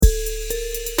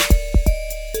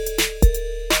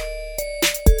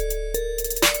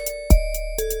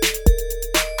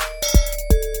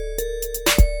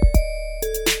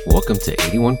Welcome to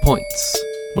 81 Points,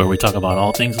 where we talk about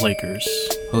all things Lakers.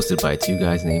 hosted by two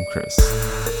guys named Chris.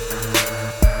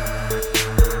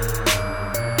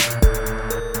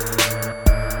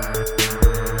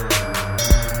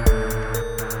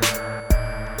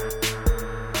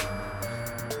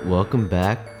 Welcome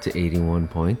back to 81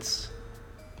 Points.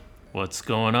 What's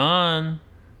going on?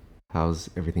 How's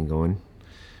everything going?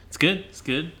 It's good. It's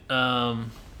good.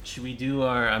 Should we do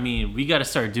we got to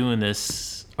start doing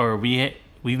this, or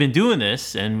we've been doing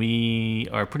this, and we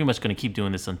are pretty much going to keep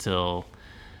doing this until,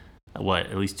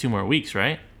 at least 2 more weeks,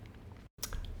 right?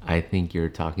 I think you're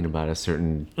talking about a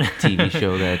certain TV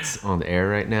show that's on the air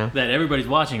right now. That everybody's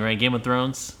watching, right? Game of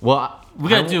Thrones. Well, We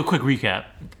got to do a quick recap.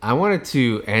 I wanted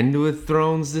to end with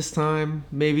Thrones this time,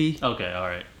 maybe. Okay, all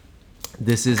right.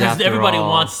 This is Because after everybody all,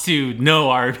 wants to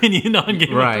know our opinion on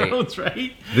Game Right. of Thrones,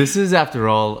 right? This is, after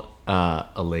all,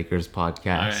 a Lakers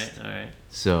podcast. All right.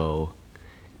 So,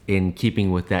 in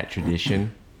keeping with that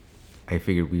tradition, I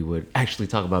figured we would actually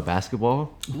talk about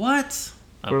basketball What?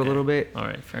 for a little bit. All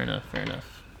right, fair enough.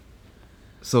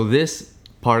 So this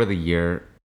part of the year,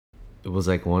 it was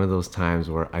like one of those times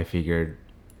where I figured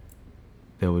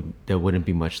there wouldn't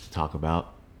be much to talk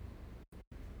about.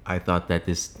 I thought that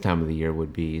this time of the year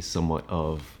would be somewhat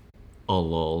of a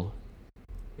lull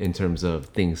in terms of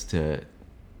things to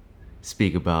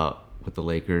speak about with the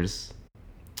Lakers.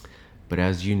 But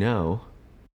as you know,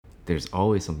 there's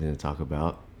always something to talk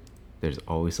about. There's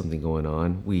always something going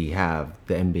on. We have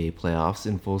the NBA playoffs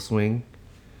in full swing.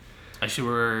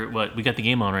 Actually, we got the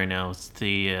game on right now. It's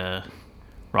the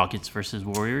Rockets versus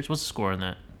Warriors. What's the score on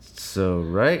that? So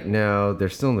right now, they're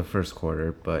still in the first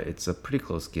quarter, but it's a pretty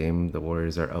close game. The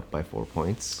Warriors are up by 4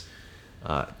 points.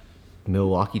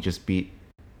 Milwaukee just beat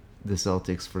the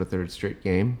Celtics for the third straight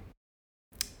game.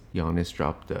 Giannis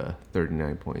dropped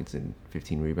 39 points and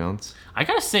 15 rebounds. I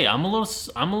gotta say, I'm a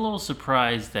little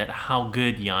surprised at how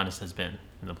good Giannis has been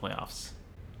in the playoffs.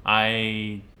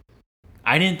 I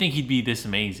didn't think he'd be this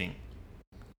amazing.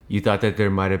 You thought that there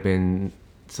might have been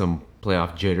some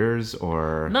playoff jitters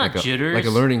or Not jitters, like a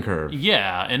learning curve.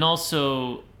 Yeah, and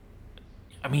also,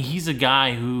 he's a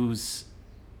guy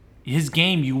his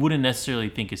game you wouldn't necessarily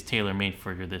think is tailor made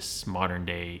for this modern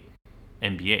day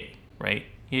NBA, right?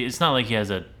 It's not like he has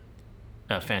a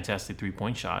fantastic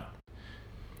 3-point shot,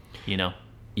 you know.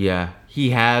 Yeah, he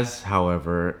has,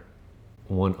 however,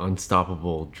 one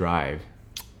unstoppable drive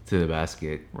to the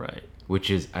basket, Right. which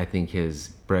is, I think, his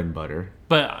bread and butter.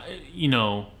 But, in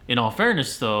all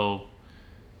fairness, though,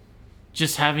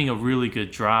 just having a really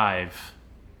good drive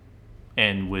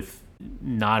and with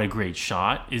not a great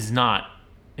shot is kind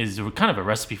of a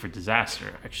recipe for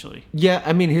disaster, actually. Yeah,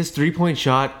 his 3-point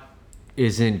shot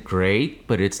isn't great,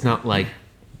 but it's not like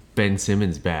Ben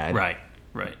Simmons bad. Right.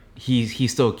 He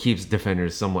still keeps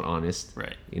defenders somewhat honest.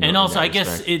 Right. And And also, I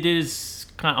guess it is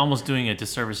kind of almost doing a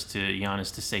disservice to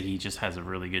Giannis to say he just has a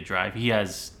really good drive. He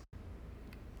has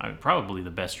probably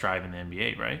the best drive in the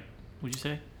NBA, right? Would you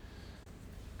say?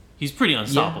 He's pretty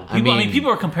unstoppable. Yeah, people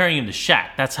are comparing him to Shaq.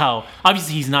 That's how,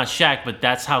 obviously he's not Shaq, but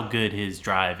that's how good his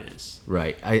drive is.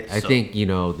 Right. I think,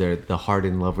 the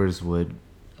Harden lovers would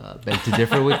beg to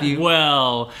differ with you.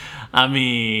 Well,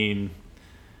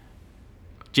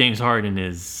 James Harden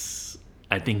is,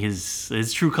 I think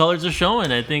his true colors are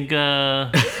showing. I think,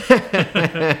 and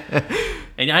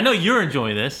I know you're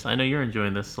enjoying this.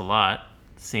 A lot,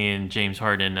 seeing James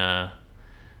Harden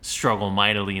struggle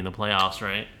mightily in the playoffs,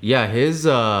 right? Yeah,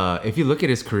 if you look at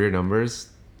his career numbers,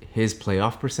 his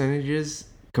playoff percentages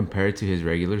compared to his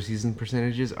regular season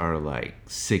percentages are like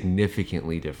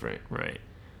significantly different. Right.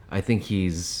 I think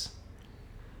he's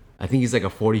like a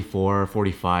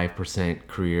 44-45%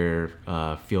 career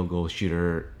field goal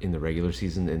shooter in the regular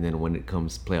season, and then when it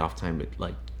comes playoff time, it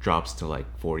like drops to like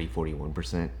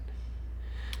 40-41%,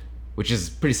 which is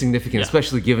pretty significant,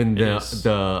 especially given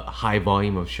the high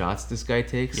volume of shots this guy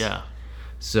takes. Yeah.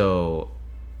 So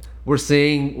we're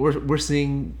seeing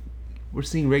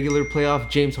regular playoff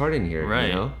James Harden here.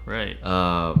 Right. Right.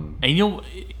 And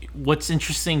what's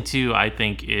interesting too, I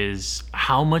think, is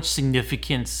how much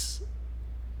significance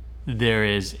there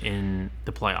is in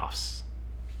the playoffs.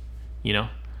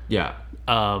 Yeah.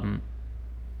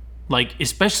 Like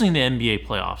especially in the NBA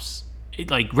playoffs,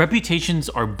 reputations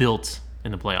are built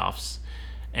in the playoffs,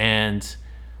 and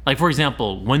like for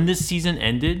example, when this season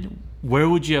ended, where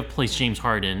would you have placed James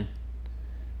Harden?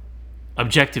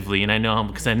 Objectively, and I know how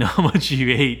much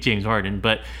you hate James Harden,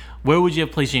 but where would you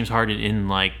have placed James Harden in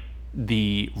like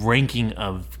the ranking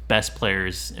of best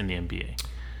players in the NBA?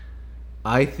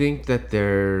 I think that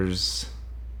there's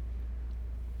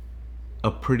a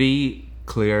pretty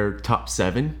clear top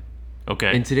 7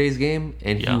 in today's game,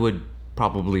 and he would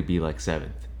probably be like 7th.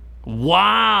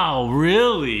 Wow,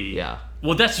 really? Yeah.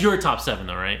 Well, that's your top 7,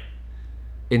 though, right?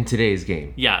 In today's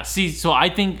game. Yeah. See, so I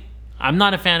think I'm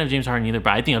not a fan of James Harden either,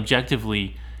 but I think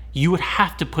objectively, you would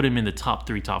have to put him in the top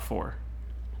 3, top 4,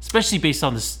 especially based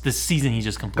on this season he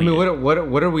just I completed. mean, what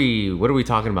are we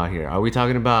talking about here? Are we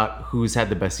talking about who's had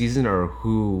the best season, or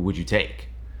who would you take?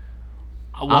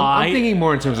 Well, I'm thinking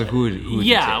more in terms of who would you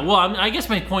yeah. take? Well, I guess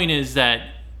my point is that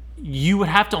you would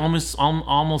have to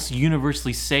almost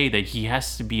universally say that he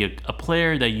has to be a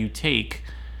player that you take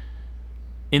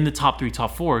in the top 3,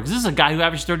 top 4, because this is a guy who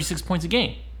averaged 36 points a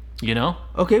game. You know.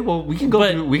 Okay, well we can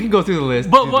go through the list.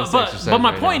 But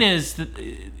my point is that,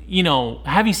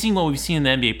 having seen what we've seen in the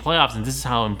NBA playoffs, and this is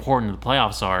how important the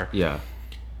playoffs are. Yeah.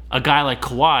 A guy like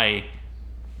Kawhi,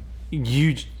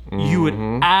 you would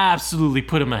absolutely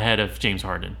put him ahead of James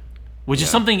Harden, which is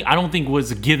something I don't think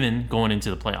was a given going into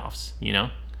the playoffs.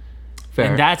 Fair.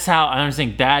 And that's how I'm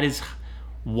saying that is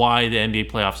why the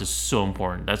NBA playoffs is so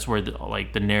important. That's where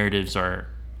the narratives are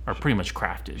pretty much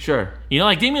crafted. Sure.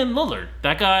 Like Damian Lillard,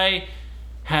 that guy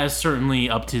has certainly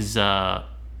upped his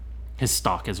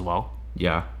stock as well.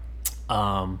 Yeah.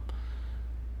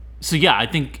 So yeah, I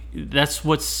think that's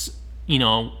what's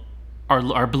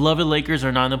our beloved Lakers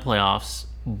are not in the playoffs,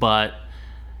 but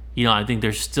I think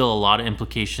there's still a lot of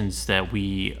implications that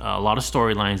a lot of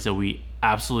storylines that we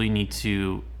absolutely need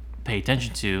to pay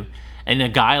attention to, and a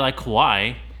guy like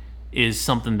Kawhi is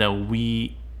something that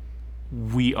we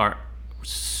are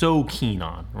so keen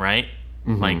on, right?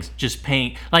 Like just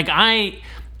paying,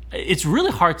 it's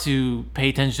really hard to pay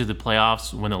attention to the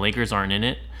playoffs when the Lakers aren't in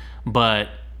it, but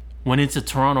when it's a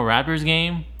Toronto Raptors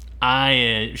game,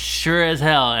 I sure as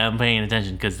hell am paying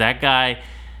attention, because that guy,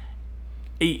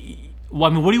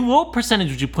 what percentage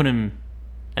would you put him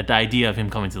at the idea of him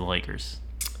coming to the Lakers?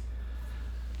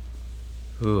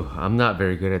 Ooh, I'm not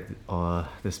very good at all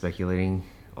the speculation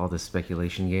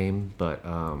game, but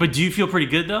But do you feel pretty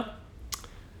good though?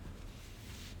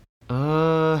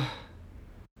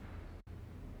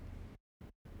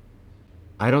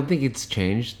 I don't think it's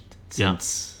changed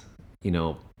since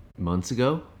months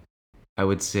ago. I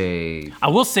would say. I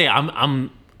will say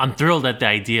I'm thrilled at the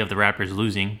idea of the Raptors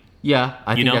losing. Yeah,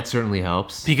 I think that certainly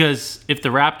helps. Because if the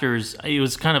Raptors, it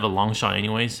was kind of a long shot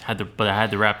anyways. But I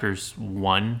had the Raptors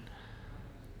won,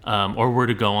 or were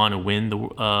to go on to win the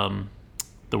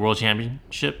World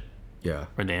Championship. Yeah.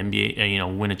 Or the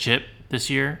NBA, win a chip this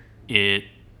year. It,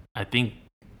 I think,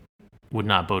 would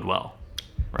not bode well,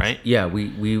 right? Yeah,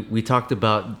 we talked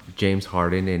about James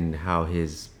Harden and how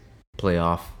his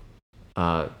playoff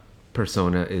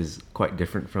persona is quite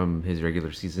different from his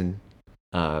regular season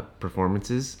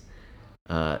performances.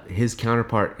 His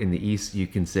counterpart in the East, you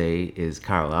can say, is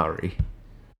Kyle Lowry,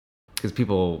 because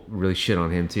people really shit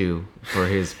on him too for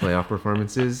his playoff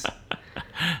performances.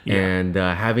 Yeah. And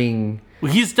well,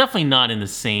 he's definitely not in the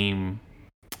same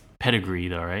pedigree,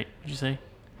 though, right? Would you say?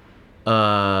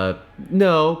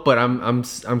 No, but I'm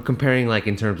comparing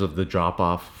in terms of the drop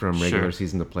off from regular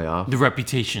season to playoff. The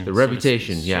reputation.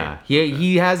 Yeah.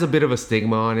 He has a bit of a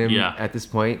stigma on him at this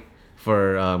point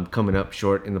for coming up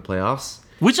short in the playoffs.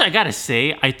 Which I gotta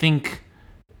say, I think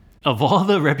of all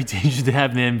the reputations to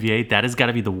have in the NBA, that has got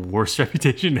to be the worst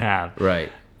reputation to have.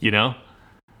 Right.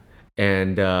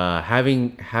 And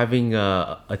having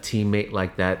a teammate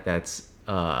like that's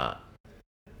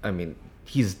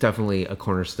he's definitely a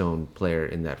cornerstone player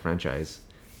in that franchise,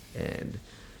 and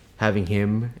having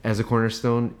him as a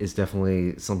cornerstone is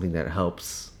definitely something that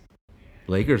helps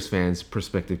Lakers fans'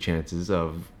 prospective chances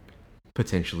of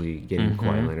potentially getting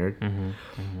Kawhi Leonard.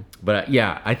 But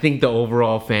I think the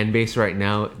overall fan base right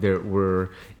now, we're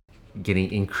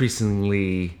getting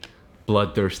increasingly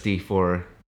bloodthirsty for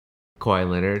Kawhi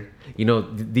Leonard.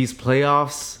 These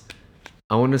playoffs,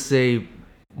 I want to say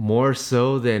more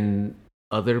so than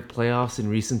other playoffs in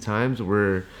recent times,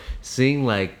 we're seeing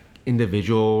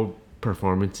individual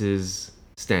performances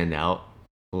stand out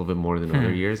a little bit more than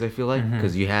other years, I feel like,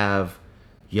 because you have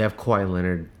Kawhi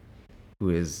Leonard, who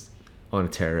is on a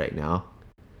tear right now.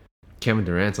 Kevin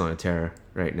Durant's on a tear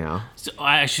right now. So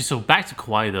back to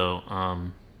Kawhi though.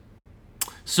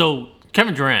 So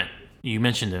Kevin Durant, you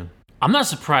mentioned him. I'm not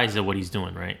surprised at what he's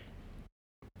doing, right?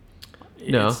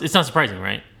 No, it's not surprising,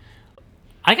 right?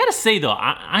 I gotta say though,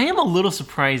 I am a little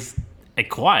surprised at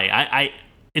Kawhi.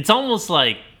 It's almost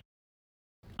like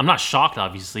I'm not shocked,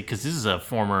 obviously, because this is a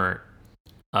former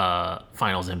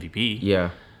Finals MVP.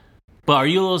 Yeah. But are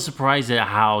you a little surprised at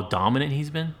how dominant he's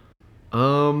been?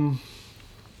 I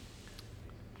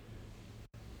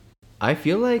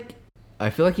feel like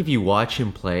if you watch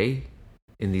him play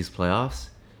in these playoffs,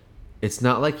 it's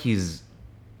not like he's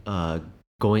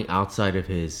going outside of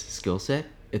his skill set.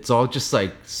 it's all just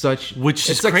like such, which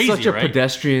is it's like crazy, such a right?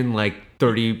 pedestrian like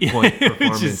 30-point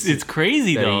performance. It's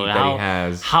crazy though that he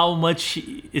has. how much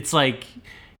it's like.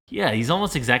 Yeah, he's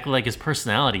almost exactly like his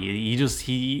personality. You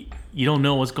don't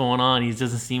know what's going on. He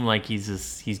doesn't seem like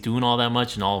he's doing all that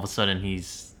much, and all of a sudden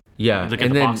he's look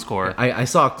at the box score. I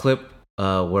saw a clip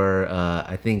where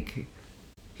I think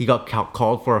he got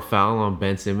called for a foul on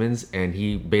Ben Simmons, and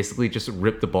he basically just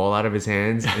ripped the ball out of his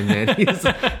hands, and then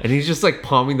he's just like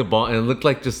palming the ball, and it looked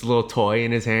like just a little toy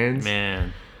in his hands.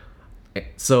 Man.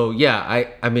 So yeah,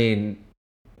 I mean,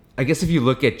 I guess if you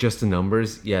look at just the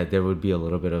numbers, yeah, there would be a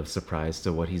little bit of surprise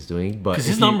to what he's doing, but because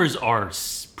his numbers are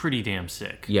pretty damn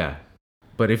sick. Yeah,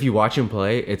 but if you watch him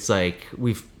play, it's like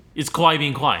it's Kawhi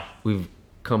being Kawhi. We've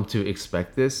come to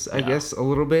expect this, I guess, a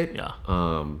little bit. Yeah.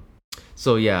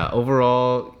 So yeah,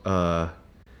 overall, I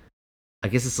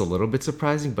guess it's a little bit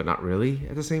surprising, but not really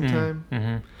at the same time.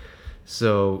 Mm-hmm.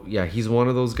 So yeah, he's one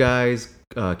of those guys.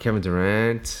 Kevin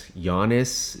Durant,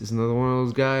 Giannis is another one of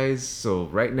those guys. So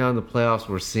right now in the playoffs,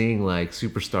 we're seeing like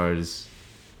superstars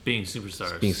being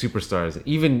superstars.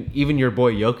 Even your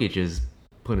boy Jokic is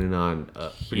putting on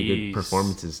pretty good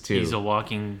performances too. He's a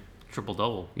walking triple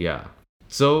double. Yeah.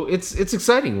 So it's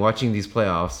exciting watching these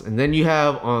playoffs. And then you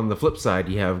have on the flip side,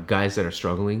 you have guys that are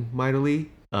struggling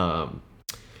mightily. Ben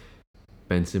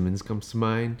Simmons comes to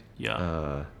mind.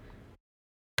 Yeah.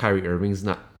 Kyrie Irving's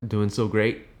not doing so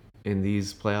great in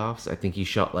these playoffs. I think he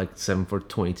shot like 7 for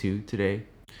 22 today.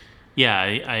 Yeah,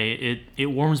 it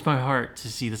warms my heart to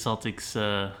see the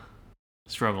Celtics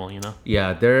struggle, you know?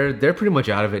 Yeah, they're pretty much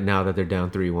out of it now that they're down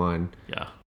 3-1. Yeah.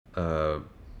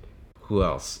 Who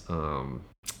else?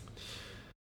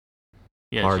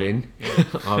 Yeah, Harden,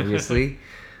 obviously.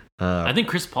 I think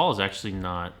Chris Paul is actually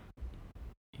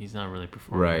he's not really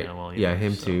performing that well either. Yeah,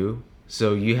 him too.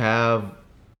 So you have,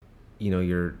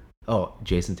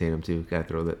 Jason Tatum too.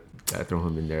 Gotta throw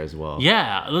him in there as well.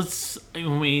 Yeah,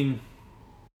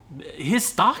 his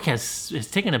stock has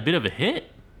taken a bit of a hit,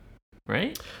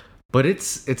 right? But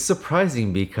it's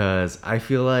surprising because I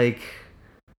feel like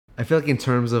in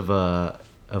terms of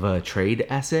a trade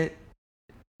asset,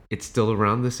 it's still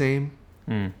around the same.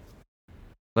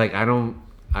 Like I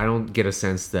don't get a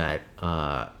sense that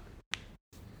I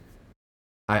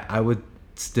would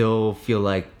still feel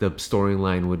like the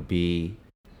storyline would be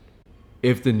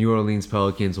if the New Orleans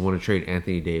Pelicans want to trade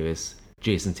Anthony Davis,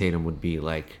 Jason Tatum would be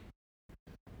like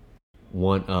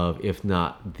one of, if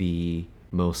not the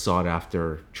most sought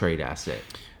after trade asset.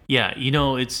 Yeah,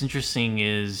 it's interesting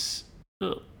is,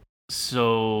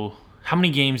 so how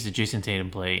many games did Jason Tatum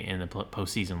play in the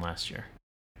postseason last year?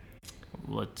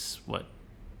 8?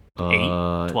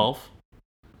 12?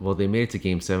 Well, they made it to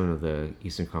Game 7 of the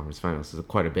Eastern Conference Finals, so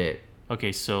quite a bit.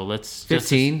 Okay, so let's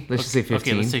 15. Let's just say 15.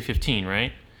 Okay, let's say 15,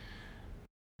 right?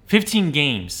 15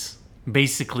 games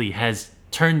basically has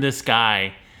turned this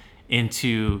guy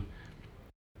into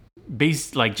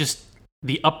just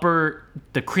the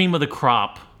cream of the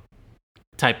crop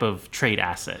type of trade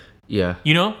asset. Yeah.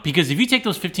 Because if you take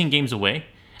those 15 games away,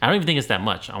 I don't even think it's that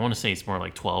much. I want to say it's more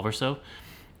like 12 or so.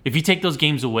 If you take those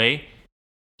games away,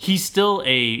 he's still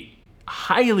a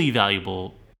highly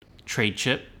valuable trade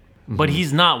chip, but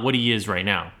he's not what he is right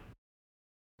now.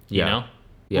 Yeah.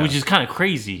 Which is kind of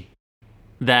crazy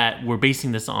that we're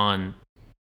basing this on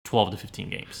 12 to 15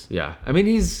 games. Yeah. I mean,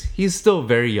 he's still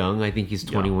very young. I think he's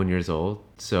 21 years old.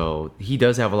 So he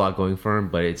does have a lot going for him,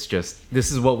 but it's just,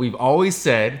 this is what we've always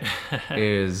said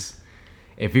is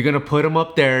if you're going to put him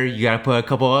up there, you got to put a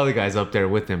couple other guys up there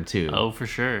with him too. Oh, for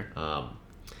sure.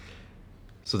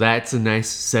 So that's a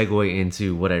nice segue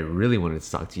into what I really wanted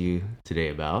to talk to you today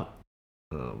about,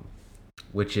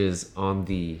 which is on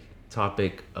the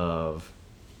topic of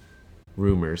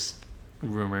rumors.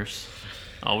 Rumors.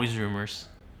 Always rumors.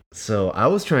 So I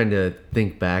was trying to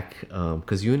think back,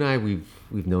 because you and I, we've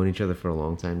known each other for a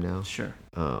long time now. Sure.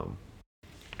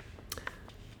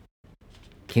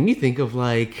 Can you think of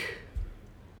like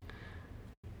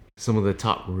some of the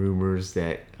top rumors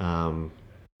that have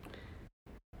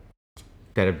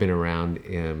been around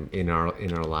in our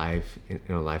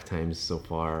lifetimes so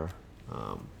far?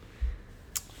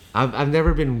 I've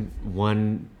never been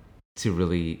one to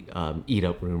really eat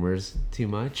up rumors too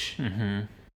much.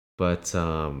 But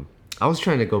I was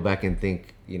trying to go back and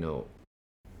think,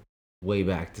 way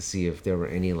back to see if there were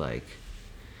any like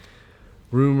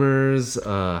rumors,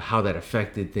 how that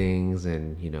affected things,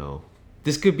 and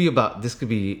this could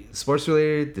be sports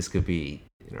related, this could be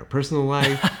in our personal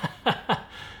life.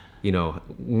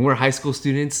 When we're high school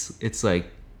students, it's like,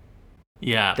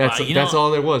 yeah, that's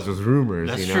all there was rumors.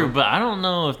 That's true, but I don't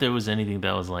know if there was anything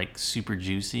that was like super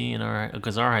juicy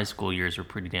because our high school years were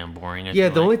pretty damn boring.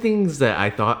 The only things that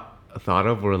I thought thought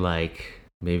of were like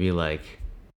maybe like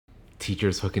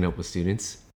teachers hooking up with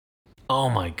students. Oh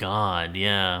my god,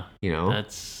 yeah. You know,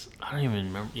 That's I don't even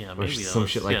remember. Yeah, maybe some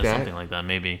shit like yeah, that. something like that,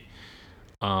 maybe.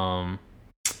 Um,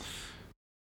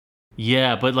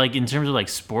 yeah, but like in terms of like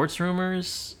sports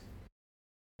rumors,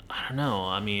 I don't know.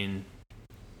 I mean,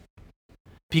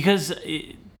 because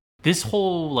this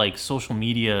whole like social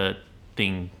media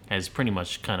thing has pretty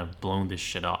much kind of blown this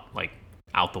shit up, like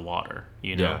out the water,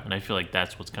 you know. Yeah. And I feel like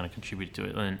that's what's kind of contributed to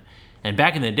it. And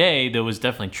back in the day, there was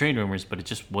definitely trade rumors, but it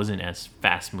just wasn't as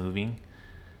fast moving.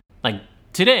 Like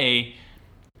today,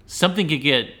 something could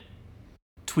get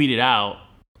tweeted out,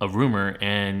 a rumor,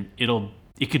 and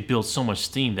it could build so much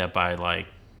steam that by like,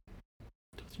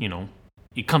 you know,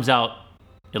 it comes out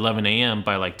 11 a.m.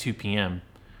 by like 2 p.m.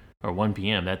 or 1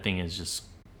 p.m. That thing has just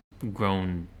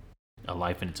grown a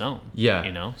life in its own. Yeah.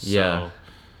 You know? So, Yeah.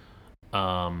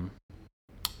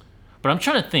 But I'm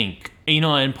trying to think, you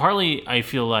know, and partly I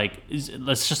feel like,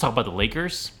 let's just talk about the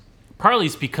Lakers. Partly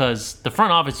it's because the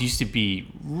front office used to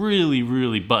be really,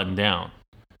 really buttoned down.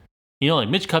 You know, like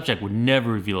Mitch Kupchak would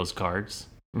never reveal his cards.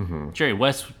 Mm-hmm. Jerry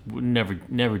West would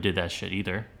never did that shit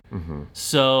either. Mm-hmm.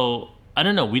 So, I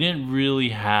don't know. We didn't really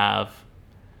have...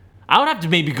 I would have to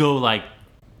maybe go like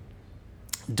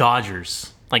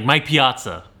Dodgers. Like Mike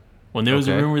Piazza. When there was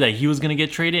a rumor that he was going to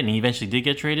get traded, and he eventually did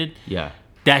get traded. Yeah.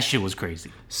 That shit was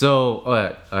crazy. So,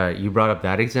 all right, you brought up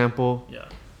that example. Yeah.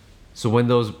 So when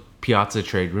those Piazza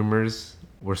trade rumors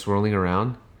were swirling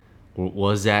around,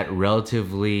 was that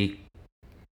relatively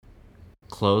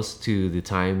close to the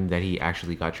time that he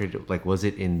actually got traded? Like, was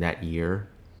it in that year?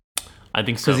 I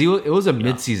think so. Because it was a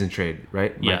mid-season trade,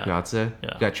 right? Mike Piazza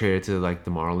got traded to like the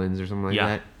Marlins or something like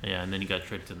that. Yeah, and then he got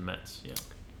traded to the Mets. Yeah.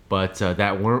 But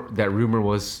that rumor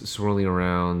was swirling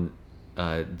around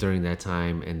during that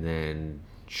time, and then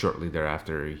shortly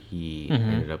thereafter, he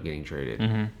ended up getting traded.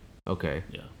 Mm-hmm. Okay.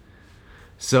 Yeah.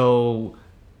 So,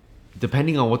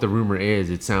 depending on what the rumor is,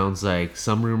 it sounds like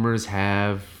some rumors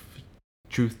have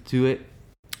truth to it,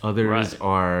 others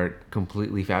are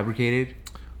completely fabricated.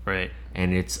 Right.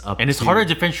 And it's harder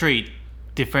to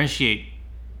differentiate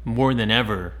more than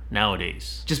ever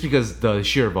nowadays. Just because the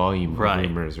sheer volume of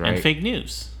rumors, right? And fake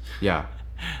news. Yeah.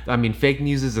 I mean, fake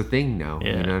news is a thing now.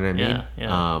 Yeah. You know what I mean?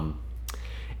 Yeah.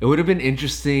 It would have been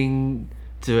interesting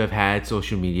to have had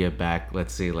social media back,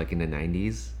 let's say, like in the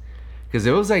 90s. Because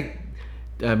it was like,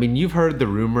 I mean, you've heard the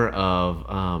rumor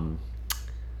of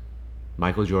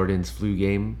Michael Jordan's flu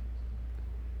game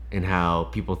and how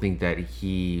people think that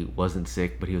he wasn't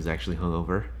sick, but he was actually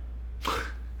hungover.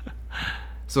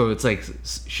 So it's like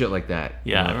shit like that.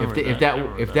 Yeah, I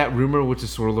remember if that rumor were to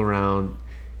swirl around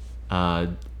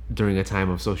during a time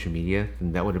of social media,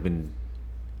 then that would have been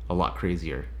a lot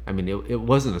crazier. I mean, it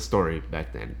wasn't a story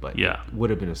back then, but it would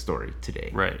have been a story today.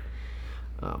 Right.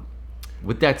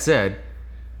 With that said,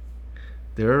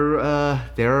 there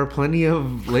are plenty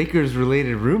of Lakers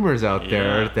related rumors out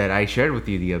there that I shared with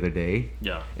you the other day.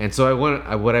 Yeah. And so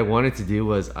what I wanted to do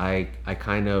was I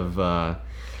kind of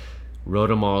wrote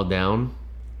them all down.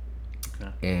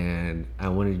 Okay. And I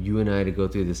wanted you and I to go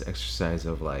through this exercise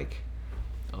of like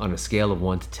on a scale of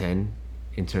 1 to 10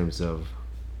 in terms of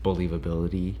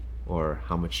believability or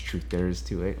how much truth there is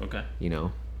to it. Okay.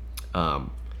 You know,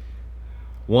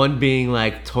 1 being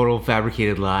like total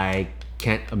fabricated lie,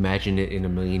 can't imagine it in a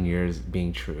million years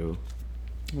being true.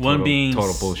 1 being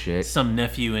total bullshit. Some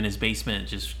nephew in his basement,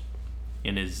 just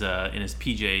in his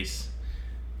PJs,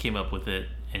 came up with it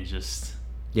and just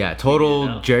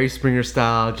total Jerry Springer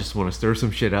style. Just want to stir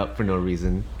some shit up for no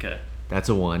reason. Okay, that's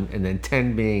a 1, and then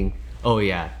 10 being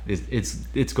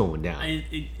it's going down.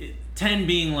 10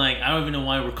 being like I don't even know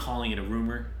why we're calling it a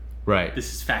rumor. Right.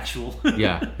 This is factual.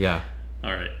 Yeah.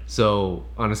 All right. So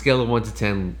on a scale of 1 to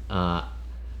 10,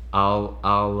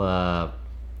 I'll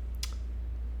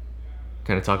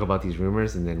kind of talk about these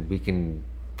rumors, and then we can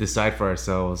decide for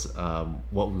ourselves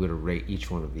what we would rate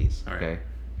each one of these. All right. Okay,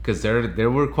 because there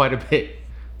were quite a bit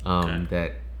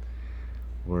that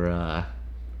were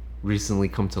recently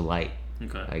come to light.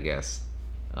 Okay. I guess.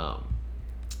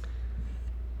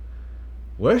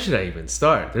 Where should I even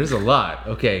start? There's a lot.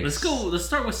 Okay. Let's go. Let's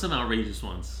start with some outrageous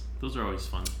ones. Those are always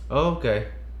fun. Oh, okay.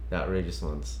 The outrageous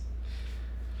ones.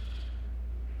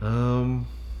 Well,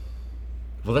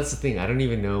 that's the thing. I don't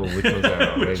even know which ones are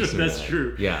outrageous. That's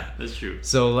true. Yeah, that's true.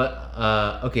 So,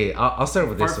 okay, I'll start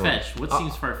with this one. Far-fetched. What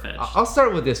seems far-fetched? I'll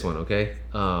start with this one, okay?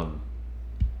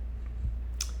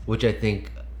 Which I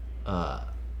think, and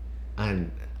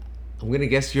I'm gonna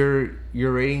guess your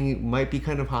rating might be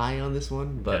kind of high on this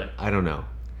one, but okay. I don't know.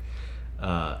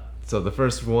 So the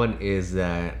first one is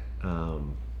that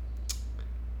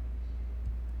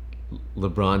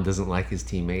LeBron doesn't like his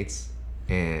teammates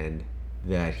and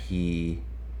that he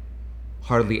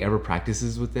hardly ever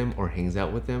practices with them or hangs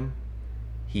out with them.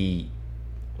 He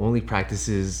only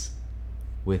practices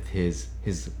with his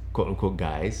quote unquote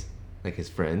guys, like his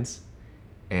friends.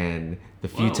 And the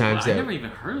few times that I never even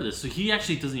heard of this. So he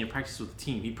actually doesn't even practice with the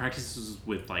team. He practices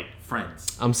with like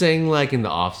friends. I'm saying like in the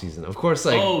off season, of course.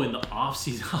 Like in the off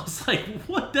season, I was like,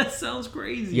 what? That sounds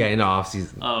crazy. Yeah, in the off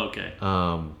season. Oh, okay.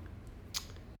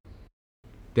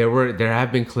 There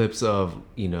have been clips of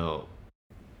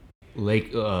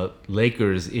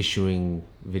Lakers issuing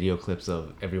video clips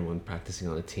of everyone practicing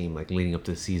on the team, like leading up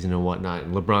to the season and whatnot.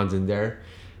 And LeBron's in there,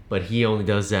 but he only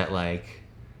does that like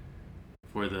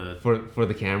for the cameras. For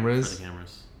the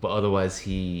cameras. But otherwise,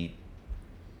 he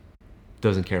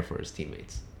doesn't care for his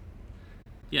teammates.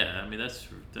 Yeah, I mean that's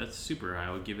super high.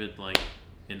 I would give it like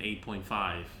an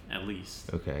 8.5 at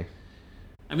least. Okay.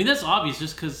 I mean that's obvious,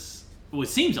 just because it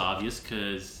seems obvious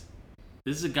because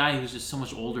this is a guy who's just so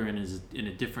much older and is in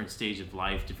a different stage of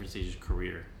life, different stage of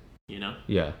career,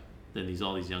 Yeah. Than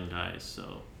all these young guys.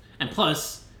 So, and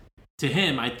plus, to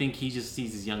him, I think he just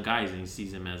sees these young guys and he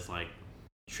sees them as like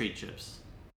trade chips.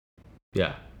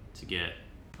 Yeah. To get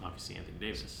obviously Anthony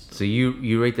Davis. So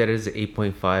you rate that as an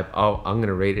 8.5. I'm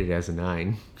gonna rate it as a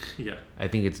 9. Yeah. I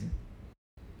think it's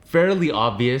fairly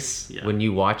obvious when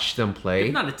you watch them play.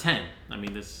 If not a 10. I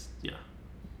mean this. Yeah.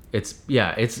 It's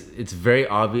very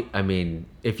obvious. I mean,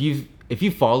 if you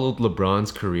followed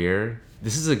LeBron's career,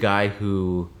 this is a guy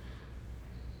who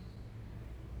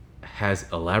has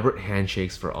elaborate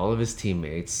handshakes for all of his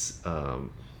teammates.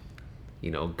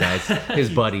 Guys, his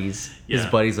buddies,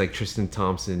 like Tristan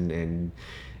Thompson and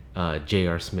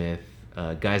J.R. Smith,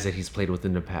 guys that he's played with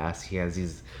in the past. He has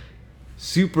these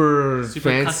super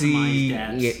fancy,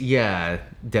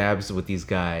 dabs with these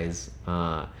guys.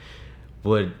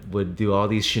 Would do all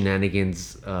these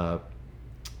shenanigans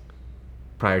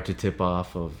prior to tip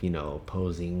off of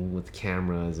posing with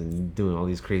cameras and doing all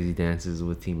these crazy dances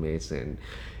with teammates. And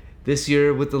this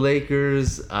year with the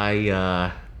Lakers,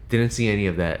 I didn't see any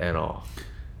of that at all.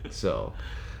 So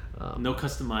no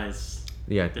customized.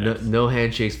 Yeah, no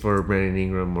handshakes for Brandon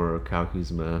Ingram or Kyle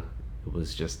Kuzma. It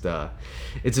was just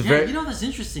it's a very that's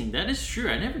interesting. That is true.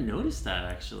 I never noticed that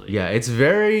actually. Yeah, it's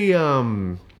very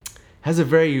has a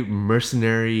very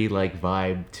mercenary like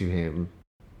vibe to him.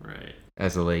 Right.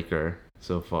 As a Laker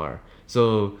so far.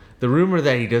 So the rumor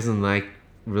that he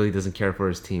really doesn't care for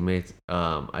his teammates,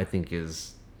 I think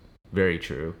is very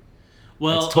true.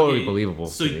 Well, it's totally believable.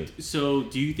 So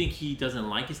do you think he doesn't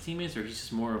like his teammates, or he's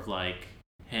just more of like,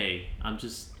 hey, I'm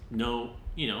just no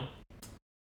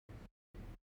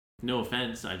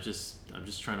offense, I'm just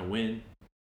trying to win.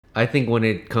 I think when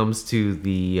it comes to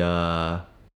the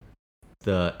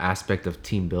aspect of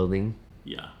team building,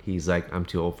 he's like, I'm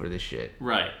too old for this shit.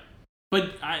 Right,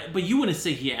 but you wouldn't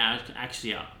say he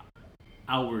actually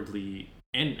outwardly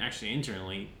and actually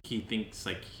internally he thinks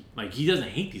like he doesn't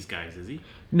hate these guys, does he?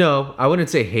 No, I wouldn't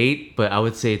say hate, but I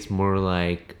would say it's more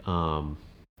like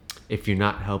if you're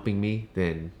not helping me,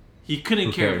 then he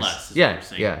couldn't care less.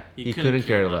 Yeah. He couldn't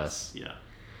care less. Yeah.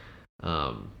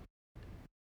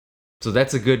 So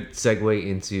that's a good segue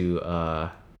into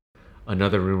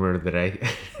another rumor that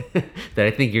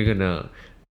I think you're gonna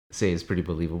say is pretty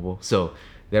believable. So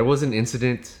there was an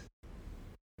incident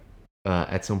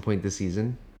at some point this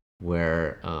season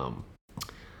where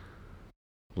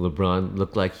LeBron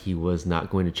looked like he was not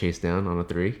going to chase down on a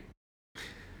 3.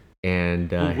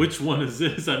 And which one is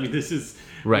this? I mean, this is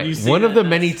right. One of the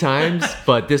many times,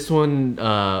 but this one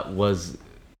was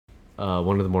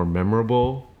one of the more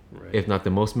memorable, if not the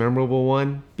most memorable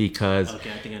one, because I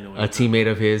think I know a teammate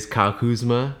of his, Kyle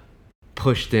Kuzma,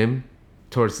 pushed him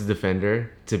towards the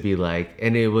defender to be like,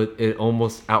 and it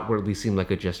almost outwardly seemed like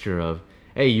a gesture of,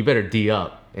 hey, you better D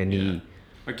up, and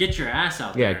or get your ass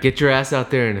out there. Yeah, get your ass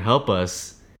out there and help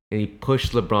us. And he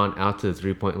pushed LeBron out to the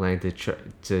 3-point line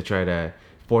to try to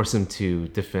force him to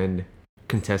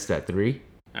contest that 3.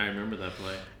 I remember that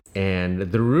play.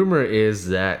 And the rumor is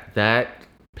that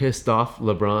pissed off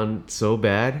LeBron so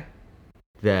bad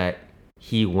that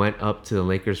he went up to the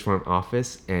Lakers front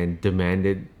office and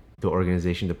demanded the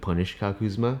organization to punish Kyle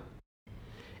Kuzma.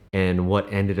 And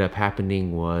what ended up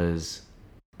happening was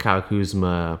Kyle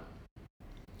Kuzma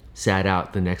sat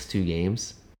out the next 2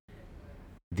 games.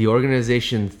 The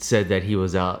organization said that he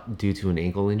was out due to an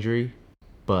ankle injury,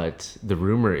 but the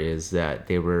rumor is that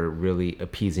they were really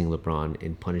appeasing LeBron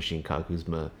in punishing Kyle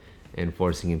Kuzma and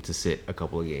forcing him to sit a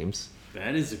couple of games.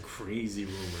 That is a crazy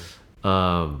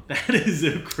rumor. That is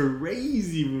a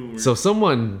crazy rumor. So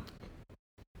someone,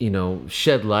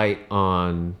 shed light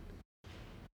on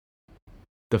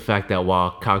the fact that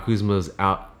while Kyle Kuzma was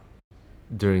out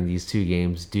during these two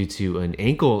games due to an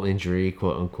ankle injury,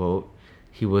 quote unquote.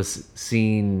 He was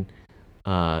seen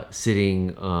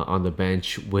sitting on the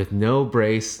bench with no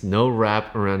brace, no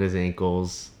wrap around his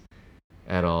ankles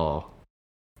at all.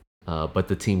 But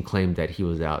the team claimed that he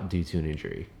was out due to an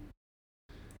injury.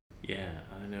 Yeah,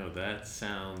 I know. That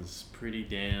sounds pretty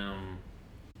damn...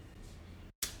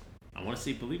 I want to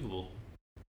say believable.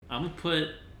 I'm gonna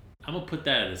put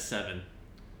that at a 7.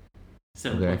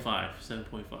 7.5. Okay.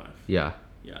 7.5. Yeah.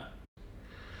 Yeah.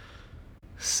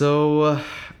 So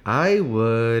I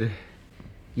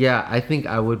think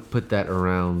I would put that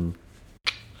around.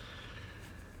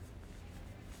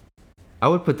 I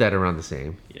would put that around the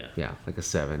same. Yeah. Yeah, like a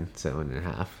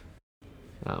 7.5.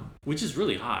 Which is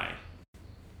really high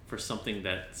for something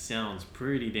that sounds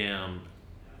pretty damn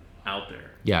out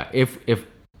there. Yeah,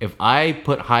 if I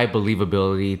put high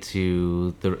believability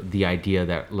to the idea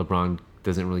that LeBron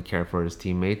doesn't really care for his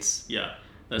teammates, Yeah,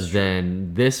 that's true.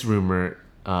 then this rumor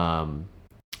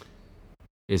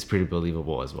is pretty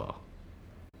believable as well.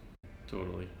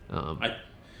 Totally.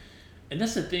 And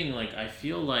that's the thing. Like, I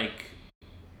feel like,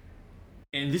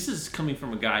 and this is coming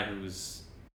from a guy who's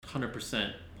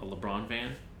 100% a LeBron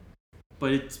fan,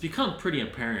 but it's become pretty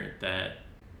apparent that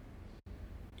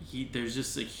there's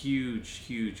just a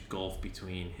huge gulf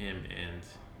between him and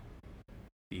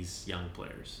these young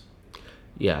players.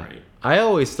 Yeah. Right? I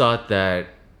always thought that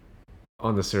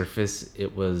on the surface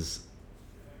it was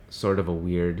sort of a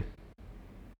weird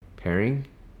pairing.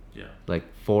 Yeah. Like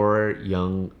 4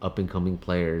 young up and coming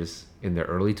players in their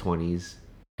early 20s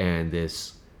and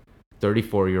this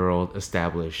 34-year-old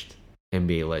established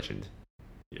NBA legend.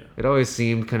 Yeah. It always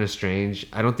seemed kind of strange.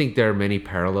 I don't think there are many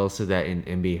parallels to that in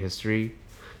NBA history.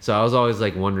 So I was always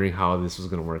like wondering how this was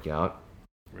going to work out.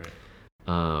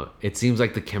 Right. It seems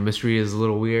like the chemistry is a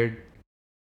little weird.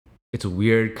 It's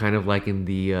weird, kind of like in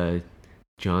the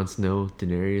Jon Snow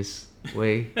Daenerys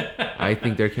way. I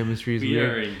think their chemistry is we weird.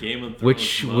 are in Game of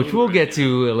Thrones which we'll get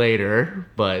to later,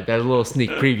 but that's a little sneak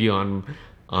preview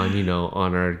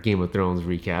on our Game of Thrones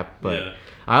recap. But yeah.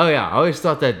 I always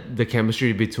thought that the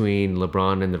chemistry between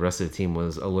LeBron and the rest of the team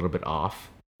was a little bit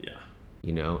off. Yeah.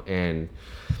 And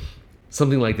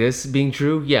something like this being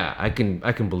true, yeah, I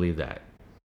can believe that.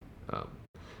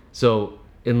 So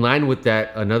in line with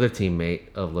that, another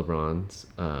teammate of LeBron's,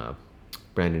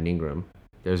 Brandon Ingram,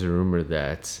 there's a rumor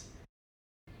that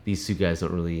these two guys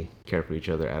don't really care for each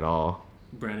other at all.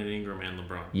 Brandon Ingram and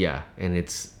LeBron. Yeah, and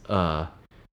it's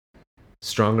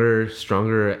stronger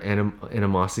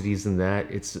animosities than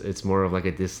that. It's more of like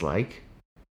a dislike,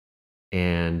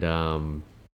 and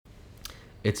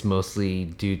it's mostly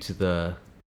due to the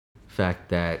fact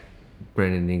that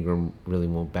Brandon Ingram really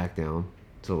won't back down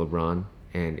to LeBron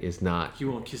and is not. He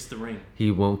won't kiss the ring.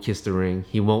 He won't kiss the ring.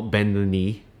 He won't bend the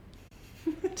knee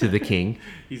to the king.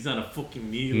 He's not a fucking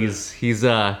kneeler.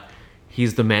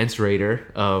 He's the Mance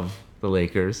Raider of the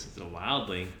Lakers. He's a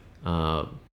wildling.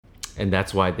 And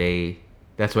that's why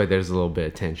there's a little bit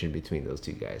of tension between those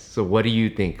two guys. So what do you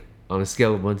think? On a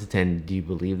scale of 1 to 10, do you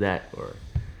believe that, or?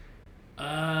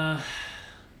 I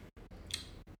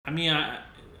mean,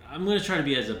 I'm gonna try to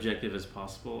be as objective as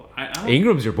possible.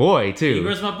 Ingram's your boy too.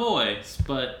 Ingram's my boy,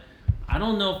 but I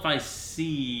don't know if I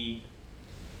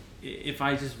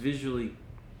just visually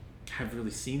have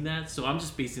really seen that. So I'm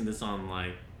just basing this on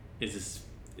like, is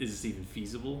this even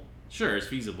feasible? Sure, it's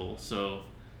feasible. So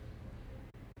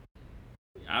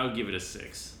I would give it a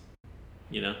 6.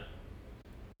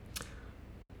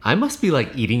 I must be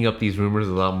like eating up these rumors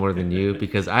a lot more than you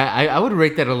because I would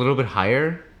rate that a little bit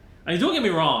higher. I mean, don't get me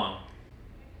wrong.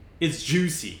 It's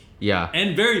juicy. Yeah.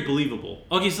 And very believable.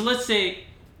 Okay, so let's say,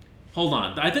 hold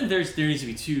on. I think there needs to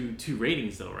be two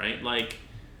ratings though, right? Like,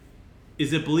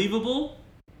 is it believable?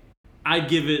 I'd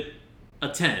give it a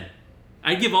 10.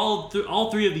 I'd give all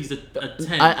three of these a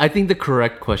 10. I think the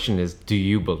correct question is, do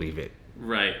you believe it?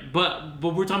 Right. But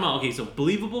we're talking about, okay, so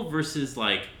believable versus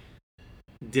like,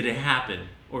 did it happen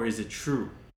or is it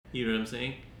true? You know what I'm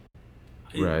saying?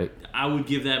 Right. I would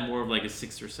give that more of like a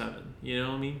 6 or 7. You know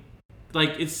what I mean?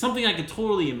 Like, it's something I could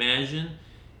totally imagine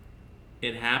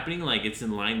it happening. Like, it's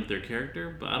in line with their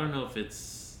character, but I don't know if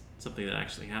it's something that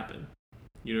actually happened.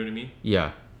 You know what I mean?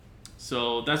 Yeah.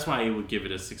 So that's why I would give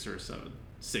it a 6 or a 7.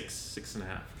 6.5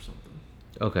 or something.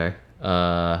 Okay.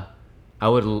 I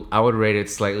would rate it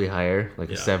slightly higher,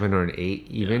 like a 7 or an 8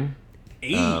 even.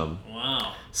 Yeah. 8?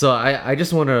 Wow. So I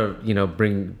just want to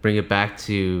bring it back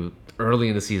to early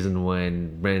in the season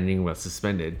when Brandon Ingram was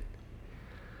suspended.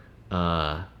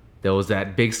 There was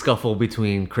that big scuffle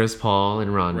between Chris Paul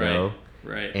and Rondo.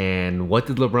 Right. And what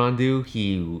did LeBron do?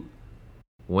 He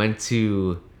went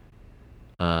to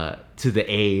the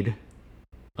aid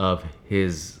of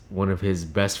one of his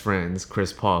best friends,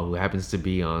 Chris Paul, who happens to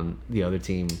be on the other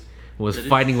team, was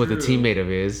fighting with a teammate of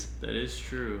his. That is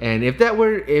true. And if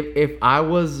I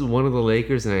was one of the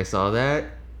Lakers and I saw that,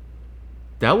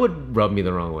 that would rub me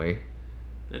the wrong way.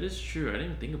 That is true. I didn't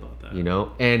even think about that. You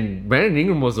know, and Brandon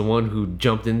Ingram was the one who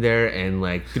jumped in there and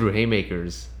like threw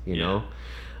haymakers. You know,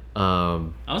 I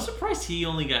was surprised he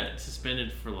only got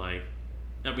suspended for like.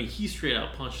 I mean, he straight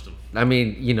out punched him. I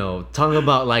mean, you know, talking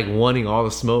about like wanting all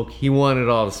the smoke, he wanted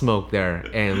all the smoke there,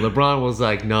 and LeBron was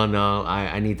like, no,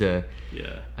 I need to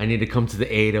come to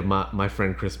the aid of my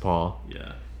friend Chris Paul.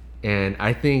 Yeah. And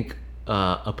I think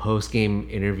a post-game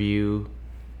interview.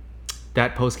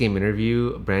 That post-game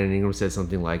interview, Brandon Ingram said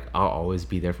something like, "I'll always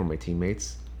be there for my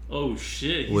teammates." Oh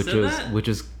shit! He said that? Which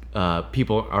is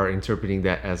people are interpreting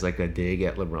that as like a dig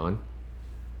at LeBron.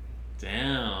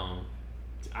 Damn,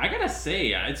 I gotta say,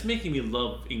 it's making me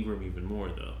love Ingram even more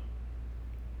though.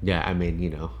 Yeah, I mean, you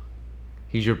know,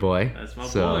 he's your boy. That's my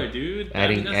boy, dude.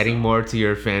 Adding more to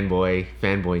your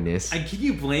fanboyness. Can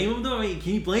you blame him though? I mean,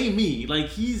 can you blame me? Like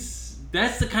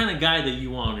that's the kind of guy that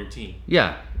you want on your team.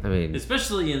 Yeah, I mean,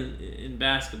 especially in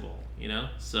basketball, you know.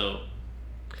 So.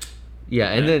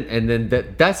 Yeah, and then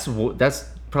that's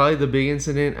probably the big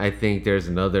incident. I think there's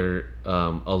another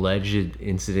alleged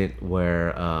incident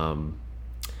where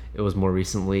it was more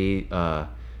recently. The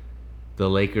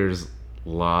Lakers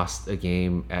lost a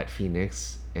game at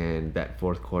Phoenix, and that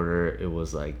fourth quarter it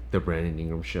was like the Brandon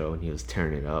Ingram show, and he was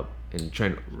tearing it up and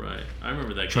trying. Right, I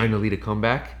remember that. Trying to lead a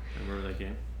comeback. I remember that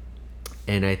game.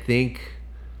 And I think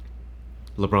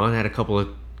LeBron had a couple of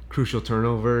crucial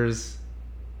turnovers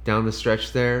down the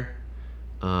stretch there.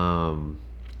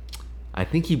 I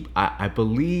think I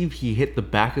believe he hit the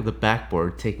back of the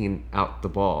backboard taking out the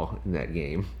ball in that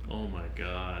game. Oh my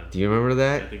god. Do you remember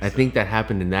that? I think that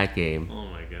happened in that game. Oh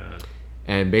my god.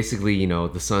 And basically, you know,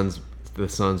 the Suns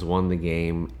won the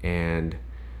game, and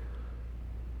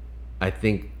I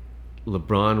think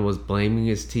LeBron was blaming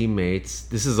his teammates.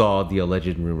 This is all the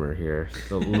alleged rumor here.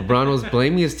 So LeBron was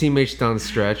blaming his teammates down the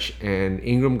stretch, and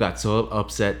Ingram got so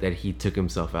upset that he took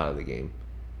himself out of the game.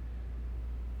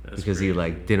 Because crazy. He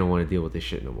like didn't want to deal with this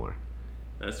shit no more.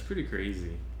 That's pretty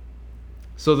crazy.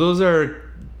 So those are,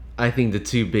 I think, the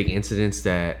two big incidents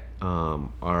that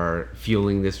are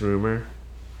fueling this rumor.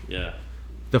 Yeah.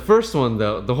 The first one,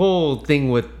 though, the whole thing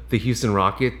with the Houston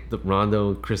Rocket, the Rondo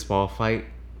and Chris Paul fight.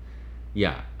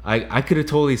 Yeah, I could have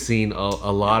totally seen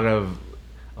a lot of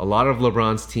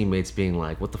LeBron's teammates being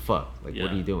like, "What the fuck? Like,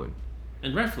 what are you doing?"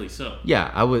 And rightfully so. Yeah,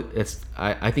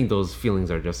 I think those feelings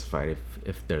are justified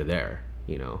if they're there.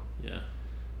 You know. Yeah.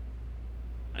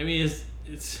 I mean,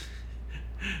 it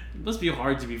must be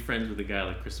hard to be friends with a guy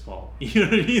like Chris Paul. You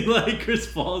know what I mean? Like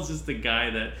Chris Paul is just the guy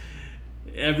that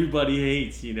everybody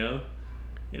hates. You know,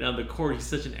 and on the court he's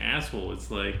such an asshole. It's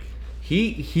like.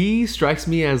 He strikes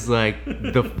me as like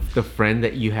the friend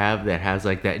that you have that has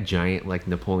like that giant like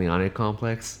Napoleonic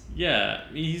complex. Yeah,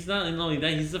 I mean, he's not only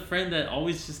that, he's the friend that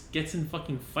always just gets in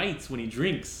fucking fights when he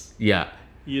drinks. Yeah.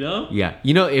 You know? Yeah.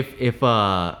 You know, if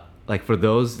like for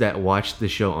those that watch the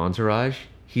show Entourage,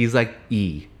 he's like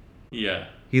E. Yeah.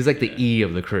 He's like the E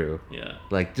of the crew. Yeah.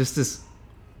 Like just this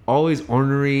always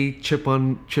ornery chip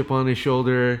on his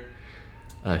shoulder,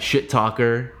 shit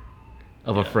talker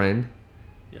of a friend.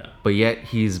 Yeah. But yet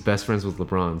he's best friends with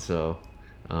LeBron, so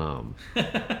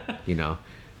you know,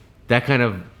 that kind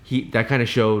of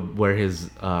showed where his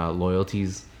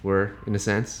loyalties were in a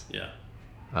sense.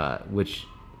 Yeah. Which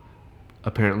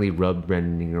apparently rubbed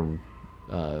Brandon Ingram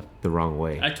the wrong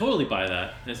way. I totally buy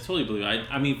that. That's totally believable.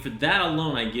 I mean, for that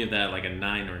alone, I give that like a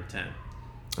 9 or a 10.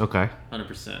 Okay.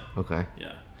 100%. Okay.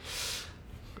 Yeah.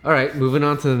 All right, moving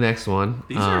on to the next one.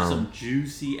 These are some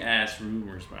juicy ass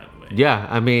rumors, by the way. Yeah,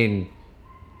 I mean,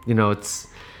 you know,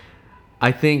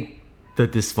 I think the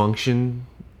dysfunction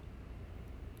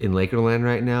in Lakerland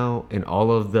right now and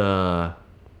all of the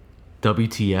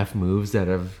WTF moves that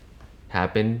have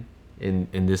happened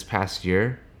in this past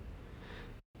year,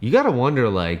 you gotta wonder,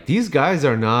 like, these guys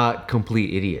are not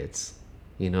complete idiots.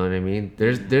 You know what I mean?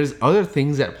 There's other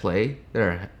things at play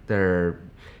that are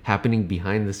happening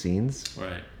behind the scenes.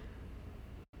 Right.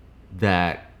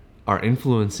 That are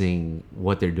influencing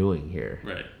what they're doing here.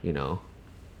 Right. You know?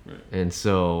 Right. And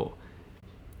so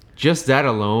just that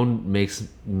alone makes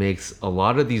a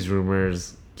lot of these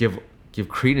rumors give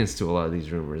credence to a lot of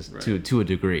these rumors. Right. to a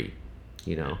degree,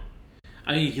 you know.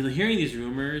 I mean, hearing these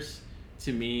rumors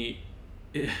to me,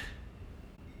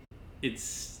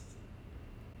 it's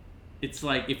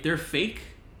like if they're fake,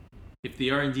 if they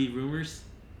are indeed rumors,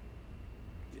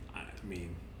 I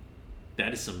mean,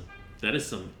 that is some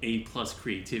A+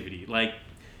 creativity. Like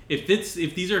if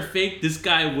these are fake, this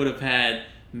guy would have had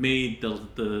made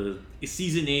the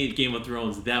season 8 Game of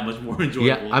Thrones that much more enjoyable.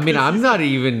 Yeah, I mean, I'm not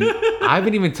even. I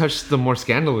haven't even touched the more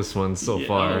scandalous ones so Yeah,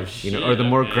 far, oh, you know, or the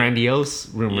more okay. grandiose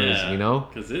rumors, Yeah, you know.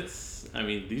 because it's. I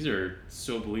mean, these are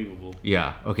so believable.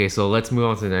 Yeah. Okay, so let's move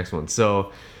on to the next one.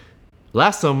 So,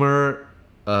 last summer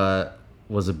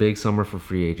was a big summer for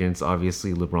free agents.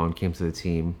 Obviously, LeBron came to the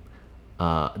team.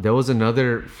 There was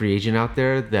another free agent out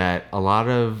there that a lot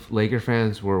of Laker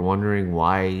fans were wondering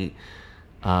why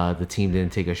the team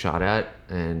didn't take a shot at,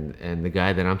 and the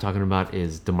guy that I'm talking about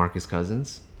is DeMarcus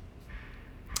Cousins.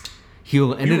 He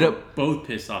ended up both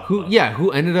pissed off.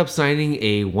 who ended up signing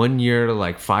a 1 year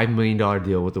like $5 million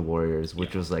deal with the Warriors,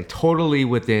 which was like totally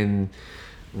within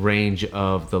range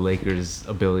of the Lakers'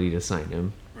 ability to sign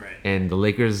him. Right. And the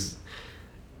Lakers,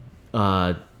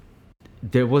 there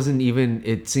wasn't even.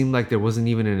 It seemed like there wasn't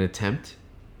even an attempt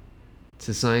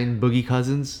to sign Boogie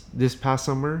Cousins this past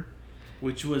summer.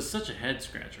 Which was such a head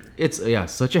scratcher. It's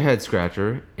such a head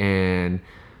scratcher, and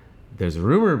there's a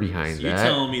rumor behind So that. you're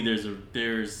telling me there's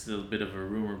a bit of a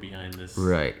rumor behind this,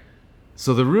 Right.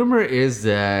 So the rumor is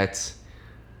that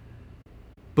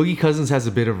Boogie Cousins has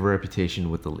a bit of a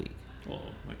reputation with the league. Well,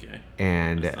 okay.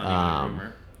 And That's not even a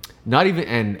rumor. not even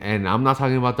and I'm not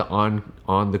talking about the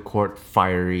on the court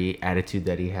fiery attitude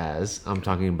that he has. I'm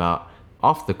talking about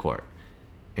off the court.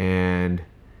 And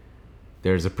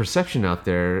there's a perception out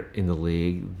there in the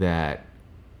league that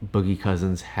Boogie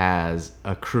Cousins has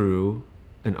a crew,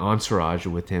 an entourage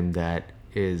with him that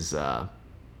is a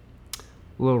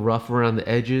little rough around the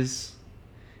edges,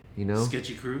 you know?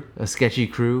 Sketchy crew? A sketchy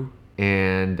crew.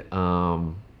 And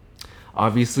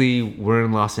obviously, we're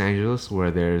in Los Angeles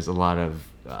where there's a lot of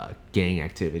gang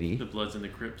activity. The Bloods and the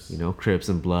Crips. You know, Crips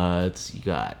and Bloods. You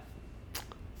got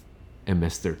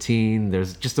MS-13.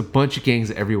 There's just a bunch of gangs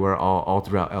everywhere, all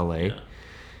throughout LA. Yeah.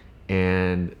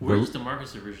 And where's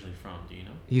DeMarcus originally from? Do you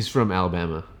know? He's from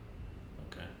Alabama.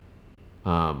 Okay.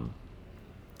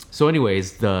 So,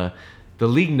 anyways, the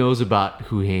league knows about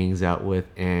who he hangs out with,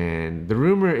 and the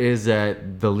rumor is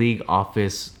that the league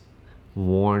office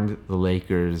warned the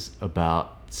Lakers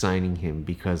about signing him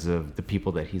because of the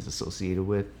people that he's associated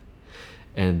with,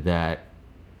 and that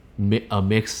a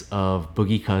mix of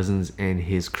Boogie Cousins and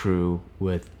his crew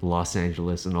with Los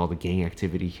Angeles and all the gang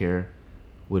activity here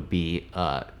would be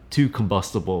too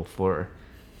combustible for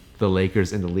the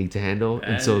Lakers and the league to handle.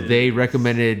 And so they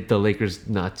recommended the Lakers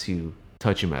not to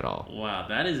touch him at all. Wow,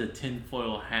 that is a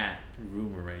tinfoil hat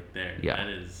rumor right there. Yeah. That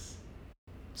is...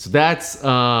 So that's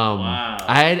wow.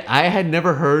 I had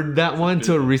never heard that one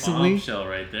until recently. Bombshell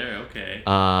right there. Okay.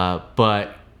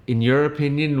 But in your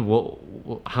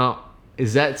opinion, how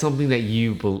is that something that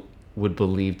you would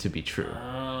believe to be true?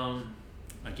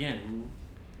 Again,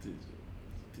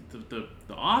 the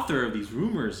author of these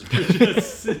rumors are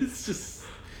just it's just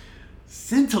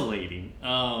scintillating.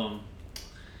 I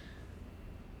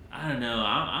don't know.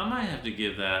 I might have to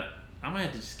give that. I might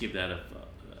have to just give that a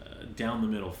down the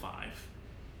middle 5.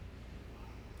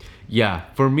 Yeah,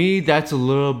 for me, that's a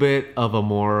little bit of a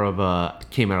more of a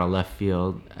came out of left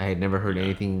field. I had never heard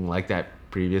anything like that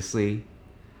previously.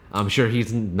 I'm sure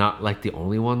he's not like the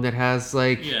only one that has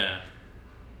like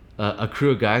a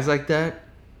crew of guys like that.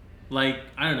 Like,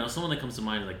 I don't know, someone that comes to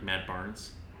mind is like Matt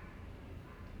Barnes.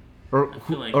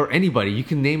 Or anybody. You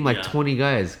can name like 20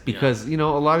 guys because you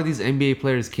know a lot of these NBA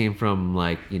players came from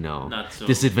like, you know,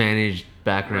 disadvantaged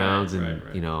backgrounds and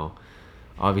you know,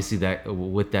 obviously that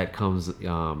with that comes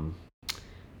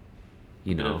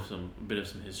you know, a bit of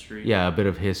some history. Yeah, a bit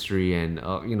of history, and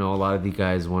you know, a lot of these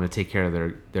guys want to take care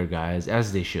of their guys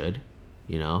as they should,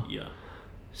 you know. Yeah.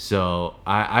 So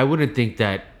I wouldn't think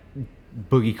that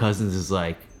Boogie Cousins is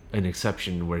like an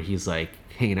exception where he's like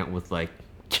hanging out with like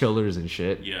killers and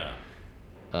shit. Yeah.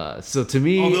 So to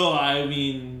me, although I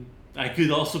mean, I could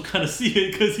also kind of see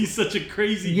it because he's such a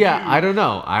crazy. Yeah, dude. I don't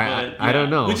know. I don't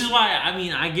know. Which is why I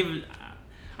mean I give it.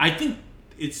 I think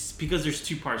it's because there's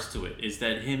 2 parts to it. Is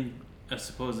that him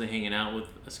supposedly hanging out with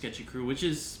a sketchy crew, which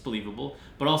is believable,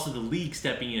 but also the league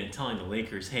stepping in and telling the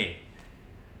Lakers, "Hey,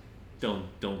 don't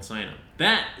sign him."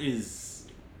 That is,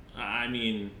 I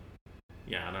mean,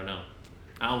 yeah, I don't know.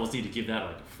 I almost need to give that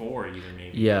like a 4 even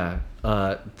maybe. Yeah.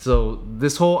 So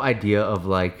this whole idea of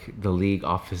like the league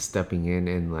office stepping in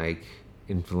and like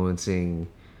influencing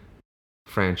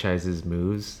franchises'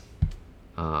 moves.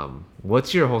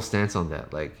 What's your whole stance on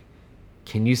that? Like,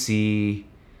 can you see?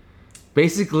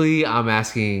 Basically, I'm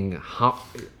asking how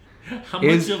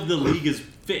much of the league is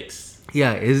fixed?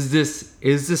 Yeah, is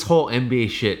this whole NBA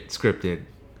shit scripted?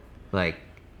 Like,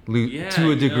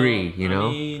 to a degree, you know?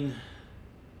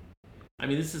 I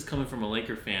mean, this is coming from a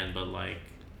Laker fan, but like,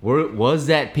 Was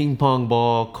that ping pong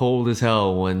ball cold as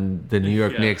hell when the New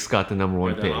York Knicks got the number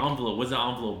one or the pick? envelope was the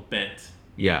envelope bent?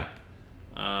 Yeah.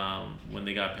 When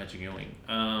they got Patrick Ewing.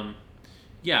 I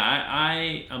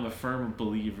am a firm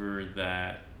believer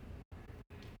that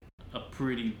a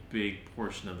pretty big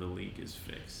portion of the league is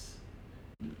fixed.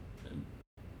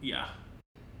 Yeah,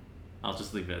 I'll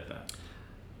just leave it at that.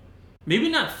 Maybe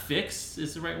not fixed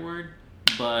is the right word,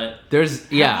 but there's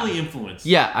heavily influenced.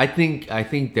 Yeah, I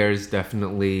think there's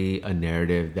definitely a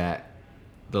narrative that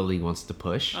the league wants to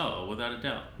push. Oh, without a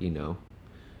doubt. You know,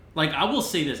 like I will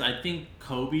say this: I think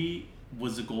Kobe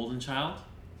was a golden child,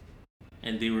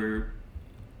 and they were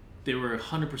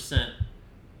 100%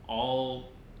 all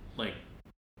like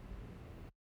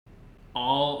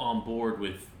all on board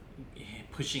with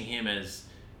pushing him as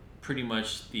pretty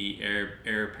much the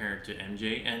heir apparent to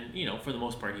MJ, and for the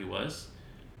most part he was.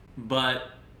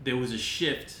 But there was a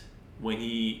shift when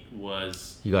he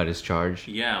got his charge.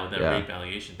 Yeah, with that rape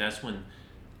allegation. That's when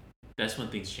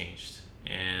things changed,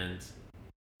 and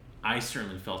I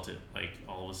certainly felt it. Like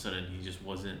all of a sudden, he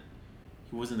wasn't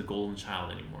the golden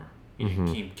child anymore.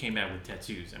 He came out with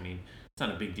tattoos. I mean, it's not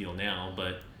a big deal now,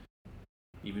 but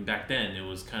even back then, it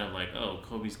was kind of like, oh,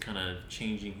 Kobe's kind of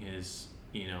changing his,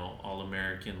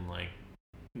 all-American, like,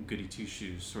 goody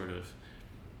two-shoes sort of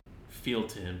feel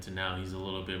to him to now he's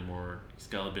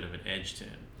got a bit of an edge to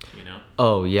him,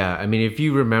 Oh, yeah. I mean, if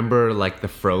you remember, like, the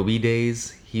Froby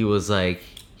days, he was like,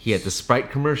 he had the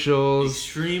Sprite commercials.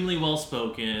 Extremely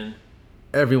well-spoken.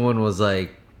 Everyone was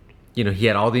like, he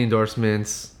had all the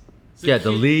endorsements.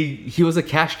 The league, he was a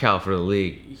cash cow for the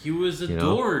league. He was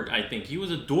adored, I think. He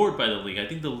was adored by the league. I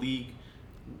think the league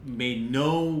made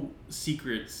no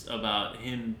secrets about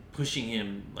him pushing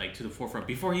him like to the forefront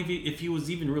before if he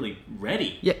was even really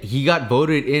ready. Yeah, he got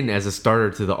voted in as a starter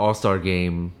to the All-Star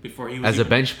game before he was as a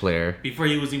bench player. Before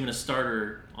he was even a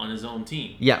starter on his own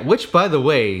team. Yeah, which by the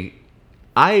way,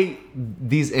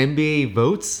 these NBA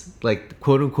votes, like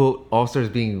quote unquote All-Stars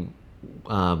being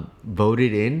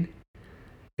voted in,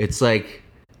 it's like,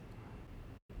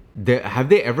 have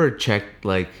they ever checked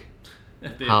like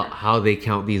how they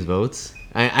count these votes?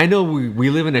 I know we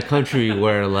live in a country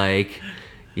where like,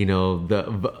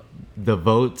 the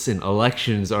votes in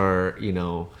elections are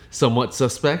somewhat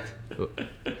suspect,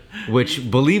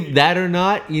 which believe that or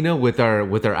not, with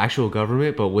our actual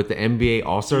government, but with the NBA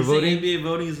All-Star voting, NBA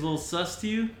voting is a little sus to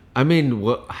you. I mean,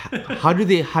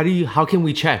 how can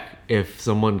we check if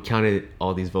someone counted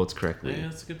all these votes correctly? Yeah,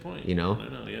 that's a good point. I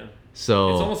don't know, yeah.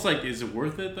 So it's almost like, is it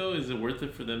worth it though? Is it worth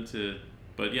it for them to?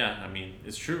 But yeah, I mean,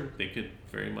 it's true. They could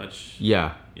very much.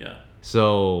 Yeah. Yeah.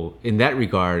 So in that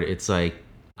regard, it's like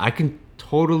I can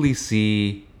totally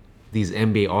see these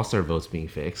NBA All-Star votes being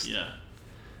fixed. Yeah.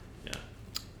 Yeah.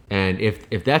 And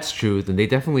if that's true, then they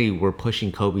definitely were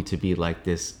pushing Kobe to be like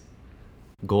this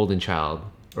golden child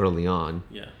early on.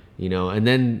 Yeah. And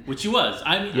then which he was.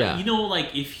 I mean, yeah.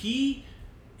 Like if he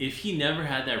never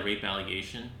had that rape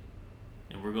allegation,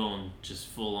 and we're going just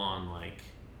full on like,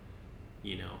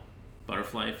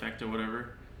 butterfly effect or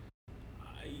whatever,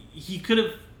 he could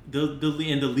have the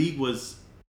league was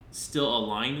still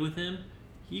aligned with him.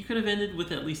 He could have ended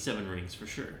with at least 7 rings for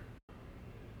sure.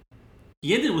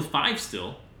 He ended with 5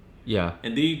 still. Yeah.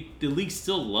 And the league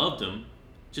still loved him.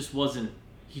 He just wasn't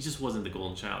the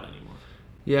golden child anymore.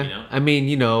 Yeah. I mean,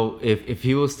 if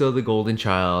he was still the golden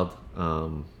child,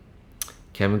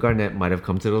 Kevin Garnett might have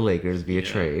come to the Lakers via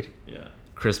trade. Yeah.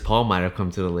 Chris Paul might have come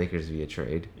to the Lakers via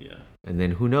trade. Yeah. And then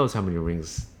who knows how many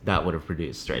rings that would have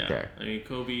produced there. I mean,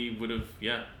 Kobe would have,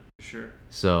 for sure.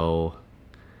 So,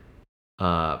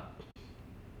 I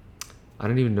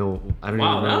don't even know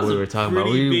what we were talking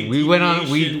about. We went on.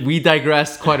 We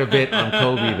digressed quite a bit on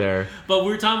Kobe there. But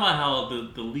we were talking about how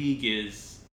the league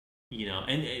is,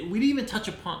 and we didn't even touch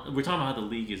upon. We're talking about how the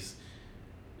league is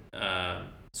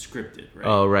scripted, right?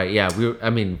 Oh right, yeah. We were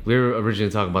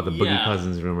originally talking about the Boogie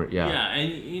Cousins rumor. Yeah. Yeah,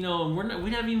 and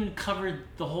we haven't even covered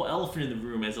the whole elephant in the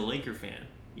room as a Laker fan.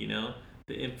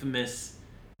 The infamous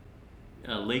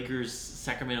Lakers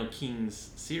Sacramento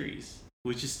Kings series,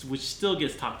 which still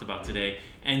gets talked about today.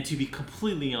 And to be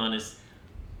completely honest,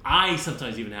 I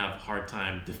sometimes even have a hard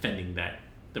time defending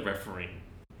the refereeing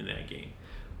in that game.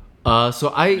 In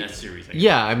that series,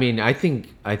 I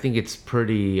think it's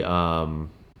pretty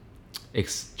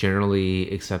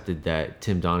generally accepted that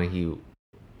Tim Donaghy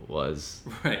was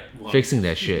fixing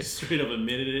that shit. He straight up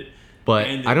admitted it. But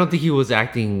I don't think he was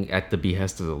acting at the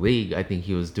behest of the league. I think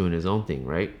he was doing his own thing,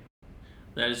 right?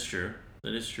 That is true.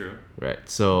 Right.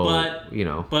 So,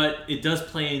 But it does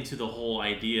play into the whole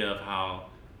idea of how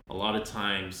a lot of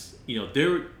times,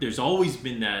 there's always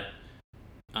been that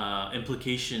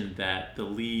implication that the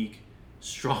league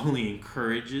strongly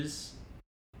encourages,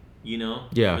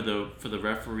 Yeah. for the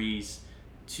referees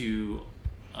to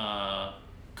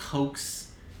coax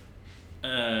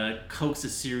a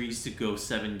series to go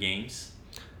 7 games.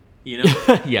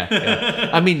 Yeah.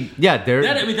 I mean, yeah,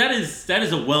 that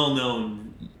is a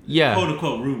well-known quote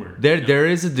unquote rumor. There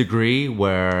is a degree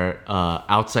where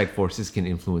outside forces can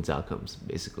influence outcomes,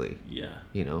 basically. Yeah.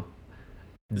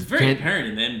 It's very apparent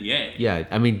in the NBA. Yeah,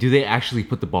 I mean, do they actually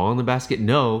put the ball in the basket?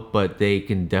 No, but they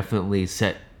can definitely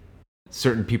set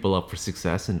certain people up for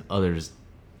success and others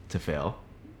to fail.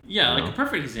 Yeah, like a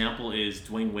perfect example is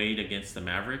Dwayne Wade against the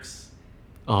Mavericks.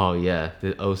 Oh yeah,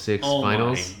 the 06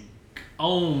 finals.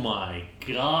 Oh my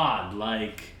god!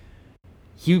 Like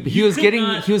he was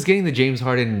getting the James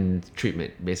Harden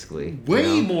treatment, basically.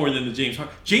 Way more than the James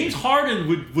Harden. James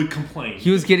Harden would complain.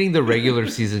 He was getting the regular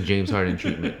season James Harden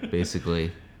treatment,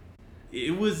 basically.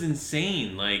 It was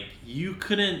insane. Like, you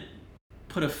couldn't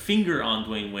put a finger on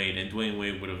Dwayne Wade, and Dwayne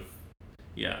Wade would have,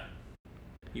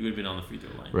 he would have been on the free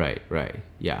throw line. Right,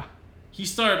 yeah. He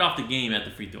started off the game at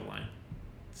the free throw line,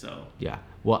 so. Yeah,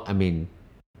 well, I mean,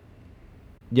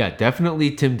 yeah,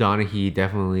 definitely Tim Donaghy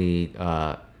definitely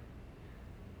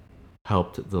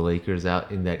helped the Lakers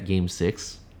out in that Game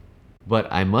 6.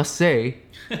 But I must say,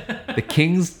 the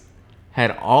Kings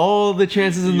had all the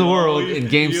chances in the world in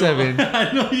Game 7.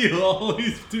 I know you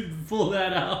always pull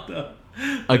that out, though.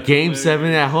 A Game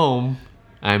 7 at home.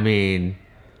 I mean,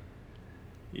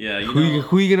 yeah.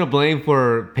 Who are you gonna blame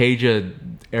for Peja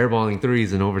airballing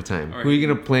threes in overtime? Who are you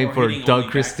gonna blame for Doug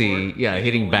Christie?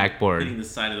 Hitting backboard, hitting the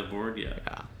side of the board. Yeah.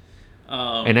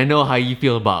 And I know how you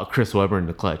feel about Chris Webber in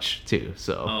the clutch too.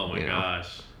 So. Oh my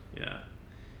gosh. Yeah.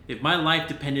 If my life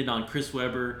depended on Chris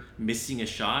Webber missing a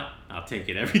shot, I'll take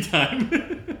it every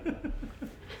time.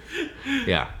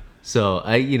 Yeah. So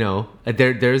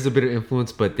there is a bit of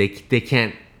influence, but they cannot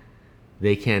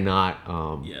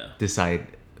decide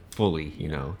fully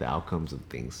the outcomes of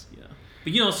things. Yeah.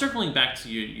 But circling back to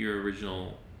your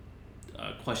original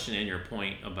question and your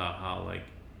point about how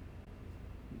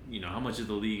how much of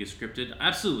the league is scripted.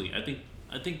 Absolutely. I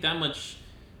think that much.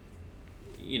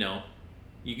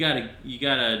 You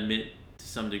gotta admit to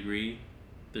some degree,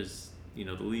 there's the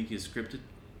league is scripted,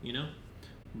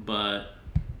 but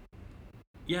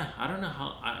yeah, I don't know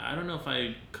I don't know if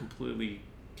I completely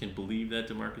can believe that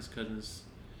DeMarcus Cousins.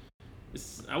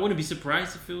 I wouldn't be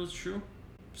surprised if it was true,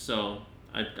 so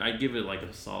I'd give it like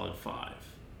a solid 5.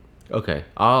 Okay,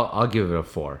 I'll give it a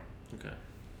 4. Okay.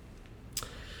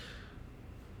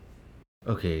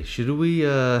 Okay, should we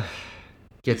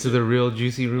get to the real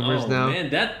juicy rumors now? Oh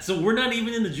man, so we're not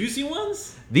even in the juicy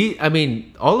ones? I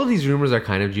mean, all of these rumors are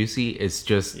kind of juicy. It's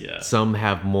just some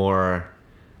have more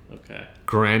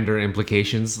grander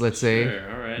implications, let's say,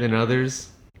 than others.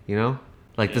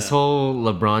 Like this whole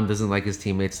LeBron doesn't like his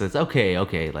teammates. That's okay.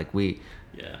 Like we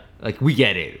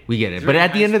get it. But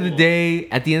at the end of the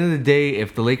day,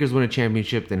 if the Lakers win a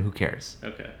championship, then who cares?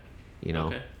 Okay.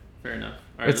 Okay, fair enough.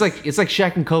 Right, it's like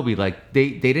Shaq and Kobe. Like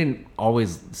they didn't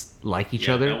always like each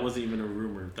other. That wasn't even a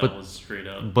rumor. That was straight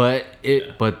up. But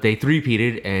they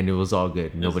three-peated and it was all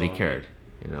good. Nobody cared.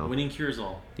 Winning cures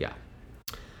all. Yeah.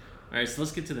 All right, so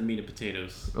let's get to the meat and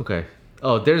potatoes. Okay.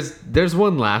 Oh, there's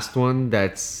one last one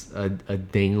that's a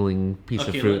dangling piece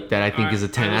of fruit that I think is a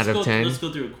 10 out of 10. Let's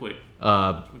go through it quick.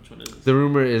 Which one is this? The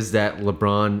rumor is that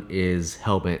LeBron is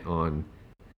hell-bent on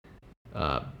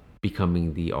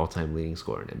becoming the all-time leading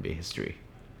scorer in NBA history.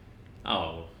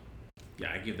 Oh,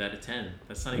 yeah, I give that a 10.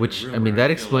 That's not even Which, a rumor, I mean, that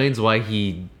explains why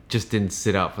he just didn't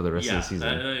sit out for the rest of the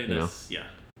season. Yeah.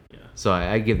 So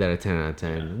I give that a 10 out of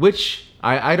 10, which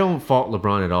I don't fault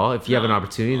LeBron at all. If you have an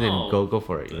opportunity, then go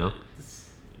for it,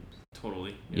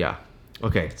 Totally. Yeah.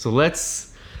 Okay, so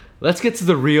let's get to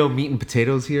the real meat and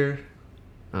potatoes here.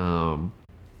 A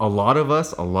lot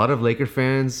of Laker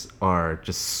fans are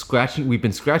just scratching. We've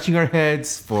been scratching our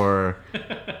heads for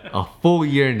a full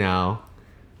year now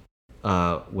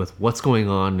with what's going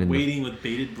on. Waiting with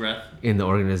bated breath. In the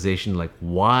organization, like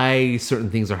why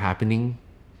certain things are happening.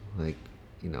 Like,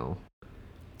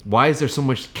 why is there so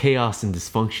much chaos and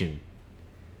dysfunction?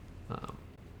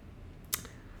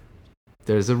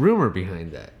 There's a rumor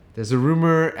behind that. There's a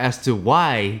rumor as to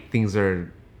why things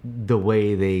are the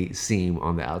way they seem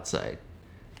on the outside.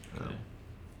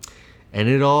 And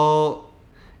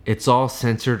it's all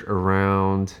centered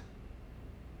around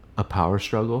a power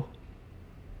struggle.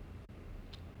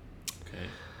 Okay.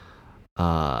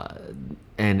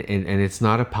 And it's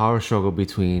not a power struggle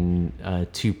between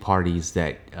two parties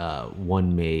that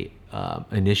one may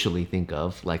initially think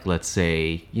of. Like, let's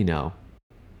say,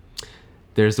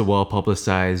 there's the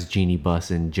well-publicized Jeannie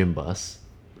Buss and Jim Buss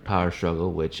power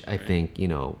struggle, which I think,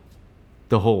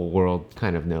 the whole world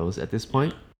kind of knows at this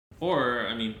point. Or,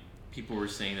 I mean, people were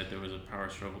saying that there was a power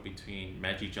struggle between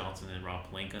Magic Johnson and Rob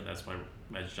Pelinka. That's why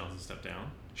Magic Johnson stepped down.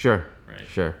 Sure. Right.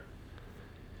 Sure.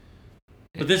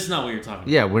 But this is not what you're talking about.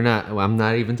 Yeah, I'm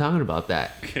not even talking about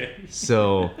that. Okay.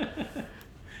 So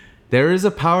there is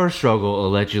a power struggle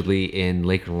allegedly in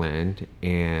Lakerland,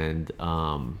 and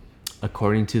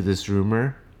according to this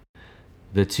rumor,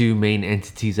 the two main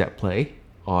entities at play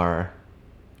are,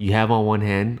 you have on one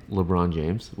hand LeBron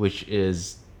James, which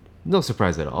is no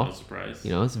surprise at all. No surprise.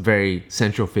 You know, it's a very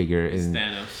central figure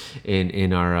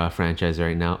in our franchise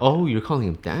right now. Oh, you're calling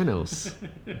him Thanos.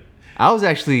 I was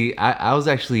actually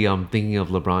thinking of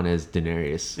LeBron as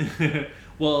Daenerys.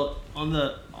 Well, on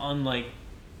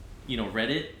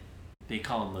Reddit, they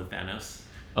call him Thanos.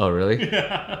 Oh, really?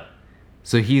 Yeah.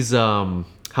 So he's how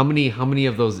many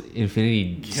of those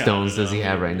Infinity Stones does he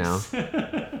have right now?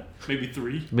 Maybe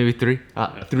 3. Maybe 3.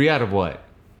 3 out of what?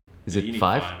 Is You it need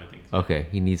 5? I think so. Okay,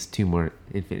 he needs 2 more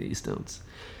Infinity Stones.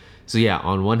 So yeah,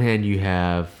 on one hand you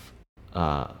have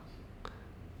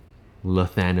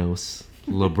Thanos,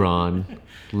 LeBron,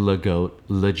 LeGoat,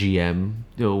 LeGM,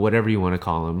 whatever you want to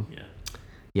call him. Yeah.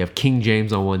 You have King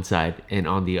James on one side, and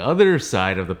on the other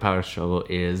side of the power struggle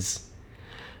is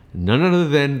none other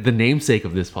than the namesake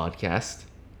of this podcast,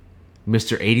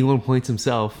 Mr. 81 Points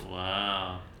himself.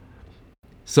 Wow.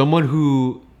 Someone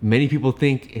who many people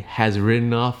think has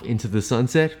ridden off into the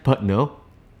sunset, but no.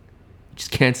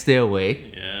 Just can't stay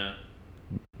away. Yeah.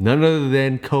 None other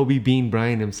than Kobe Bean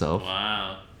Bryant himself.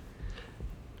 Wow.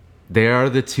 They are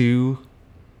the two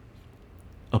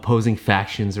opposing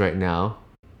factions right now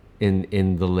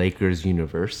in the Lakers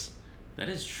universe. That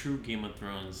is true Game of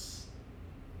Thrones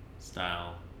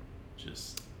style,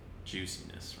 just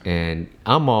juiciness. Right? And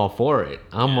I'm all for it.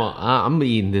 I'm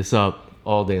eating this up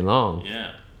all day long.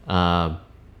 Yeah.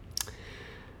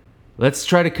 Let's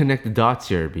try to connect the dots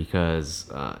here because.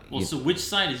 So which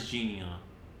side is Genie on?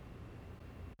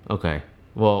 Okay.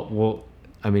 Well.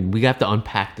 I mean, we have to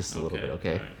unpack this a little bit.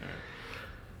 Okay. All right.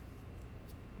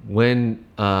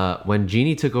 When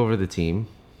Jeannie took over the team,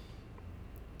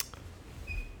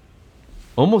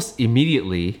 almost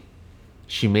immediately,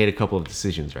 she made a couple of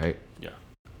decisions, right? Yeah.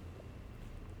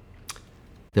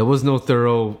 There was no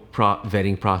thorough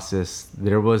vetting process.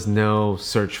 There was no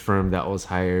search firm that was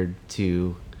hired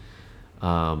to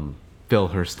fill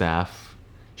her staff.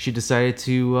 She decided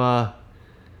to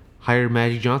hire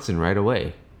Magic Johnson right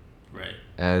away. Right.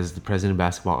 As the president of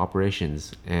basketball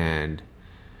operations. And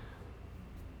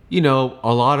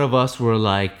a lot of us were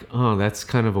like, oh, that's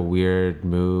kind of a weird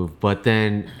move. But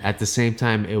then at the same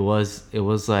time, it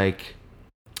was like,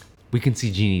 we can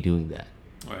see Jeannie doing that.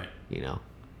 Right.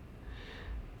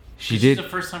 She's a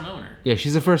first-time owner. Yeah,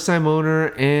 she's a first-time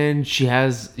owner, and she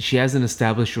has an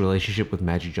established relationship with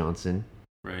Magic Johnson.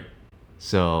 Right.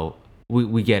 So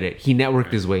we get it. He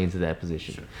networked his way into that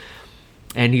position. Sure.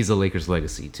 And he's a Lakers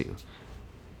legacy, too.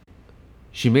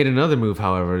 She made another move,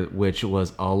 however, which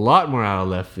was a lot more out of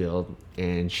left field,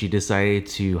 and she decided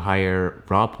to hire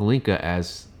Rob Pelinka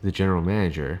as the general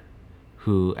manager,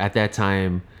 who at that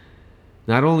time,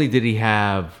 not only did he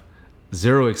have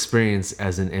zero experience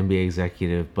as an NBA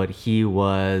executive, but he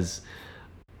was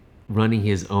running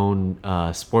his own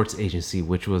sports agency,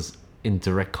 which was in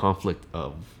direct conflict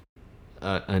of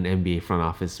an NBA front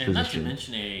office position. And not to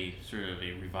mention a sort of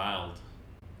a reviled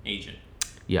agent.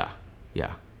 Yeah.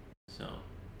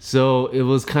 So it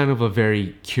was kind of a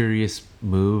very curious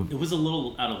move. it was a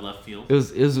little out of left field. It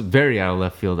was very out of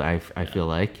left field. I feel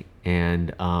like,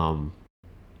 and Rob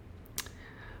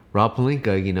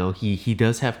Pelinka, he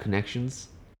does have connections.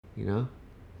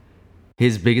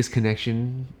 His biggest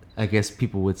connection, I guess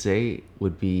people would say,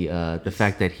 would be the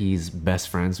fact that he's best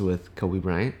friends with Kobe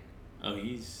Bryant. Oh,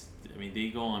 they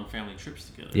go on family trips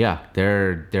together. Yeah,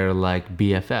 they're like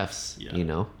BFFs.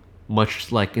 Yeah.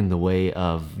 Much like in the way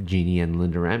of Jeannie and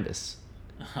Linda Rambis.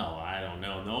 Oh, I don't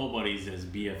know. Nobody's as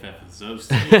BFF as those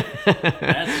two.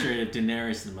 That's straight up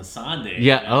Daenerys and Missandei.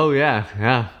 Yeah. Oh,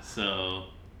 yeah. So,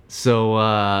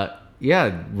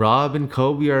 Rob and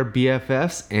Kobe are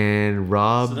BFFs, and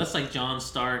Rob. So that's like John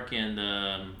Stark and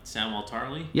Samwell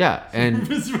Tarly. Yeah, and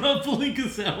It's Rob Pelinka,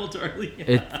 Samwell Tarly.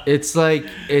 it's like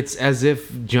it's as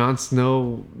if Jon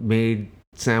Snow made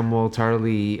Samwell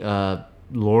Tarly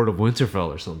Lord of Winterfell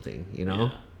or something.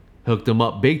 Hooked him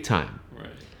up big time. Right.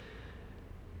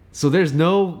 So there's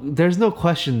no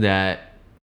question that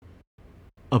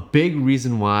a big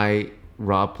reason why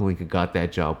Rob Pelinka got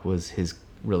that job was his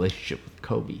relationship with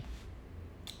Kobe.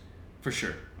 For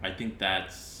sure. I think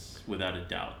that's without a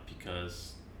doubt,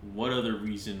 because what other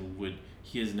reason would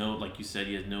he has no, like you said,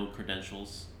 he has no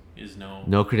credentials is no.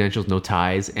 No credentials, no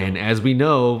ties. And as we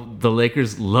know, the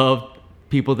Lakers love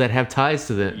people that have ties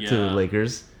to the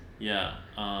Lakers. Yeah.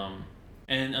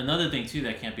 And another thing too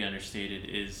that can't be understated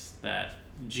is that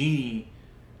Jeannie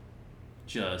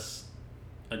just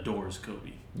adores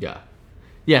Kobe. Yeah.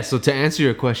 Yeah, so to answer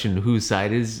your question, whose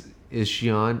side is she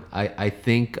on? I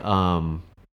think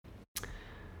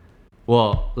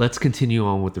well, let's continue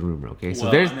on with the rumor, okay? So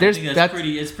I think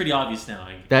it's pretty obvious now.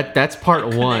 That's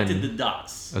part one. Connected the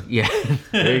dots. Yeah.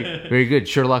 very, very good.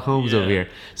 Sherlock Holmes over here.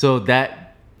 So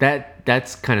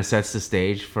that's kind of sets the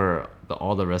stage for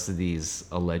all the rest of these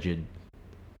alleged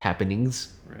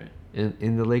happenings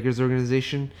in the Lakers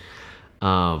organization.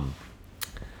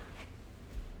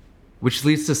 Which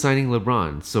leads to signing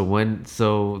LeBron.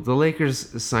 So the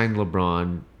Lakers signed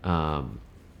LeBron,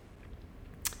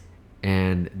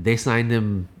 and they signed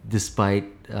him despite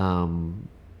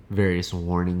various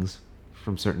warnings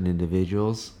from certain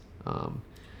individuals. So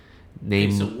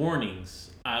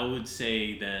warnings. I would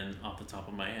say then, off the top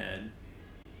of my head,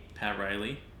 Pat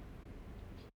Riley,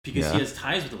 because he has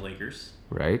ties with the Lakers,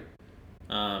 right?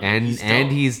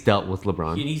 He's dealt with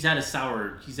LeBron. He's had a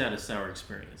sour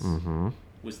experience. Mm-hmm.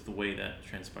 Was the way that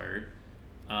transpired,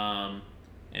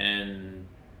 and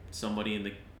somebody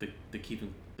in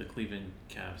the Cleveland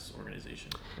Cavs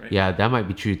organization, right? Yeah, that might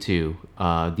be true too.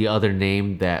 The other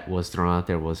name that was thrown out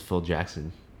there was Phil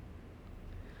Jackson.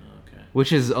 Okay.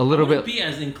 Which is a little bit. Be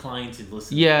as inclined to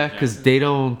listen. Yeah, because they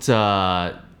don't.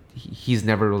 He's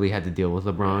never really had to deal with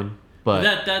LeBron,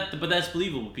 right. but that's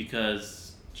believable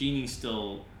because Jeannie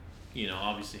still,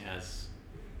 obviously has.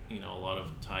 A lot of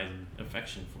ties and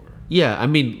affection for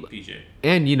PJ.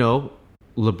 And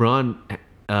LeBron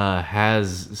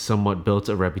has somewhat built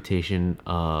a reputation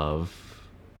of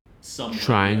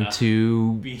trying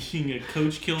to being a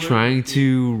coach killer, trying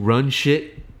to run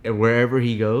shit wherever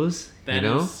he goes.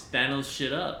 Thanos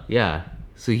shit up. Yeah,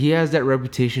 so he has that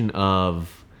reputation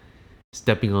of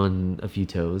stepping on a few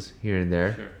toes here and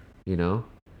there. Sure.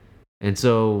 And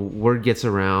so word gets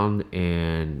around,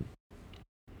 and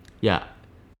yeah.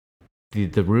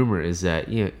 The rumor is that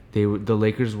the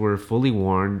Lakers were fully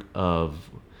warned of,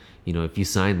 if you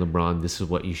sign LeBron, this is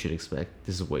what you should expect.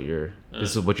 This is what you're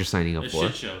signing up for. A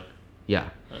shit show.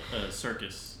 Yeah. A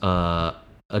circus. A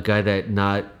guy that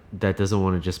doesn't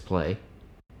want to just play,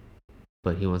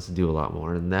 but he wants to do a lot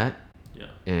more than that.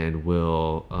 Yeah. And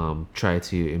will try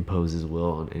to impose his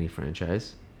will on any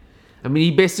franchise. I mean,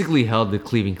 he basically held the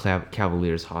Cleveland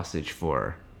Cavaliers hostage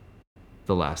for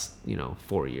the last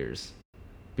 4 years.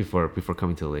 Before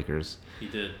coming to the Lakers. He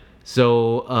did.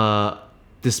 So,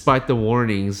 despite the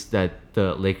warnings that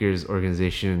the Lakers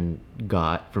organization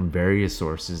got from various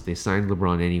sources, they signed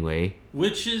LeBron anyway.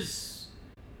 Which is,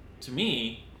 to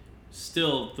me,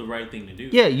 still the right thing to do.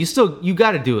 Yeah, you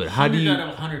got to do it. How do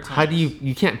you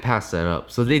you can't pass that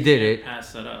up. So they did it.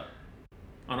 Pass that up.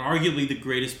 On arguably the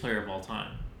greatest player of all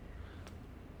time.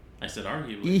 I said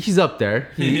arguably. He's up there.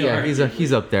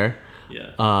 He's up there.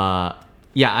 Yeah.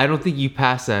 Yeah, I don't think you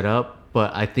pass that up,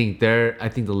 but I think the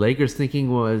Lakers'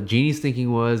 Jeannie's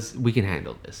thinking was, we can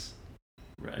handle this.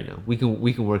 Right. We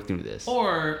can work through this.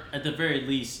 Or at the very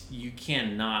least, you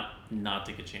cannot not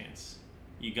take a chance.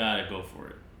 You gotta go for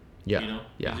it. Yeah.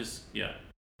 Yeah.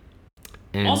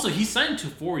 And also, he signed to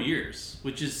 4 years,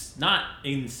 which is not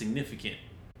insignificant,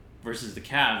 versus the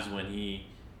Cavs when he,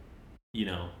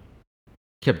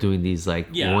 kept doing these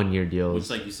 1 year deals, which,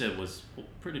 like you said, was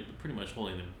pretty much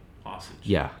holding them hostage.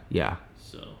 Yeah.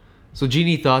 So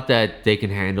Jeannie thought that they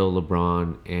can handle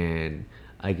LeBron, and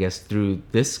I guess through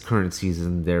this current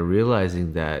season, they're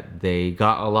realizing that they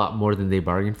got a lot more than they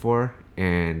bargained for,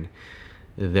 and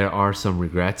there are some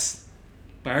regrets.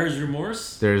 Buyer's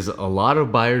remorse? There's a lot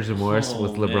of buyer's remorse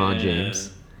with LeBron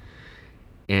James.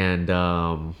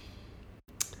 And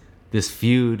this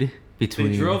feud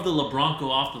between... They drove the LeBronco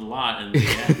off the lot, and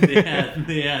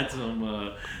they had some...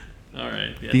 all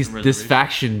right. This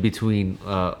faction between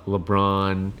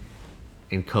LeBron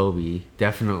and Kobe,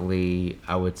 definitely,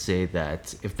 I would say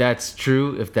that if that's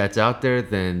true, if that's out there,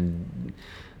 then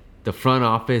the front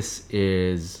office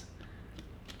is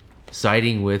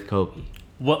siding with Kobe.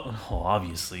 What? Oh,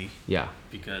 obviously. Yeah.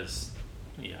 Because,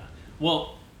 yeah.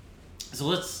 Well, so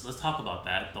let's talk about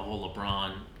that, the whole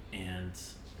LeBron and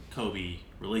Kobe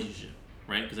relationship,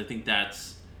 right? Because I think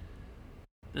that's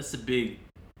the big...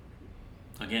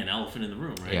 Again, elephant in the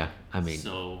room, right? Yeah, I mean,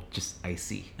 just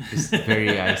icy, just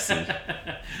very icy.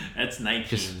 That's Night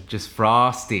King. Just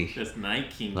frosty. Just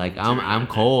Night King. I'm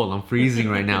cold. I'm freezing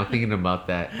right now thinking about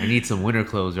that. I need some winter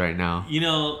clothes right now.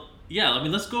 Yeah. I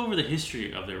mean, let's go over the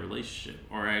history of their relationship,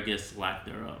 or I guess lack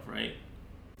thereof, right?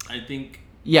 I think.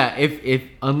 Yeah, if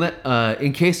unless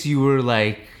in case you were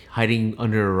hiding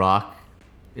under a rock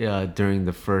during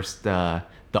the first the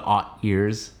aught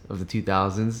years of the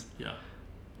 2000s. Yeah.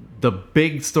 The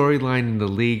big storyline in the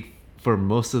league for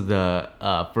most of the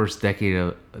first decade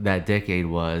of that decade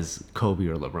was Kobe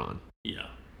or LeBron. Yeah.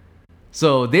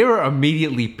 So they were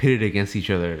immediately pitted against each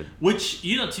other. Which,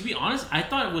 you know, to be honest, I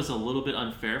thought it was a little bit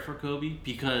unfair for Kobe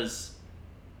because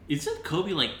isn't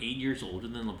Kobe like 8 years older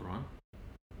than LeBron?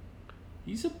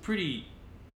 He's a pretty...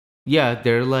 Yeah,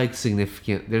 they're like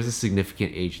significant. There's a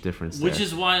significant age difference there. Which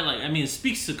is why, like, I mean, it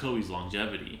speaks to Kobe's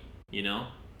longevity, you know?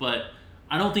 But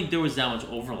I don't think there was that much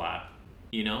overlap,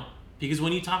 you know? Because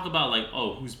when you talk about, like,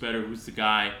 oh, who's better, who's the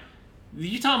guy,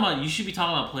 you should be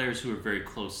talking about players who are very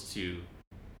close to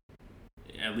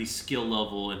at least skill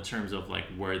level in terms of, like,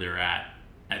 where they're at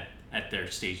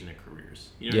their stage in their careers.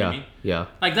 You know what I mean? Yeah.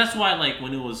 Like, that's why, like,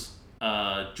 when it was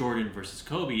Jordan versus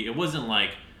Kobe, it wasn't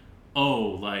like,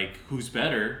 oh, like, who's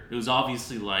better? It was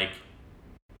obviously like,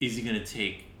 is he gonna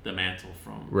take the mantle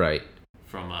from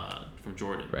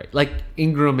Jordan? Right. Like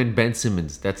Ingram and Ben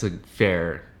Simmons. That's a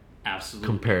fair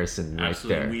comparison right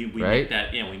there. We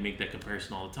right? we make that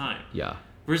comparison all the time. Yeah.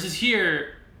 Versus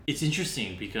here, it's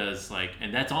interesting because, like,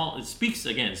 and that's all it speaks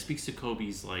to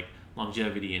Kobe's, like,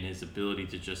 longevity and his ability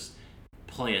to just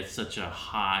play at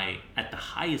the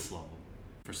highest level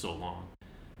for so long.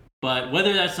 But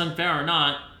whether that's unfair or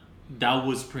not, that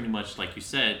was pretty much, like you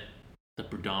said, the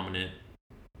predominant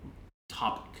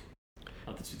topic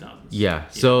of the 2000s. Yeah.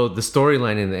 So the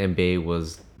storyline in the NBA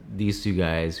was these two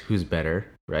guys, who's better,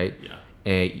 right? Yeah.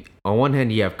 And on one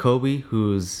hand, you have Kobe,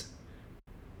 who's,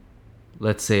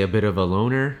 let's say, a bit of a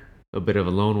loner, a bit of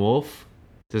a lone wolf.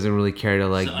 Doesn't really care to,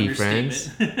 like, be friends.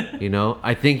 You know,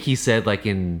 I think he said, like,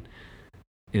 in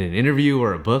an interview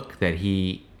or a book that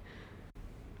he,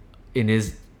 in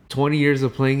his 20 years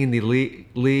of playing in the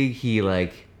league, he,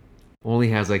 like, only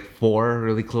has, like, 4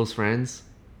 really close friends,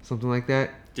 something like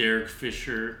that. Derek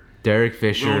Fisher, Ronny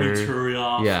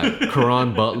Turioff, yeah,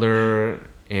 Caron Butler,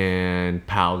 and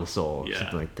Pau Gasol,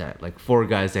 something like that. Like 4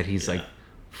 guys that he's like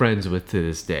friends with to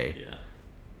this day. Yeah.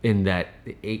 In that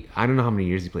I don't know how many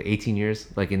years he played. 18 years,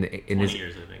 like in 20 his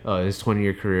years, I think. His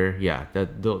 20-year career. Yeah,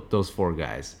 those 4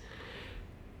 guys.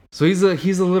 So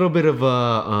he's a little bit of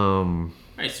a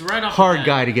right, so right off hard the bat,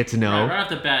 guy to get to know. Right off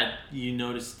the bat, you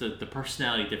notice the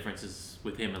personality differences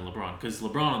with him and LeBron. Because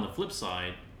LeBron, on the flip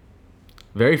side,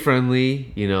 very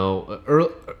friendly, you know,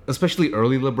 especially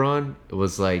early LeBron. It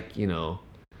was like, you know,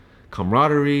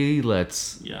 camaraderie.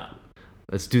 Let's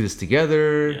do this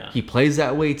together. Yeah. He plays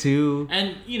that way too.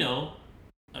 And, you know,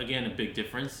 again, a big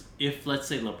difference. If, let's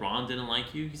say, LeBron didn't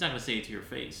like you, he's not going to say it to your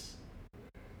face.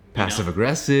 Passive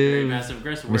aggressive.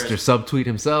 Mr. Subtweet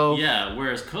himself. Yeah,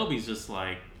 whereas Kobe's just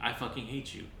like, I fucking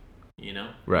hate you. You know?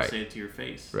 Right. Say it to your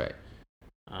face. Right.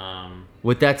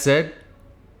 With that said,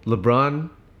 LeBron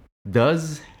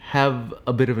does have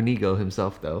a bit of an ego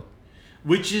himself, though.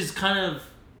 Which has been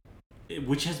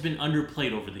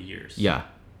underplayed over the years. Yeah.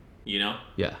 You know?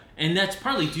 Yeah. And that's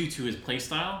partly due to his play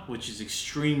style, which is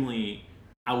extremely,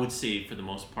 I would say, for the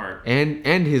most part.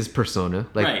 And his persona.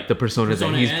 Like, right. the persona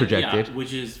that he's projected. Yeah,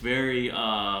 which is very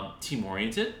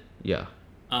team-oriented. Yeah.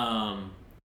 But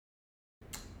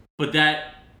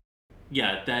that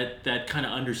kind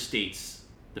of understates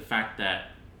the fact that,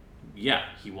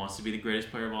 he wants to be the greatest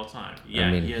player of all time. Yeah,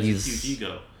 I mean, he has a huge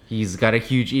ego. He's got a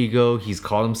huge ego. He's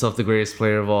called himself the greatest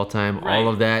player of all time. Right. All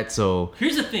of that. So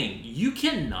here's the thing: you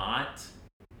cannot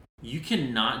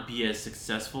be as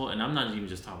successful. And I'm not even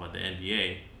just talking about the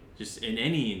NBA. Just in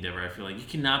any endeavor, I feel like you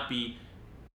cannot be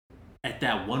at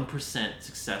that 1%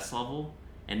 success level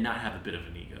and not have a bit of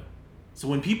an ego. So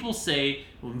when people say,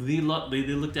 when they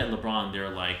looked at LeBron, they're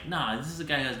like, nah, this is a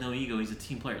guy who has no ego. He's a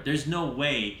team player. There's no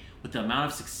way, with the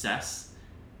amount of success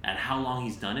at how long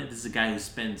he's done it, this is a guy who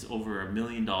spends over $1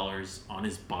 million on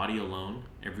his body alone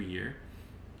every year.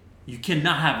 You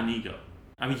cannot have an ego.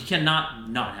 I mean, you cannot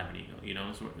not have an ego, you know,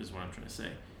 is what I'm trying to say.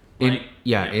 Like,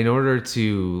 in order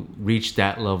to reach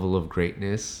that level of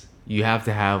greatness, you have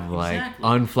to have, like,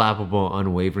 unflappable,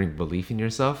 unwavering belief in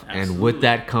yourself. Absolutely. And with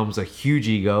that comes a huge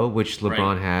ego, which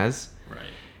LeBron has. Right.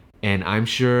 And I'm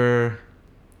sure,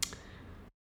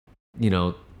 you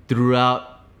know, throughout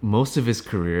most of his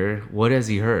career, what has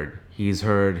he heard? He's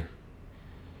heard,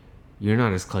 you're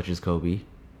not as clutch as Kobe.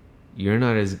 You're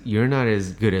not as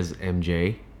good as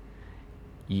MJ.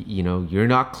 You know, you're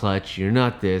not clutch. You're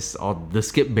not this. All the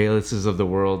Skip Baylesses of the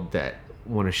world that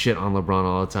want to shit on LeBron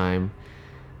all the time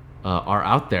are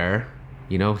out there.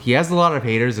 You know, he has a lot of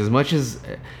haters. As much as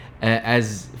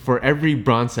for every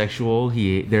Bronsexual,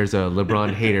 there's a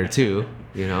LeBron hater too.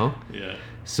 You know. Yeah.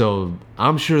 So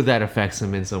I'm sure that affects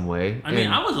him in some way. I mean,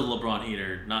 I was a LeBron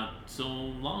hater not so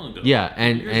long ago. Yeah,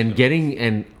 Years and ago. getting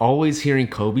and always hearing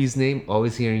Kobe's name,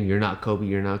 always hearing "You're not Kobe,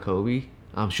 you're not Kobe."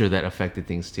 I'm sure that affected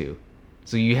things too.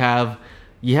 So you have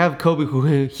Kobe,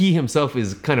 who he himself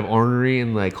is kind of ornery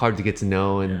and like hard to get to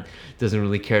know, and Yeah. doesn't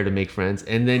really care to make friends.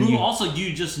 And then Who also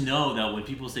you just know that when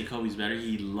people say Kobe's better,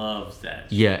 he loves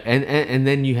that. yeah, and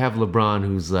then you have LeBron,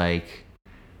 who's like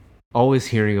always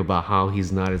hearing about how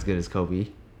he's not as good as Kobe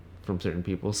from certain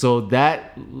people. So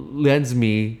that lends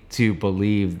me to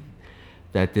believe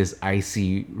that this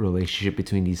icy relationship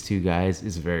between these two guys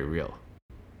is very real.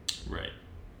 Right.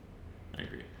 I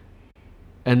agree.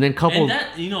 And then coupled, And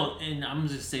that, and I'm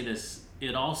just say this,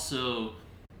 it also,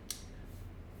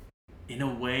 in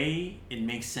a way, it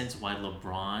makes sense why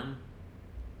LeBron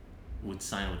would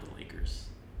sign with the Lakers.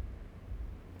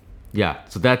 yeah.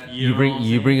 So that You know what I'm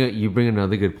saying? you bring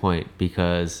another good point,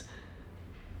 because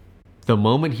the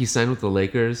moment he signed with the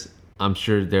Lakers, I'm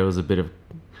sure there was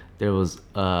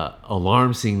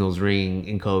alarm signals ringing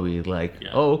in Kobe, like, Yeah.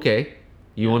 oh, okay,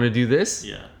 you want to do this?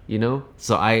 Yeah.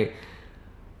 So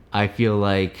I feel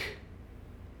like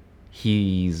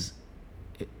he's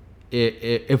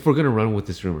if we're gonna run with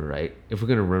this rumor, right? If we're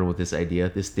gonna run with this idea,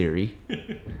 this theory,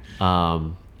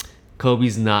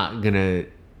 Kobe's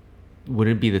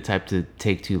wouldn't be the type to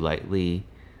take too lightly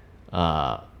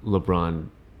LeBron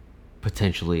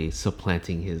potentially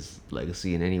supplanting his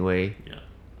legacy in any way.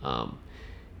 Yeah.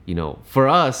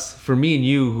 For me and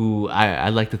you, who I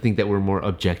like to think that we're more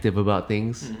objective about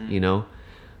things, Mm-hmm.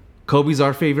 Kobe's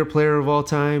our favorite player of all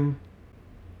time.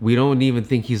 We don't even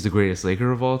think he's the greatest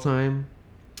Laker of all time.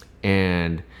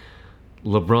 And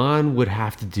LeBron would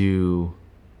have to do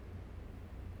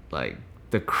like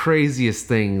the craziest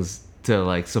things to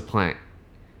like supplant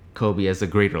Kobe as a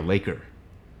greater Laker.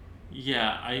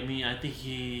 Yeah, I mean, I think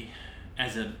he,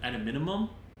 at a minimum,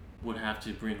 would have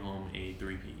to bring home a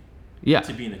three-peat Yeah.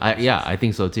 to be in the I conversation.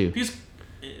 think so too. Because,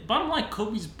 bottom line,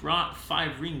 Kobe's brought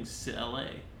 5 rings to LA.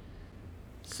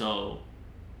 So,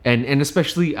 And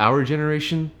especially our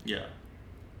generation, yeah.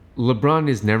 LeBron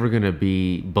is never going to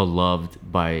be beloved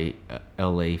by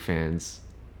LA fans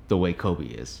the way Kobe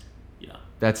is. Yeah.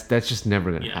 That's just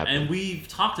never going to Yeah. happen. And we've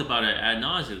talked about it ad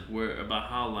nauseum, about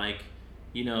how, like,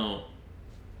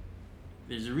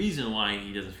 there's a reason why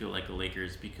he doesn't feel like the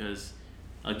Lakers, because,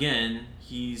 again,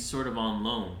 he's sort of on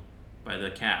loan by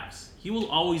the Cavs. He will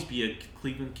always be a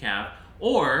Cleveland Cav,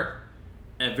 or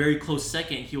a very close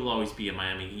second, he will always be a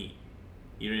Miami Heat.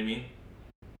 You know what I mean?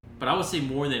 But I would say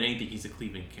more than anything, he's a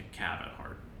Cleveland Cav at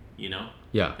heart.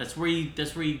 Yeah. That's where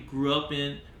he grew up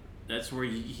in. That's where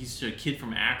he's a kid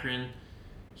from Akron.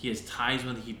 He has ties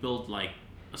when he built like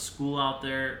a school out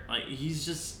there. Like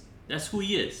that's who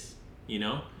he is.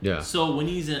 Yeah. So when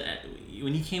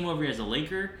he came over as a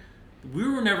Laker, we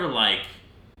were never like,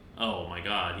 oh my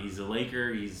God, he's a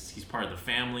Laker. He's part of the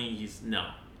family.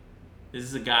 No. This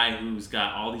is a guy who's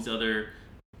got all these other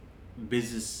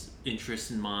business interests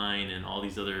in mind and all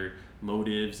these other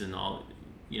motives and all.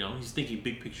 He's thinking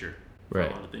big picture for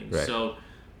Right. a lot of things. Right. So,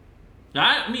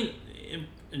 I mean,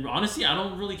 and honestly, I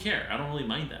don't really care. I don't really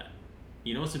mind that.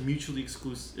 It's a mutually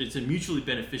exclusive. It's a mutually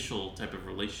beneficial type of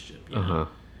relationship. Uh-huh.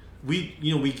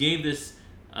 We gave this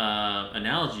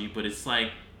analogy, but it's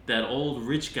like that old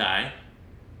rich guy,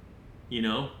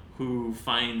 who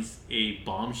finds a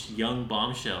young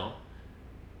bombshell,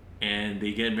 and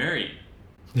they get married.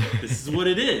 This is what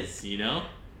it is.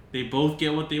 They both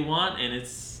get what they want, and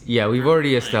it's Yeah, we've already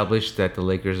fine. established that the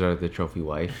Lakers are the trophy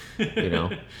wife,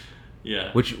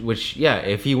 Yeah. Which yeah,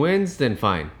 if he wins, then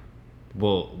fine.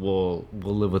 We'll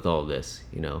live with all of this,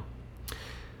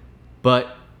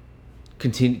 But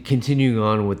continuing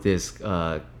on with this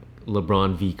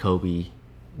LeBron v Kobe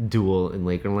duel in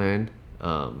Lakerland,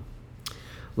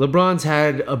 LeBron's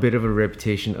had a bit of a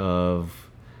reputation of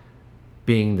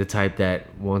being the type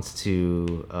that wants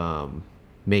to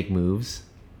make moves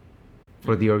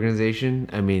for the organization.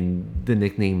 I mean, the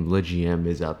nickname Le GM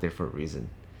is out there for a reason.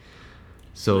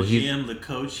 So the GM, the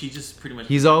coach, he just pretty much.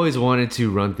 he's always wanted to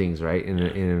run things right in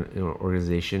an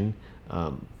organization.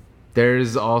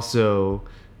 There's also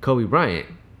Kobe Bryant,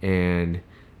 and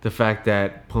the fact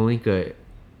that Pelinka,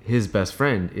 his best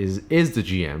friend, is the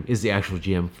GM, is the actual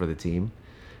GM for the team.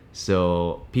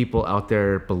 So people out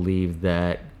there believe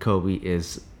that Kobe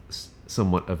is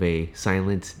somewhat of a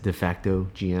silent de facto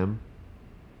GM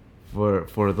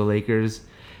for the Lakers,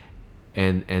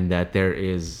 and that there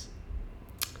is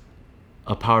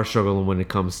a power struggle when it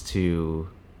comes to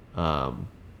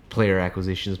player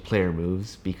acquisitions, player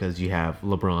moves, because you have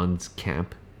LeBron's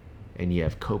camp and you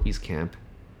have Kobe's camp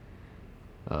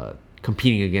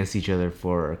competing against each other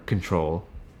for control.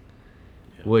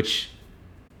 which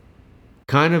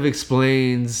kind of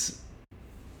explains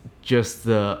just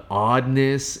the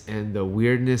oddness and the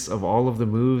weirdness of all of the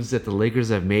moves that the Lakers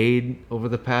have made over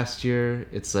the past year.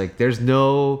 It's like there's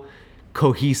no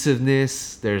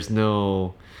cohesiveness. There's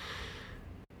no...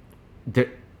 we Too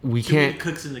many can't...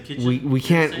 cooks in the kitchen. We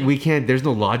can't... There's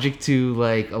no logic to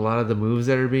like a lot of the moves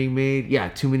that are being made. Yeah,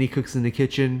 too many cooks in the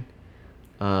kitchen.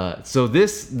 So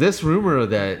this rumor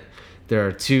that there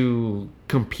are two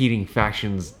competing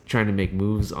factions trying to make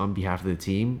moves on behalf of the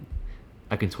team,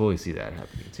 I can totally see that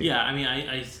happening too. Yeah, I mean,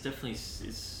 I definitely,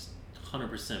 it's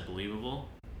 100% believable.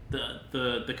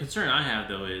 The concern I have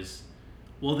though is,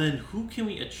 well, then who can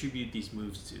we attribute these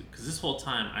moves to? Because this whole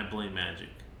time I blame Magic.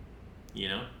 You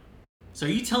know, so are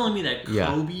you telling me that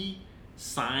Kobe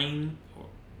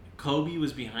Kobe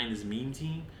was behind this meme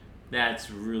team?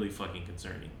 That's really fucking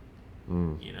concerning.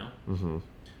 You know.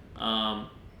 Mm-hmm.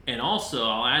 And also,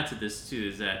 I'll add to this too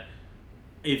is that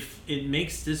if it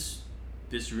makes this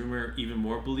rumor even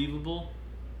more believable,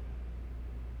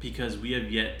 because we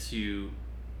have yet to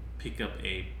pick up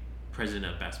a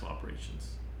president of basketball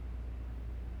operations.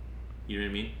 You know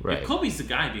what I mean? Right. If Kobe's the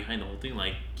guy behind the whole thing,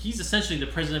 like he's essentially the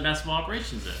president of basketball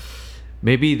operations then.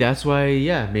 Maybe that's why.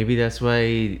 Yeah, maybe that's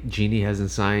why Genie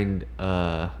hasn't signed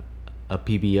a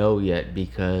PBO yet,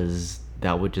 because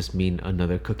that would just mean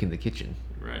another cook in the kitchen.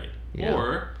 Right. Yeah.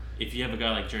 Or if you have a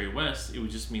guy like Jerry West, it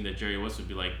would just mean that Jerry West would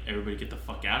be like, everybody get the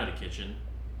fuck out of the kitchen.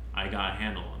 I got a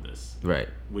handle on this. Right.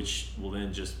 Which will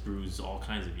then just bruise all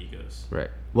kinds of egos. Right.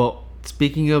 Well,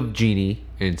 speaking of Genie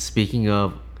and speaking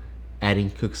of adding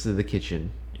cooks to the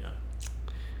kitchen,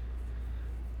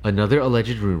 another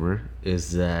alleged rumor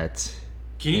is that...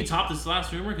 Can you top this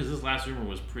last rumor? Because this last rumor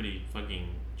was pretty fucking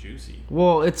juicy.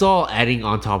 Well, it's all adding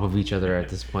on top of each other at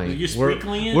this point. You're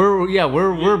sprinkling it?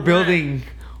 We're building...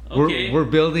 Okay. We're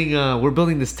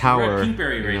building this tower. We're at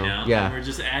Pinkberry right now. Yeah. And we're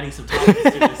just adding some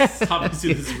topics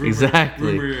to this rumor.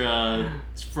 Exactly. Rumor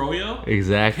froyo.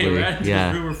 Exactly. Okay, we're adding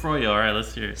this rumor froyo. All right,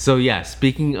 let's hear it. So yeah,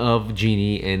 speaking of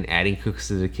Genie and adding cooks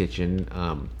to the kitchen,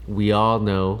 we all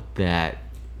know that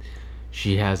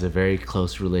she has a very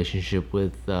close relationship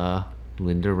with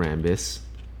Linda Rambis.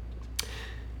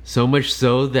 So much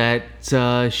so that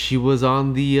she was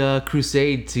on the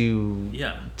crusade to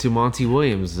Monty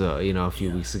Williams, a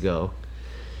few weeks ago,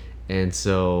 and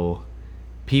so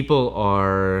people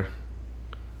are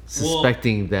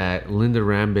suspecting that Linda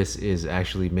Rambis is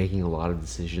actually making a lot of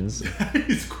decisions. That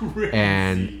is crazy.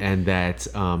 And that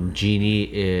Genie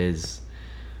is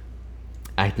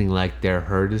acting like they're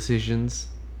her decisions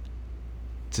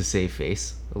to save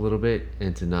face a little bit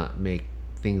and to not make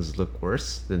things look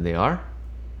worse than they are.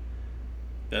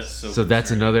 That's so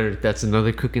that's another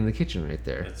cook in the kitchen right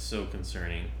there. That's so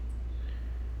concerning.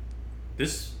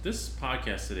 This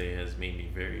podcast today has made me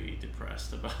very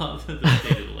depressed about the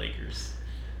state of the Lakers.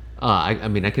 I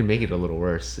mean, I can make it a little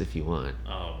worse if you want.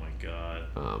 Oh my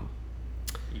god.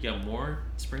 You got more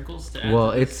sprinkles to add?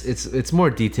 Well, to this? it's more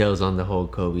details on the whole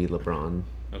Kobe LeBron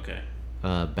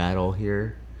battle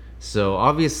here. So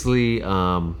obviously,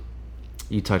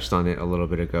 you touched on it a little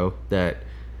bit ago that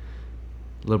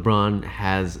LeBron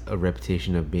has a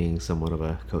reputation of being somewhat of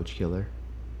a coach killer.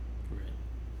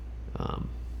 Right.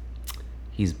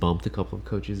 He's bumped a couple of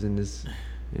coaches in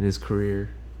his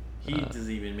career. He doesn't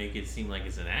even make it seem like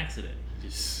it's an accident. He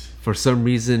just... For some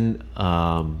reason,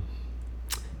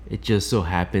 it just so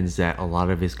happens that a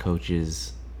lot of his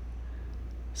coaches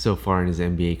so far in his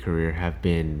NBA career have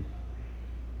been,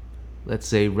 let's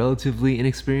say, relatively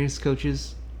inexperienced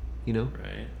coaches. You know,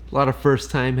 right? A lot of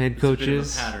first-time head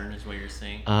coaches. A bit of a pattern, is what you're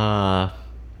saying.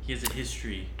 He has a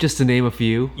history. Just to name a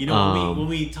few. You know, when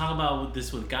we talk about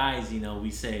this with guys,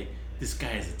 we say this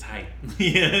guy is a type.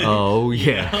 Oh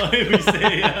yeah. We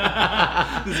say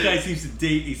this guy seems to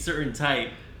date a certain type,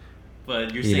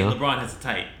 but you're saying LeBron has a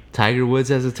type. Tiger Woods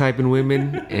has a type in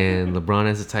women, and LeBron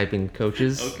has a type in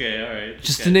coaches. Okay, all right.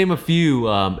 Just to name a few,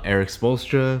 Eric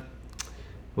Spoelstra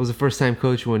was a first-time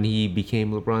coach when he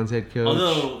became LeBron's head coach.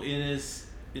 Although in his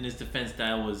defense,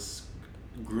 that was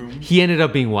groomed. He ended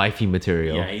up being wifey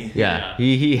material. Yeah.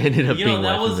 He ended up being wifey material.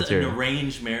 That was an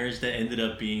arranged marriage that ended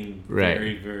up being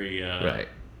very, very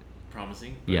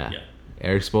promising. Yeah.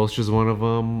 Eric Spoelstra's one of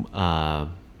them.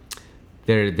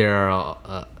 There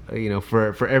are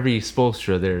for every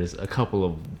Spoelstra, there's a couple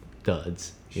of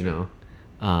duds. Sure.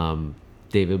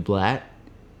 David Blatt.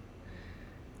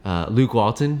 Luke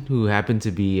Walton, who happened to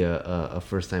be a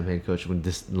first-time head coach when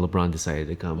LeBron decided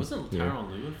to come. Wasn't Tyronn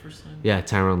Lue a first-time? Yeah,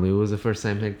 Tyronn Lue was a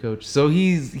first-time head coach. So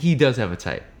he does have a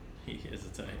type. He is a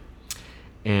type.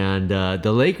 And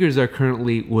the Lakers are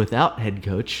currently without head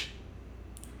coach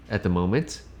at the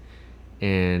moment.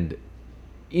 And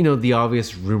the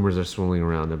obvious rumors are swirling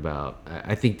around about.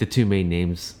 I think the two main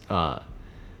names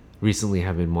recently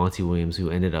have been Monty Williams, who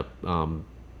ended up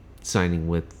signing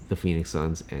with the Phoenix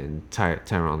Suns, and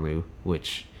Tyronn Lue,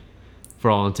 which, for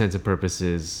all intents and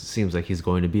purposes, seems like he's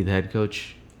going to be the head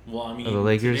coach. Well, I mean, of the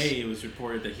Lakers. Today it was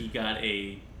reported that he got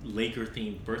a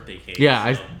Laker-themed birthday cake.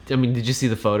 Yeah, so. I mean, did you see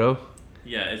the photo?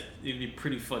 Yeah, it'd be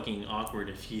pretty fucking awkward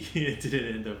if he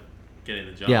didn't end up getting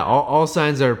the job. Yeah, all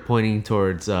signs are pointing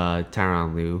towards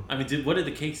Tyronn Lue. I mean, what did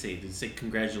the cake say? Did it say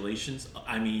congratulations?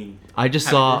 I mean, I just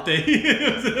saw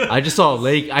the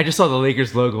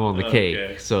Lakers logo on the cake,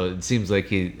 okay. so it seems like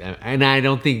he. And I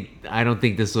don't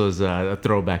think this was a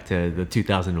throwback to the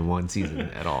 2001 season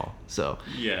at all. So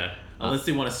yeah, unless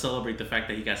they want to celebrate the fact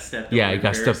that he got stepped over. Yeah, he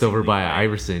got stepped over by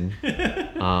Iverson. Yeah,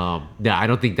 I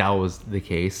don't think that was the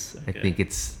case. Okay. I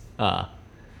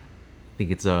think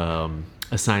it's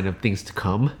a sign of things to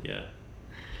come. Yeah.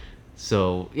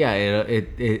 So yeah,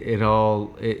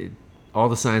 all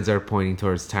the signs are pointing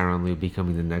towards Tyronn Lue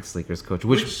becoming the next Lakers coach.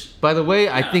 Which by the way,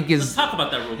 I think let's talk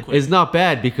about that real quick. Is not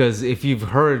bad, because if you've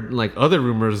heard like other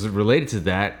rumors related to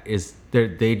that,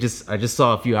 I just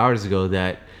saw a few hours ago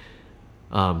that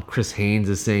Chris Haynes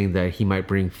is saying that he might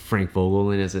bring Frank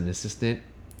Vogel in as an assistant,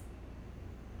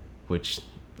 which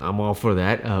I'm all for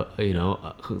that. A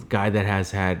guy that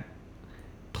has had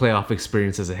playoff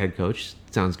experience as a head coach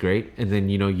sounds great. And then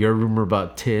your rumor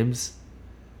about Tibbs.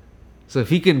 So if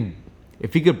he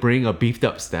could bring a beefed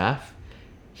up staff,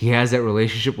 he has that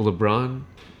relationship with LeBron,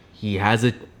 he has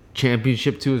a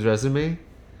championship to his resume,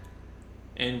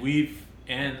 and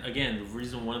again,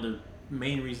 one of the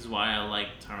main reasons why I like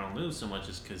Tyronn Lue so much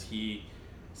is because he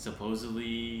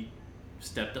supposedly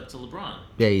stepped up to LeBron.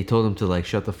 Yeah, he told him to like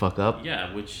shut the fuck up.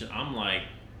 Yeah, which I'm like,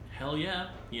 hell yeah,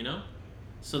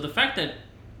 So the fact that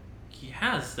he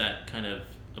has that kind of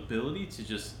ability to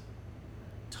just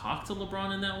talk to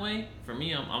LeBron in that way, for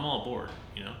me, I'm all aboard,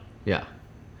 Yeah.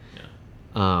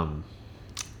 Yeah.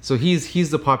 So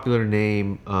he's the popular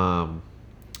name.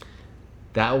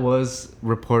 That was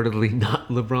reportedly not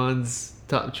LeBron's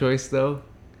top choice though,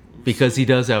 because he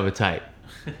does have a type.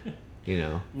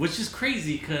 Which is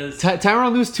crazy because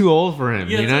Tyronn Lue's too old for him.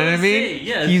 Yeah, you know what I mean?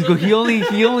 Yeah, he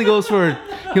only goes for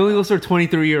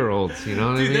 23-year-olds. You know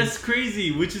what I mean? Dude, that's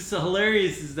crazy. Which is so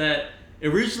hilarious is that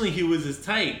originally he was his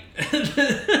type.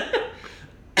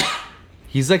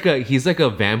 He's like a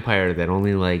vampire that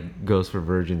only like goes for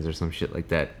virgins or some shit like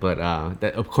that. But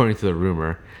that according to the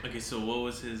rumor. Okay, so what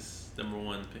was his number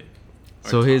one pick?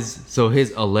 So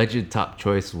his alleged top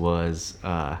choice was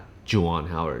Juwan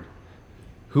Howard,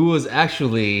 who was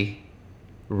actually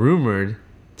rumored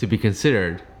to be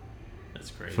considered.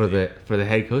 That's crazy. For the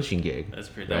head coaching gig. That's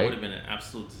crazy. That right? would have been an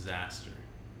absolute disaster.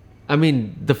 I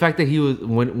mean, the fact that he was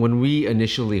when we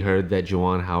initially heard that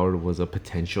Juwan Howard was a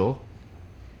potential,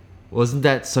 wasn't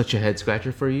that such a head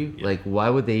scratcher for you? Yeah. Like, why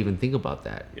would they even think about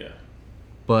that? Yeah.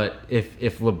 But if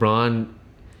LeBron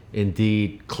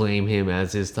indeed claim him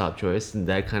as his top choice, then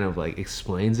that kind of like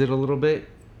explains it a little bit.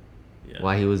 Yeah.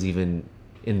 Why he was even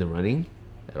in the running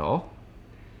at all.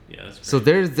 Yeah, that's crazy. So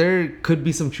there could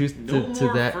be some truth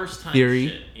to that first-time theory.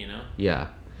 Shit, Yeah.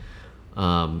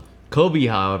 Kobe,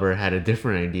 however, had a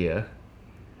different idea,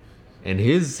 and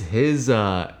his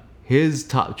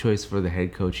top choice for the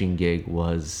head coaching gig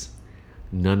was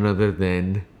none other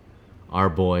than our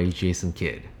boy Jason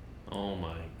Kidd. Oh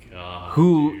my god!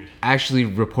 Who dude. actually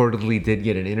reportedly did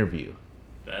get an interview.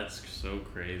 That's so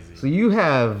crazy. So you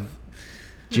have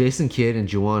Jason Kidd and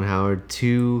Juwan Howard,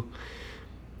 two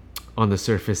on the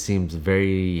surface seems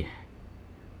very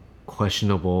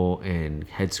questionable and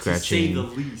head scratching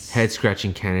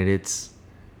candidates,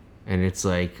 and it's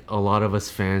like a lot of us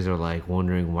fans are like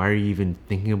wondering, why are you even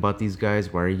thinking about these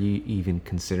guys? Why are you even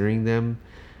considering them?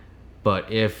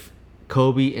 But if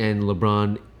Kobe and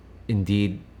LeBron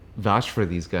indeed vouch for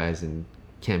these guys and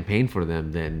campaign for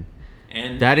them, then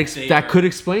that could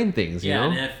explain things. Yeah,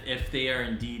 you know? And if they are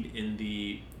indeed in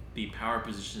the power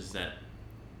positions that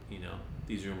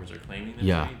these rumors are claiming them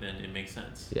to be, then it makes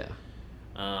sense. Yeah.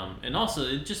 And also,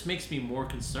 it just makes me more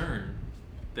concerned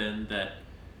than that.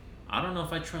 I don't know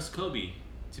if I trust Kobe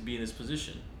to be in this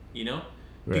position, Right.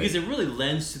 Because it really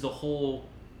lends to the whole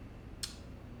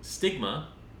stigma,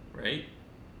 right?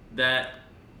 That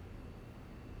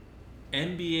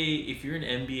NBA, if you're an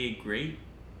NBA great,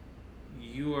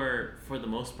 you are, for the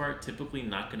most part, typically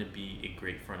not going to be a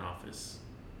great front office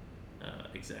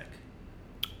exec.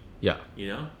 Yeah.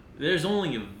 There's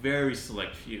only a very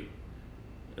select few.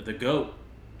 The GOAT,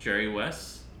 Jerry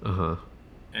West.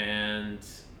 And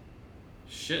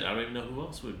shit, I don't even know who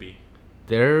else would be.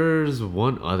 There's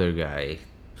one other guy.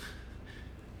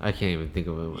 I can't even think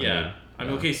of him. Yeah. I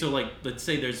mean, okay, so like, let's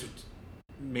say there's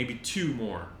maybe 2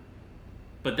 more,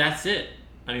 but that's it.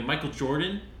 I mean, Michael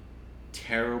Jordan,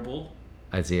 terrible.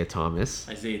 Isaiah Thomas,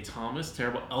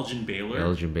 terrible. Elgin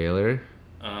Baylor.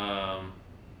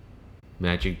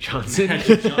 Magic Johnson.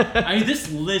 I mean,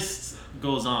 this list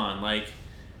goes on. Like,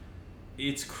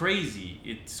 it's crazy.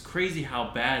 It's crazy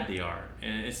how bad they are,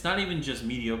 and it's not even just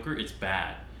mediocre. It's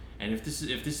bad. And if this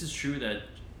is true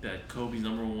that Kobe's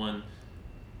number 1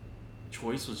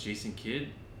 choice was Jason Kidd,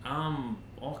 I'm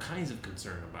all kinds of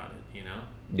concerned about it. You know.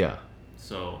 Yeah.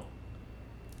 So,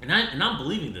 and I'm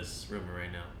believing this rumor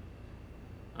right now.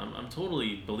 I'm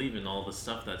totally believing all the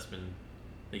stuff that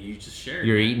you just shared.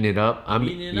 You're eating it up. I'm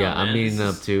eating it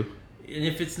up too. And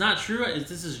if it's not true,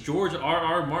 this is George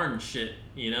R.R. Martin shit,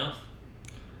 you know?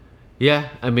 Yeah,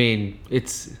 I mean,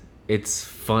 it's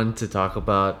fun to talk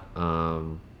about.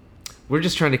 We're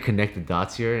just trying to connect the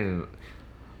dots here, and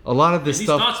a lot of this these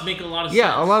stuff. Dots make a lot of sense.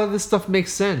 Yeah, a lot of this stuff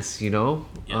makes sense, you know.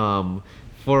 Yeah.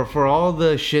 For all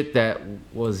the shit that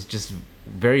was just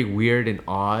very weird and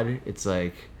odd, it's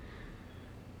like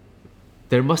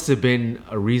there must have been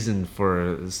a reason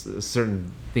for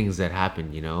certain things that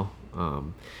happened, you know.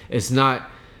 It's not,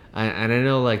 and I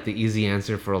know like the easy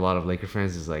answer for a lot of Laker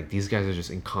fans is like these guys are just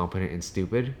incompetent and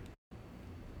stupid.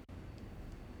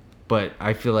 But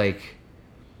I feel like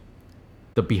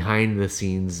the behind the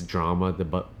scenes drama,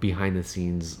 the behind the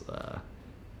scenes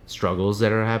struggles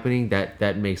that are happening,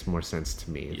 that makes more sense to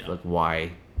me. Yeah. Like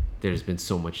why there's been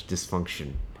so much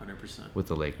dysfunction 100% with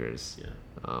the Lakers.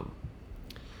 Yeah.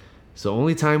 So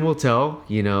only time will tell,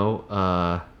 you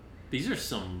know. These are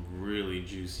some really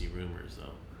juicy rumors,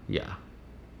 though. Yeah.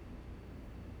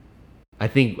 I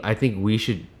think we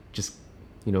should just,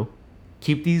 you know,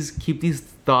 keep these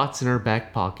thoughts in our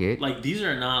back pocket. Like these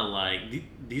are not like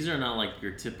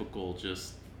your typical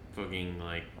just fucking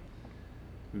like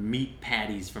meat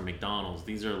patties from McDonald's.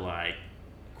 These are like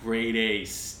grade A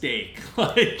steak,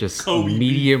 like just Kobe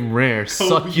medium beef. rare,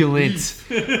 Kobe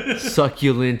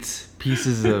succulent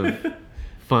pieces of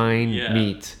fine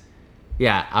meat.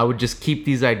 Yeah, I would just keep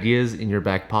these ideas in your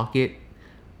back pocket.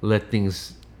 Let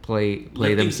things play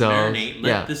themselves.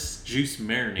 Let this juice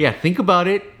marinate. Yeah, think about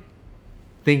it.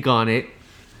 Think on it.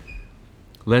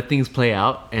 Let things play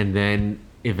out, and then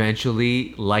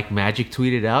eventually, like Magic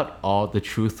tweeted out, all the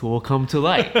truth will come to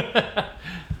light.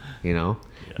 You know?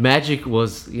 Yeah. Magic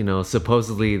was, you know,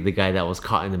 supposedly the guy that was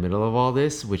caught in the middle of all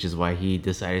this, which is why he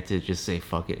decided to just say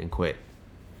fuck it and quit.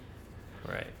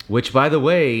 Right. Which, by the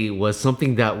way, was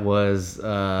something that was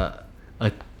a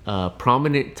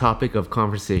prominent topic of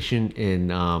conversation in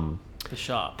The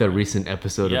Shop. The recent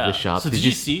episode of The Shop. So did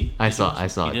you see? I saw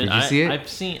it. Did you see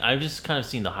it? I've just kind of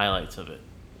seen the highlights of it.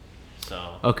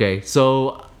 So. Okay,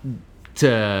 so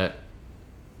to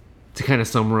kind of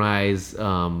summarize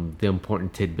the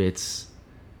important tidbits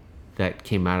that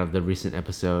came out of the recent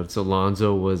episode. So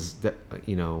Lonzo was,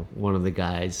 one of the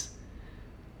guys,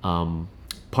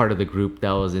 part of the group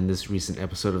that was in this recent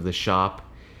episode of The Shop,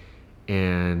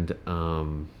 and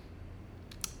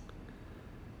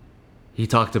he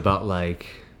talked about like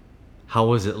how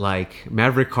was it like.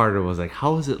 Maverick Carter was like,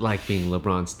 how was it like being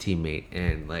LeBron's teammate?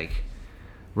 And like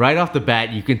right off the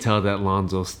bat, you can tell that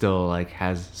Lonzo still like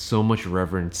has so much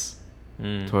reverence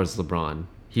towards LeBron.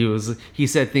 He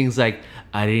said things like,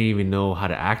 I didn't even know how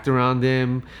to act around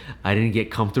him. I didn't get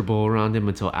comfortable around him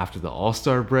until after the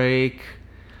All-Star break.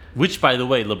 Which, by the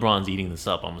way, LeBron's eating this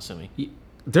up, I'm assuming.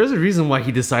 There's a reason why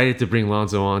he decided to bring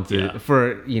Lonzo on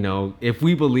for, if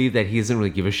we believe that he doesn't really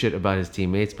give a shit about his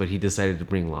teammates, but he decided to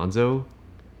bring Lonzo,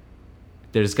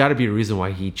 there's got to be a reason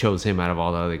why he chose him out of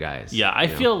all the other guys. Yeah, I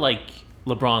feel like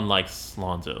LeBron likes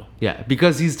Lonzo. Yeah,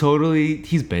 because he's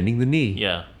bending the knee.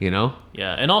 Yeah.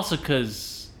 Yeah, and also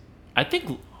because I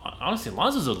think, honestly,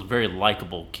 Lonzo's a very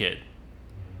likable kid.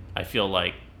 I feel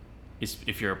like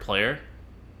if you're a player,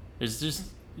 there's just,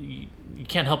 you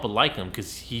can't help but like him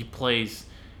because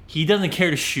he doesn't care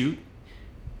to shoot.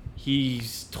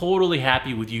 He's totally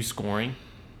happy with you scoring.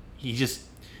 He just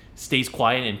stays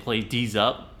quiet and plays D's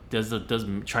up.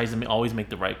 Tries to always make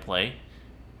the right play.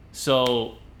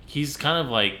 So he's kind of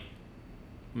like,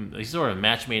 he's sort of a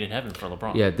match made in heaven for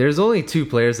LeBron. Yeah, there's only 2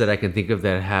 players that I can think of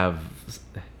that have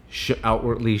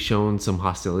outwardly shown some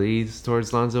hostilities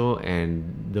towards Lonzo,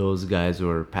 and those guys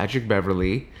were Patrick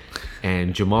Beverley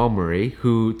and Jamal Murray,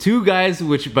 who 2 guys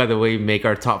which, by the way, make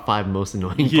our top 5 most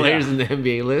annoying players in the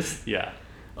NBA list. Yeah.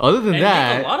 Other than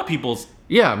that, make a lot of people's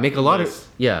make a lot of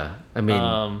I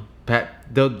mean,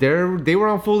 they were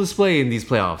on full display in these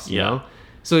playoffs. You know,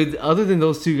 so other than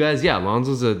those 2 guys,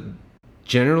 Lonzo's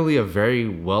generally a very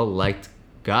well liked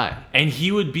guy, and he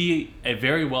would be a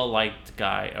very well liked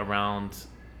guy around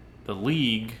the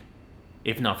league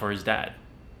if not for his dad.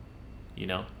 You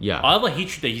know? Yeah. All the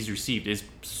hatred that he's received is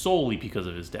solely because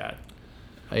of his dad.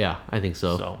 Yeah, I think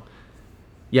so. So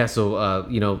Yeah, so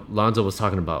Lonzo was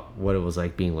talking about what it was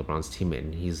like being LeBron's teammate,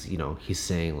 and he's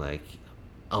saying like,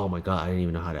 oh my god, I didn't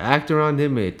even know how to act around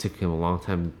him. It took him a long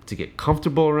time to get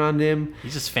comfortable around him.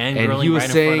 he's just fangirling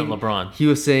right in front of LeBron. He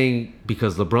was saying,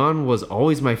 because LeBron was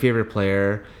always my favorite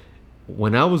player.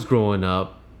 When I was growing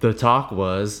up, the talk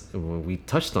was, and when we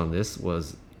touched on this,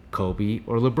 was Kobe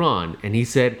or LeBron. And he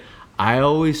said, I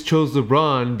always chose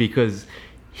LeBron because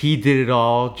he did it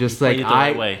all just He like played it the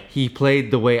right way. He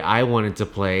played the way I wanted to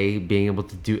play, being able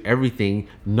to do everything,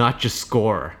 not just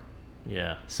score.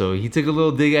 Yeah. So he took a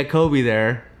little dig at Kobe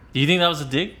there. Do you think that was a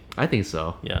dig? I think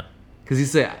so. Yeah. Because he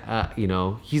said,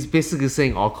 he's basically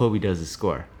saying all Kobe does is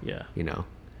score. Yeah.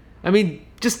 I mean,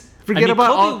 just forget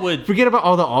about all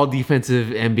the all defensive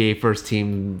NBA first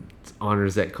team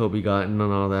honors that Kobe got and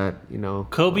all that.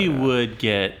 Kobe would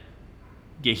get,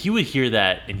 he would hear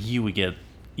that and he would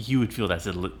feel that's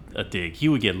a dig. He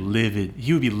would get livid.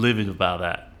 He would be livid about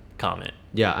that comment.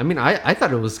 Yeah, I mean, I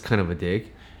thought it was kind of a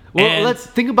dig. Well, And- let's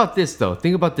think about this though.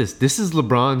 Think about this. This is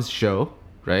LeBron's show,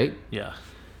 right? Yeah.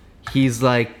 He's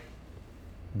like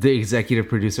the executive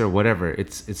producer or whatever.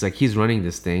 It's like he's running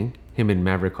this thing, him and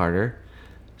Maverick Carter.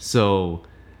 So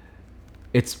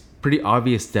it's pretty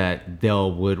obvious that they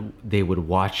would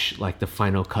watch like the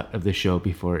final cut of the show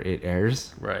before it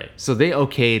airs. Right. So they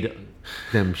okayed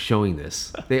them showing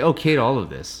this. They okayed all of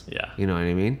this. Yeah. You know what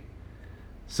I mean?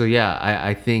 So yeah,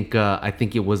 I think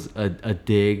it was a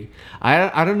dig.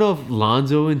 I don't know if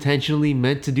Lonzo intentionally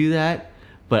meant to do that,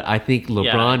 but I think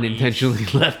LeBron intentionally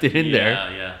left it in there.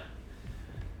 Yeah.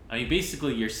 I mean,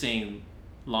 basically, you're saying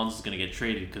Lonzo's going to get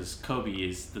traded because Kobe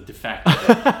is the de facto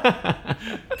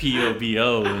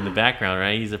POBO in the background,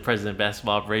 right? He's the president of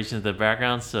basketball operations in the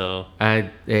background, so...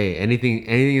 Hey, anything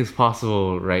is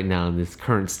possible right now in this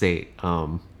current state.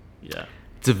 Yeah.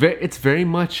 It's very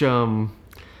much a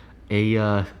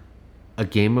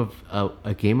Game of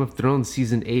Thrones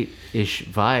season 8-ish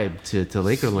vibe to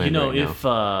Lakerland right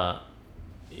now.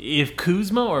 If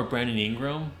Kuzma or Brandon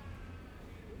Ingram,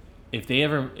 if they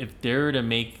were to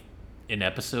make an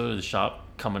episode of The Shop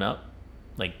coming up,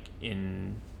 like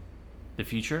in the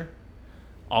future,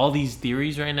 all these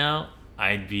theories right now,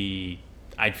 I'd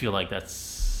feel like that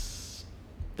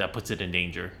puts it in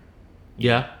danger.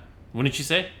 Yeah. Wouldn't you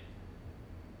say?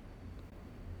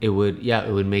 It would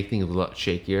make things a lot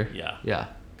shakier. Yeah.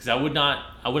 Because I would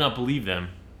not believe them.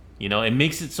 It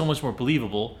makes it so much more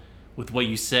believable with what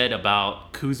you said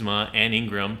about Kuzma and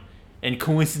Ingram. And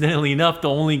coincidentally enough, the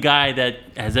only guy that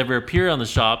has ever appeared on The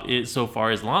Shop so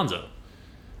far is Lonzo.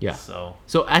 Yeah. So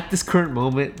at this current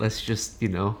moment, let's just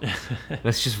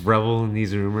revel in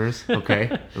these rumors, okay?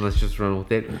 And let's just run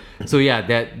with it. So yeah,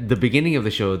 that the beginning of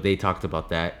the show, they talked about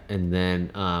that, and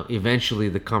then eventually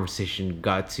the conversation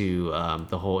got to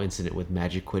the whole incident with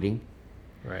Magic quitting.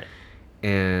 Right.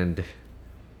 And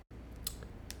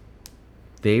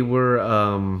they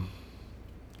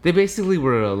basically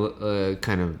were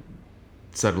kind of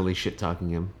subtly shit talking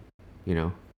him,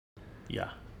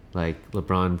 Yeah. Like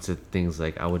LeBron said things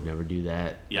like, I would never do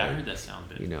that. Yeah, I heard that sound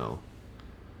bit.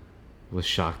 Was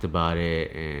shocked about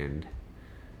it, and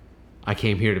I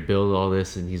came here to build all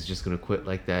this, and he's just gonna quit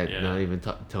like that, not even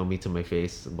tell me to my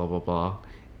face, blah blah blah.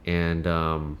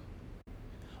 And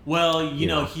well, you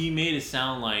know, he made it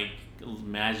sound like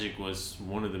Magic was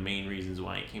one of the main reasons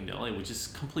why he came to LA, which is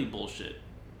complete bullshit.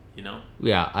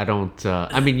 Yeah, I don't.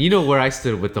 I mean, where I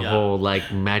stood with the whole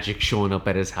like Magic showing up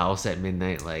at his house at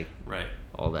midnight, like right.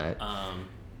 All that.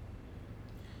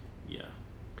 Yeah.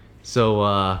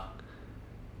 So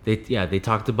they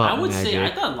talked about. I would Magic. say I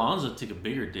thought Lonzo took a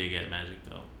bigger dig at Magic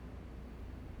though.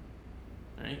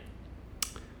 Right?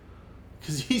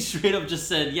 Because he straight up just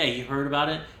said, yeah, he heard about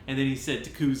it, and then he said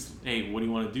to Kuz, hey, what do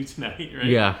you want to do tonight? Right?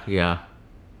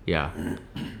 Yeah.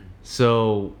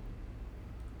 So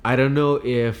I don't know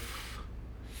if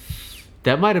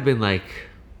that might have been like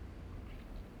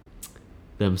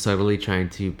them subtly trying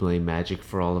to blame Magic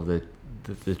for all of the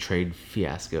trade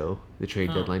fiasco, the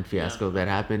trade deadline fiasco that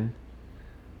happened.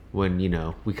 When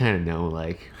we kind of know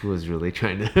like who was really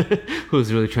trying to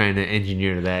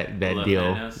engineer that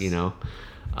deal,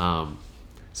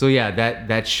 So yeah,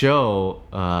 that show.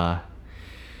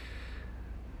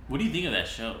 What do you think of that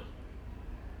show?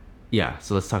 Yeah,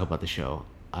 so let's talk about the show.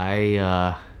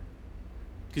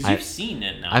 Because you've seen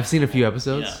it now. I've seen a few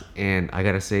episodes, and I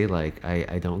gotta say, like,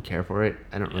 I don't care for it.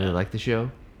 I don't really like the show.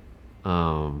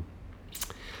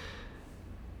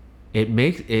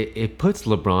 It puts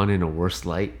LeBron in a worse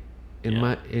light in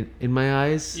my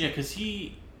eyes. Yeah, because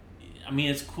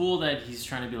it's cool that he's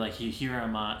trying to be like, here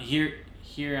am I, here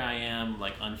here I am,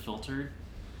 like, unfiltered.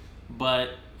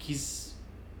 But he's,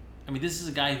 I mean, this is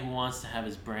a guy who wants to have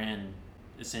his brand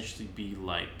essentially be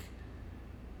like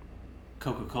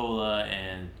Coca-Cola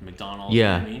and McDonald's.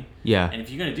 Yeah. You know what I mean? Yeah. And if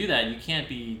you're going to do that, you can't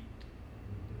be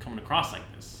coming across like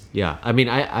this. Yeah. I mean,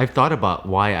 I've thought about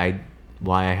why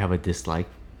I have a dislike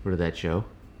for that show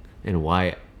and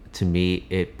why, to me,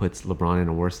 it puts LeBron in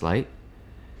a worse light.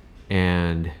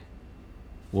 And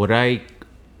what I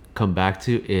come back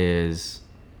to is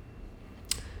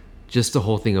just the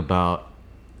whole thing about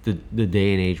the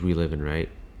day and age we live in, right?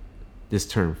 This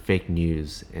term, fake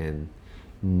news and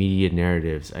media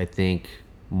narratives. I think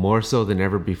more so than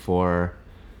ever before,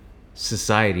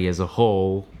 society as a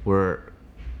whole, we're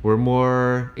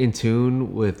more in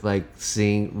tune with like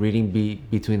reading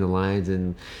between the lines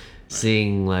and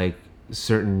seeing like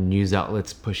certain news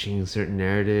outlets pushing certain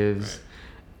narratives.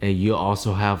 Right. And you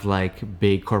also have like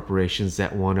big corporations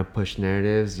that want to push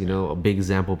narratives. You know, a big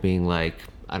example being like,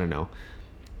 I don't know,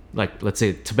 like let's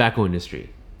say tobacco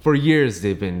industry. For years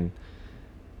they've been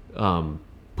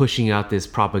pushing out this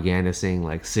propaganda saying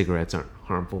like cigarettes aren't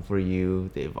harmful for you.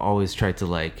 They've always tried to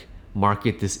like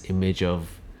market this image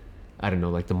of, I don't know,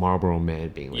 like the Marlboro Man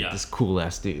being like this cool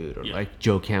ass dude, or like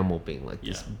Joe Camel being like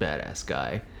this badass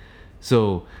guy.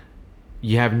 So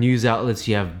you have news outlets,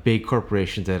 you have big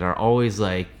corporations that are always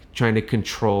like trying to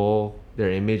control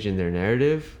their image and their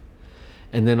narrative.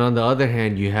 And then on the other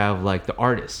hand, you have like the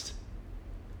artist,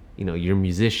 you know, your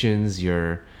musicians,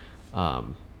 your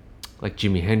like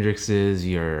Jimi Hendrix's,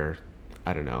 your,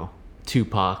 I don't know,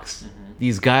 Tupac's,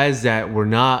 these guys that were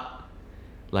not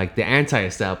like the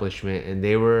anti-establishment, and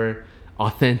they were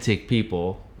authentic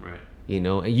people, Right. you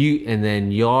know. And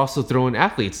then you also throw in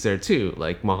athletes there too,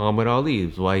 like Muhammad Ali,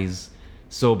 why he's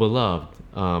so beloved,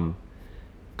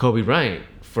 Kobe Bryant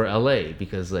for LA,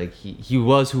 because like he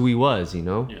was who he was, you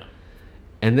know. Yeah.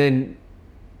 And then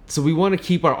so we want to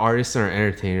keep our artists and our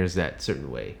entertainers that certain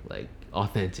way, like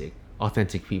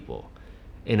authentic people.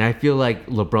 And I feel like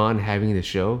LeBron having the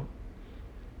show,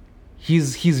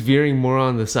 he's veering more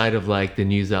on the side of like the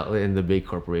news outlet and the big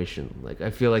corporation. Like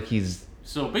I feel like he's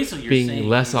So basically, you're being saying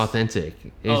less authentic.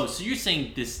 Oh, so you're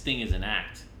saying this thing is an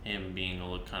act? Him being a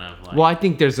little kind of like. Well, I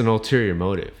think there's an ulterior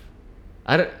motive.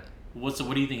 I don't. What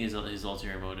do you think his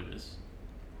ulterior motive is?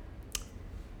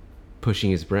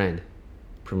 Pushing his brand,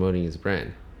 promoting his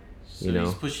brand. So you know,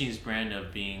 he's pushing his brand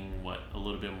of being what, a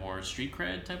little bit more street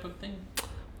cred type of thing.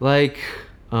 Like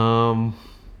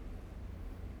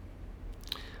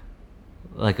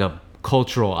a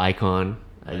cultural icon,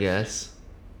 I guess.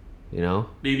 You know,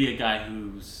 maybe a guy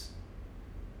who's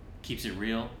keeps it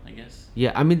real, I guess.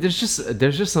 Yeah, I mean, there's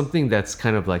just something that's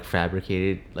kind of like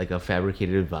fabricated, like a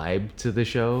fabricated vibe to the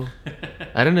show.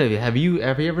 I don't know. Have you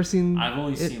ever seen? I've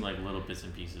only seen like little bits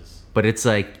and pieces. But it's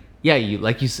like, yeah,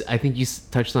 I think you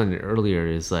touched on it earlier.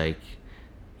 Is like,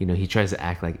 you know, he tries to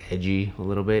act like edgy a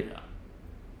little bit,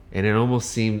 and it almost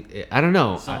seems, I don't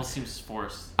know. It almost seems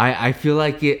forced. I feel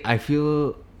like it. I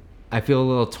feel a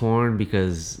little torn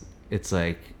because it's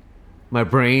like my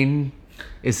brain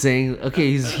is saying,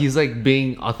 okay, he's like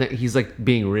being authentic, he's like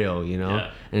being real, you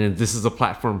know, and this is a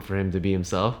platform for him to be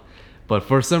himself. But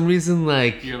for some reason,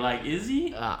 like, you're like, is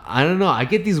he? I don't know. I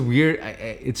get these weird.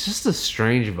 It's just a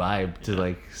strange vibe to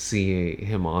like see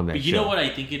him on that. But you show. know what I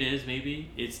think it is? Maybe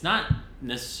it's not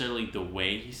necessarily the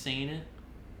way he's saying it.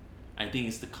 I think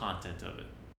it's the content of it.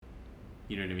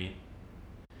 You know what I mean?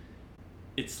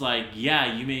 It's like,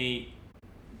 yeah, you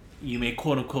may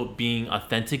quote unquote being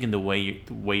authentic in the way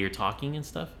you're talking and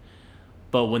stuff,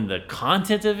 but when the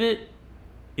content of it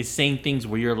is saying things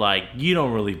where you're like, you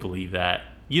don't really believe that,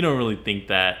 you don't really think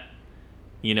that,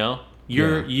 you know,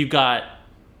 you got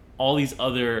all these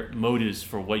other motives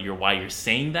for why you're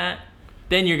saying that,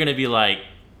 then you're gonna be like,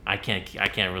 I can't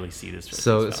really see this.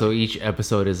 So each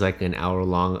episode is like an hour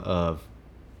long of,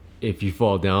 if you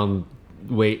fall down,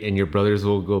 wait and your brothers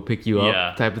will go pick you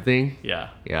up type of thing. Yeah.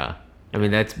 I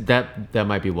mean, that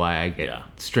might be why I get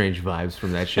strange vibes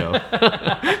from that show.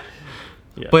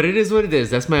 But it is what it is.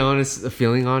 That's my honest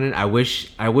feeling on it. I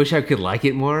wish I could like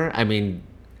it more. I mean,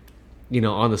 you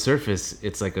know, on the surface,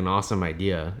 it's like an awesome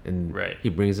idea, and he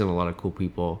brings in a lot of cool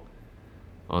people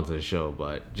onto the show.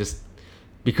 But just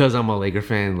because I'm a Laker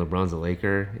fan and LeBron's a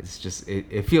Laker, it's just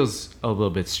it feels a little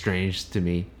bit strange to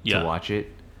me to watch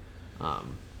it.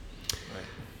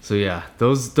 So yeah,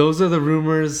 those are the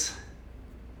rumors.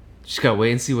 Just gotta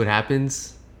wait and see what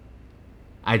happens.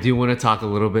 I do want to talk a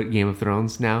little bit Game of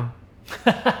Thrones now.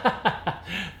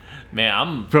 Man,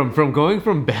 I'm from going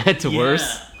from bad to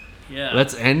worse. Yeah.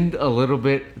 Let's end a little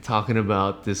bit talking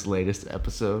about this latest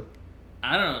episode.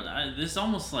 I don't know. This is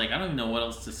almost like I don't even know what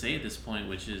else to say at this point,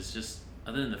 which is just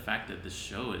other than the fact that this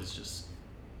show is just,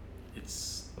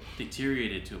 it's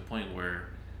deteriorated to a point where,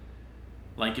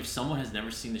 like, if someone has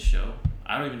never seen the show,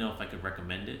 I don't even know if I could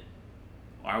recommend it.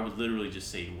 Or I would literally just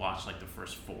say watch like the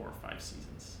first 4 or 5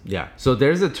 seasons. Yeah. So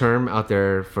there's a term out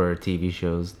there for TV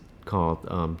shows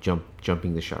called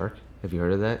jumping the shark. Have you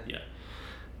heard of that? Yeah.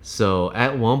 So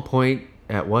at what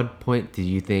point do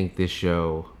you think this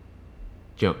show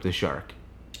jumped the shark?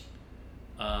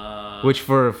 Which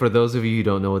for those of you who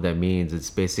don't know what that means,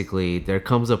 it's basically there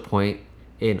comes a point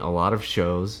in a lot of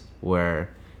shows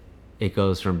where it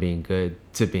goes from being good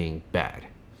to being bad.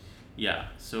 Yeah.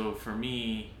 So for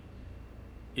me,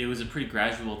 it was a pretty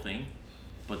gradual thing,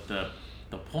 but the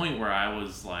point where I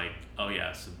was like, oh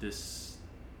yeah, so this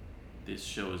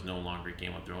show is no longer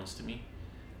Game of Thrones to me,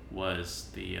 was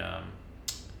the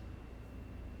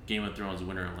Game of Thrones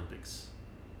Winter Olympics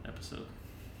episode.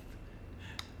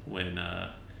 When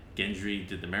Gendry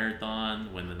did the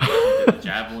marathon, when the Nike did the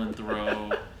javelin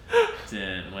throw,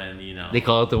 when, you know... They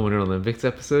call it the Winter Olympics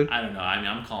episode? I don't know. I mean,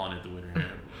 I'm calling it the Winter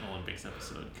Olympics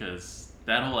episode because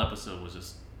that whole episode was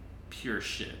just pure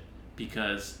shit.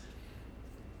 Because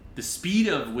the speed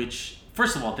of which...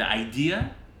 First of all, the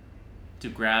idea to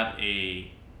grab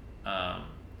a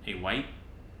white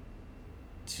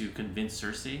to convince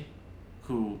Cersei,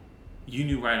 who you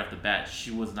knew right off the bat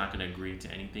she was not going to agree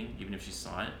to anything, even if she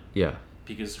saw it. Yeah.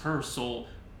 Because her sole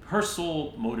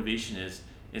motivation is,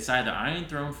 it's either Iron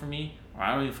Throne for me, or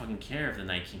I don't even fucking care if the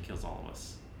Night King kills all of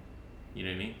us. You know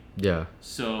what I mean? Yeah.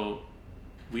 So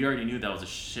we already knew that was a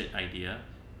shit idea.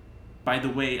 By the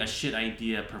way, a shit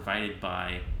idea provided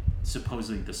by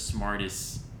supposedly the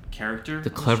smartest character. The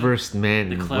cleverest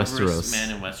man in Westeros. The cleverest man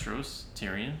in Westeros,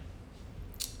 Tyrion.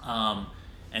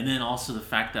 And then also the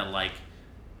fact that, like,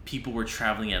 people were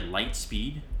traveling at light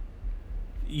speed.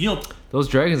 You know, those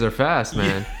dragons are fast,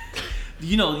 man.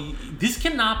 You know, this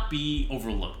cannot be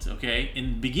overlooked, okay?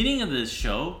 In the beginning of this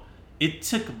show, it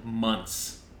took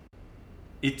months.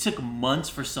 It took months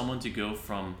for someone to go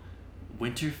from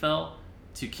Winterfell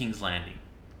to King's Landing.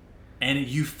 And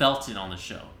you felt it on the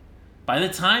show. By the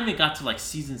time it got to like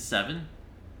season 7,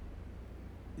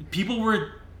 people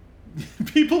were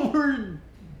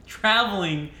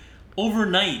traveling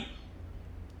overnight.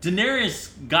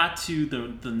 Daenerys got to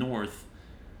the north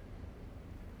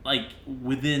like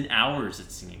within hours,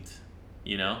 it seemed.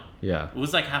 You know? Yeah. It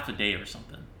was like half a day or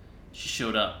something. She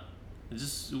showed up. It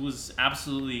was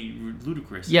absolutely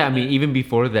ludicrous. Yeah, I mean, even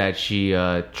before that, she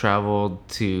traveled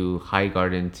to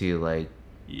Highgarden to like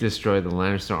destroy the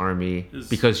Lannister army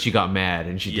because she got mad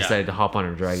and she decided to hop on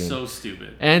her dragon. So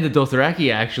stupid. And the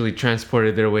Dothraki actually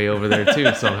transported their way over there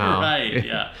too somehow. Right?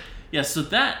 Yeah. Yeah. So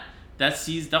that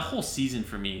whole season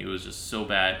for me, it was just so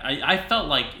bad. I felt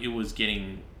like it was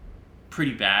getting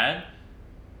pretty bad,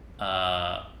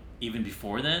 even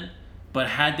before then. But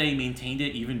had they maintained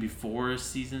it even before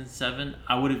season 7,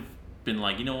 I would have been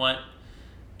like, you know what?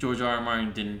 George R.R.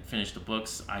 Martin didn't finish the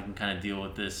books. I can kind of deal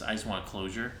with this. I just want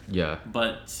closure. Yeah.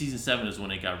 But season 7 is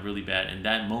when it got really bad. And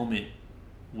that moment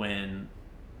when,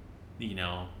 you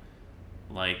know,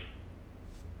 like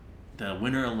the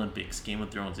Winter Olympics Game of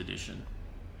Thrones edition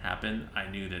happened, I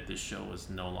knew that this show was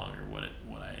no longer what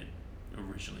I had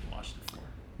originally watched it for.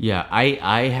 Yeah,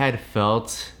 I had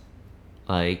felt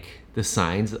like the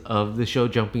signs of the show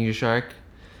jumping the shark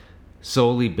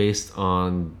solely based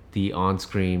on the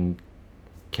on-screen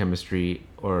chemistry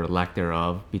or lack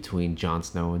thereof between Jon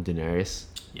Snow and Daenerys.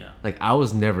 Yeah. Like, I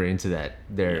was never into that,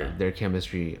 their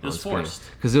chemistry. It was forced.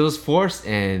 Because it was forced,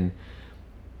 and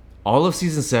all of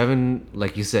season 7,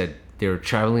 like you said, they were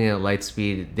traveling at light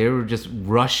speed. They were just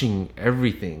rushing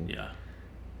everything. Yeah.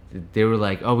 They were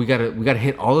like, oh, we gotta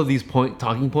hit all of these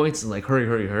talking points and like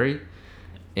hurry.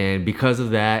 And because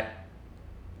of that,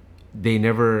 they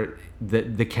never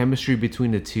the chemistry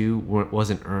between the two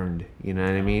wasn't earned. You know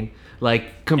what I mean?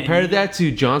 Like, compare that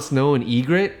to Jon Snow and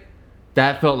Ygritte.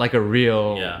 That felt like a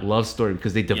real love story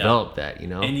because they developed that. You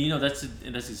know? And you know that's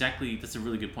a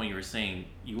really good point you were saying.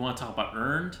 You want to talk about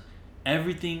earned?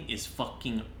 Everything is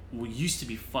fucking used to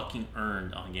be fucking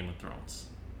earned on Game of Thrones.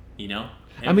 You know?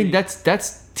 I mean, that's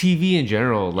TV in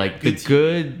general. Like, the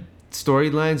good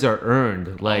storylines are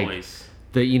earned. Like, always.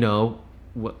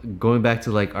 Going back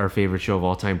to like our favorite show of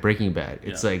all time, Breaking Bad.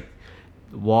 It's like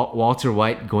Walter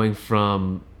White going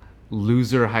from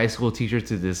loser high school teacher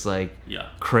to this like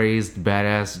crazed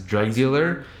badass drug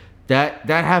dealer. That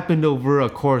happened over a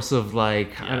course of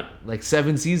like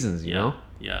 7 seasons. You know?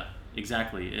 Yeah,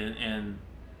 exactly. And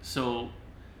so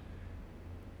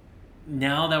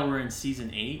now that we're in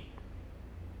season 8,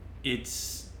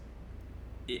 it's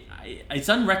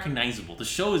unrecognizable. The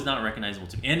show is not recognizable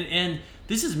to me. And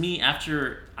this is me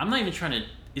after, I'm not even trying to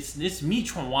it's me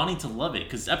wanting to love it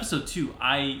because episode 2,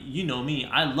 you know me,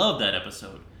 I love that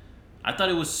episode. I thought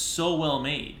it was so well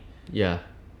made. Yeah.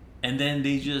 And then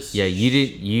they just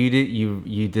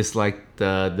you disliked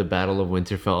the Battle of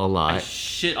Winterfell a lot. I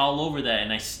shit all over that,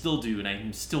 and I still do, and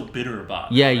I'm still bitter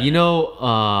about. Yeah,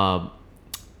 that.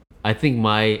 I think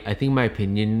my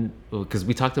opinion, because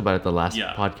we talked about it the last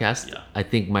podcast. Yeah. I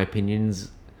think my opinions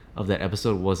of that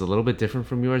episode was a little bit different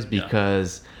from yours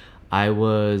because I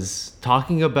was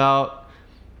judging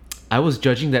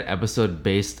that episode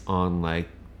based on like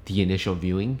the initial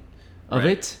viewing of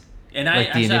it. And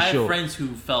like I have friends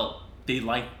who felt they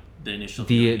liked the initial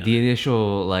the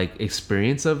initial like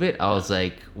experience of it. I was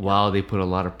like, wow, they put a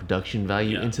lot of production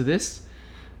value into this.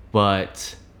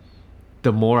 But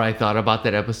the more I thought about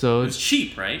that episode, it was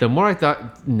cheap, right? The more I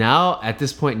thought, now at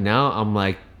this point now, I'm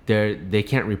like, they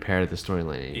can't repair the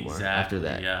storyline anymore after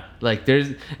that. Yeah. Like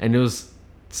and it was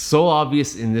so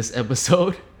obvious in this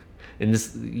episode, in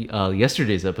this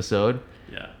yesterday's episode.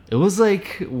 Yeah. It was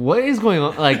like, what is going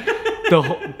on? Like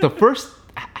the first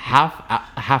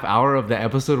half hour of the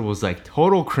episode was like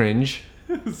total cringe.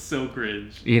 So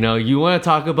cringe. You know, you want to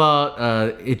talk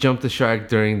about it jumped the shark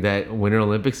during that Winter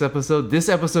Olympics episode. This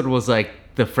episode was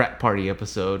like the frat party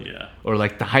episode, or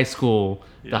like the high school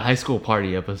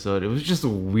party episode. It was just a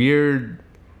weird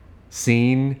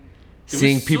scene,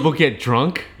 seeing people get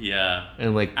drunk,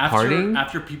 and like partying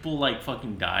after people like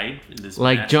fucking died in this.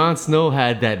 Like match. Jon Snow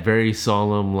had that very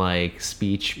solemn like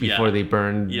speech before they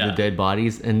burned the dead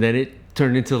bodies, and then it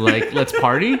turned into like let's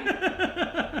party.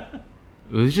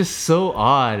 It was just so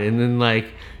odd. And then like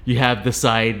you have the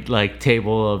side like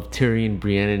table of Tyrion,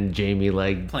 Brienne, and Jaime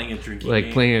like playing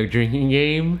a drinking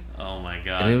game. Oh my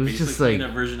god! And it was just like a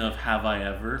version of Have I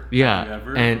Ever? Yeah, Have you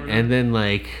ever, and then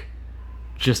like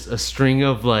just a string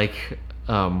of like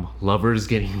lovers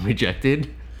getting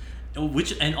rejected.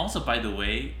 And also, by the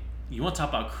way, you want to talk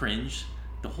about cringe?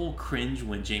 The whole cringe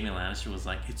when Jaime Lannister was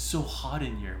like, "It's so hot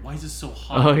in here. Why is it so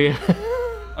hot?" Oh yeah.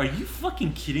 Are you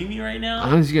fucking kidding me right now?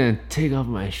 I'm just gonna take off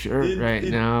my shirt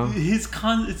now.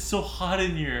 It's so hot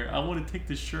in here. I want to take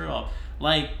the shirt off.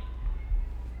 Like,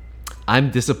 I'm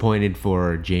disappointed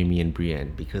for Jaime and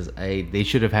Brienne because they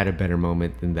should have had a better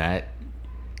moment than that.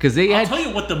 Because I'll tell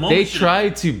you what the moment they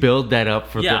tried to build that up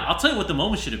for. I'll tell you what the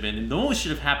moment should have been. And the moment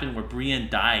should have happened where Brienne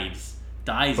dies.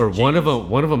 Or one of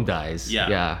them dies.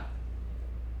 Yeah.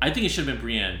 I think it should have been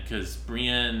Brienne because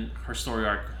Brienne, her story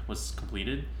arc was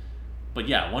completed. But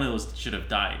yeah, one of those should have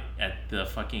died at the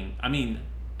fucking... I mean,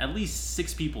 at least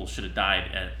 6 people should have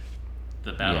died at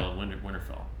the Battle of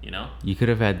Winterfell, you know? You could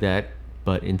have had that,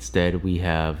 but instead we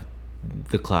have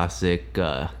the classic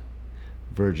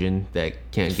virgin that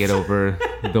can't get over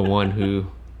the one who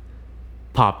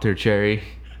popped her cherry.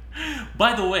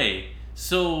 By the way,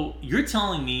 so you're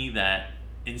telling me that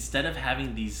instead of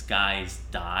having these guys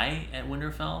die at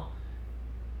Winterfell,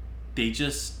 they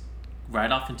just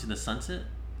ride off into the sunset?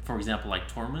 For example, like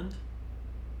Tormund.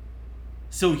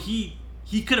 So he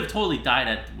could have totally died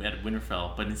at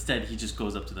Winterfell, but instead he just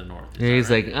goes up to the north. He's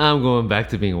right? like, I'm going back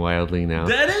to being wildling now.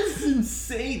 That is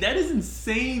insane. That is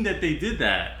insane that they did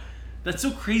that. That's so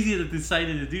crazy that they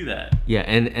decided to do that. Yeah,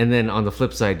 and then on the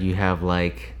flip side, you have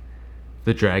like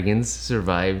the dragons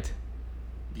survived.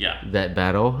 Yeah. That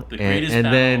battle. The greatest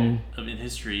battle in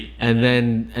history. And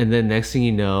then next thing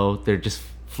you know, they're just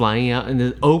flying out in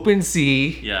the open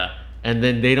sea. Yeah. And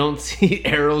then they don't see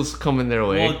arrows coming their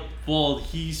way. Well,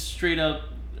 he straight up,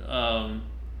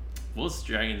 what's the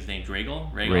dragon's name?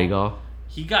 Rhaegal.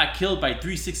 He got killed by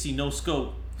 360 no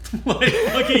scope, like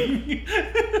fucking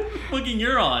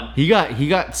Euron. He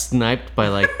got sniped by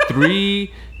like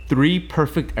three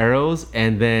perfect arrows,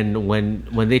 and then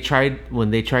when they tried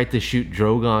to shoot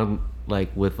Drogon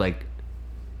like with like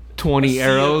 20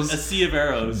 arrows, a sea of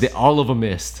arrows, all of them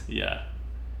missed. Yeah.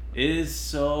 It is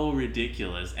so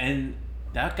ridiculous, and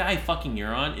that guy fucking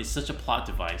Euron is such a plot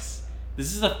device.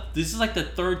 This is like the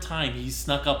 3rd time he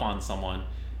snuck up on someone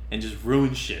and just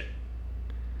ruined shit.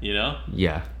 You know?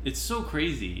 Yeah. It's so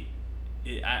crazy.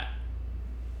 I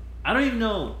don't even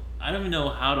know. I don't even know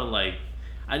how to like.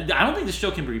 I don't think this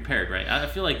show can be repaired, right? I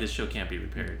feel like this show can't be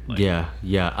repaired. Like,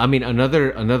 yeah. I mean,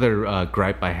 another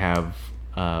gripe I have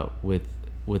with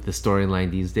the storyline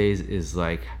these days is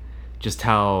like just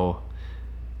how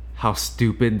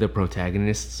stupid the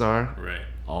protagonists are. Right.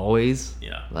 Always.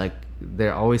 Yeah. Like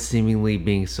they're always seemingly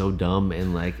being so dumb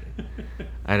and like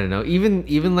I don't know.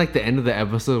 Even like the end of the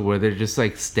episode where they're just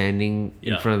like standing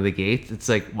in front of the gates. It's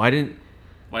like why didn't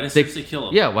Cersei kill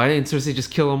them? Yeah, why didn't Cersei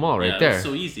just kill them all right there? It was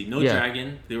so easy. No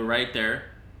dragon. They were right there.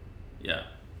 Yeah.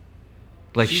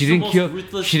 Like she didn't kill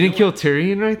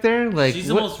Tyrion right there? Like she's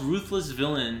the most ruthless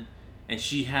villain. and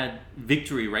she had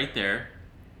victory right there.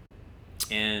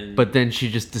 And But then she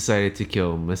just decided to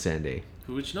kill Missandei.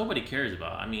 which nobody cares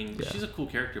about. I mean, Yeah. she's a cool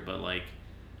character, but like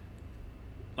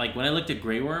when I looked at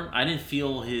Grey Worm, I didn't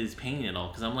feel his pain at all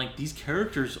because I'm like, these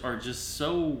characters are just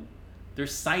so they're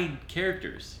side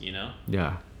characters, you know?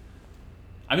 Yeah.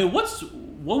 I mean,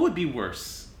 what would be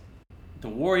worse? The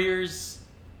Warriors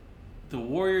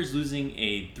losing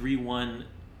a 3-1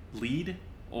 lead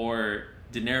or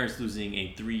Daenerys losing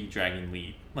a 3 dragon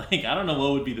lead? Like, I don't know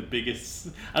what would be the biggest.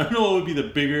 I don't know what would be the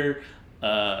bigger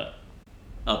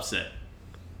upset.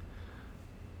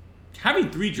 Having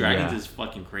 3 dragons is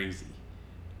fucking crazy.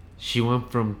 She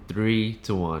went from 3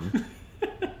 to 1.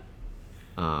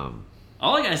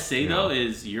 All I gotta say though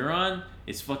is Euron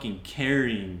is fucking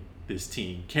carrying this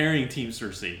team, carrying Team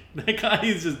Cersei. That guy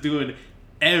is just doing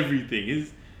everything.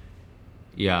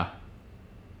 Yeah.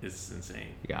 It's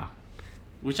insane. Yeah.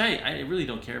 Which I really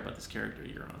don't care about this character,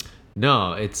 Euron.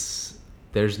 No,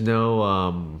 there's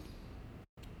no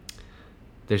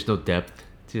depth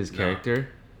to his character.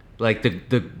 Like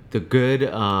the good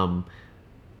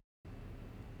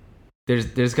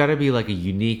there's got to be like a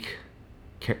unique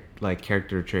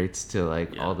character traits to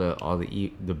like all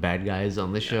the bad guys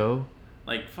on the show.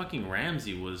 Like fucking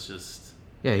Ramsay was just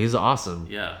Yeah, he's awesome.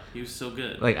 Yeah, he was so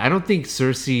good. Like I don't think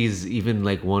Cersei's even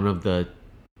like one of the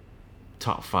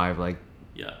top 5 like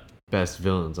best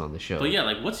villains on the show. But yeah,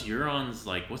 like what's Euron's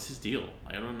what's his deal?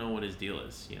 I don't know what his deal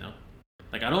is, you know?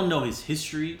 Like I don't know his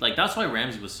history. Like that's why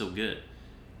Ramsay was so good.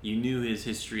 You knew his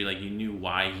history, like you knew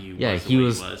why he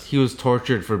was he was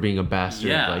tortured for being a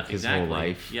bastard his exactly. whole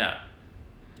life. Yeah.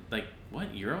 Like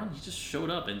what, Euron? He just showed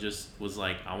up and just was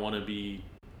like, I want to be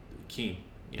king.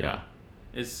 You know?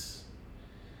 It's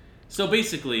so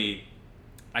basically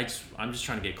I'm just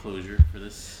trying to get closure for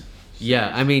this.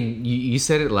 Yeah, I mean, you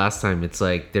said it last time. It's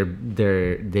like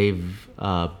they've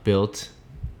built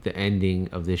the ending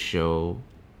of this show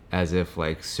as if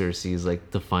like Cersei's like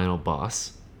the final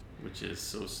boss, which is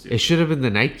so stupid. It should have been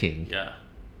the Night King. Yeah,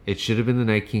 it should have been the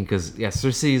Night King because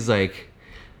Cersei's like,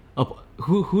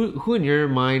 who in your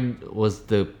mind was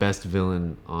the best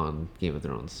villain on Game of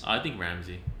Thrones? I think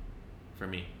Ramsay, for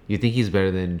me. You think he's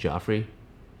better than Joffrey?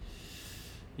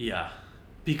 Yeah,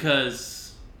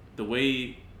 because the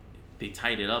way they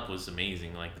tied it up was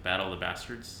amazing. Like the Battle of the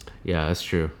Bastards. Yeah, that's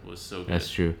true. Was so good.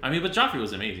 That's true. I mean, but Joffrey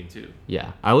was amazing too.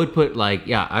 Yeah, I would put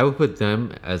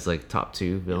them as like top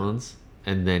 2 villains,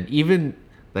 and then even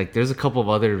like there's a couple of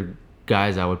other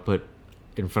guys I would put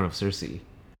in front of Cersei,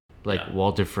 like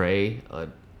Walter Frey.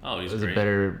 He's was great. a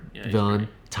better villain.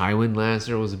 Tywin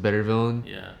Lannister was a better villain.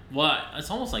 Yeah. Well,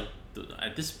 it's almost like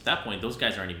at that point, those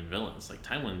guys aren't even villains. Like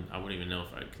Tywin, I wouldn't even know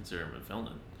if I'd consider him a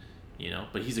villain. You know,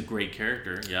 but he's a great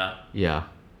character. Yeah. Yeah.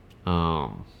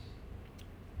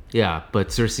 Yeah, but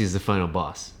Cersei's the final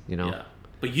boss. You know. Yeah.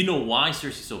 But you know why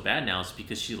Cersei's so bad now? It's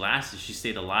because she lasted. She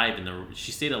stayed alive,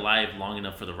 she stayed alive long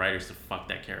enough for the writers to fuck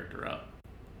that character up.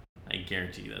 I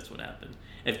guarantee you that's what happened.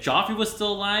 If Joffrey was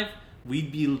still alive,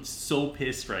 we'd be so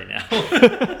pissed right now.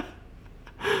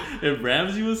 If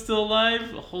Ramsay was still alive,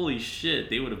 holy shit,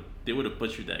 they would have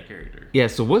butchered that character. Yeah.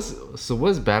 So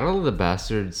was Battle of the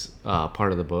Bastards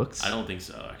part of the books? I don't think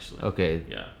so, actually. Okay.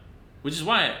 Yeah. Which is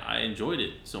why I enjoyed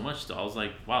it so much. I was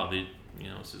like, wow,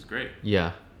 this is great.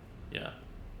 Yeah. Yeah.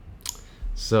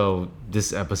 So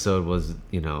this episode was,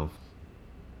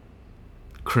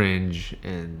 cringe,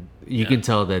 and you can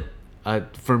tell that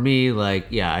for me,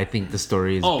 like, I think the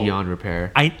story is beyond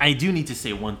repair. I do need to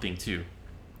say one thing too.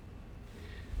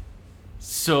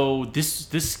 So this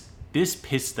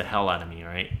pissed the hell out of me,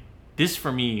 right? This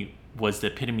for me was the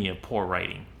epitome of poor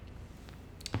writing.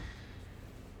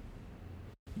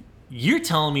 You're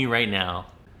telling me right now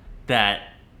that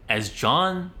as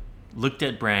Jon looked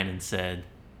at Bran and said,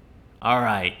 all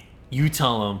right, you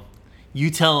tell him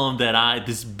that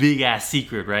this big ass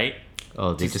secret, right?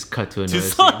 Oh, they just cut to another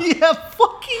scene. Yeah,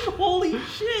 fucking holy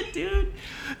shit, dude.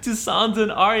 To Sansa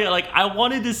and Arya, like, I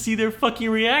wanted to see their fucking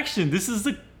reaction. This is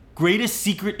the greatest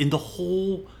secret in the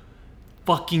whole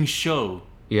fucking show.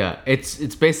 Yeah,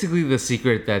 it's basically the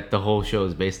secret that the whole show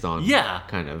is based on. Yeah.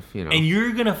 Kind of, And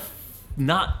you're gonna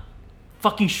not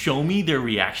fucking show me their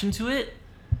reaction to it?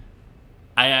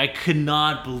 I could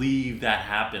not believe that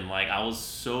happened. Like, I was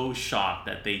so shocked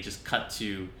that they just cut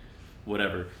to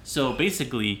whatever. So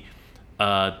basically,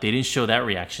 they didn't show that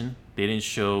reaction. They didn't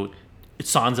show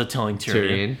Sansa telling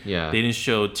Tyrion. Yeah. They didn't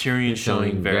show Tyrion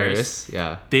showing Varys.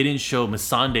 Yeah. They didn't show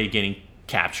Missandei getting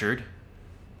captured.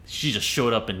 She just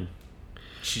showed up in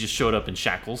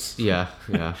shackles. Yeah.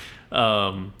 Yeah.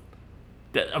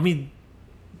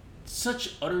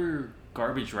 Such utter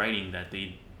garbage writing that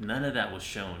none of that was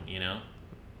shown.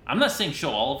 I'm not saying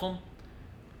show all of them,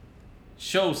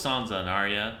 show Sansa and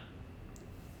Arya.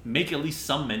 Make at least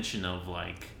some mention of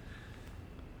like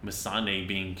Missandei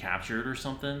being captured or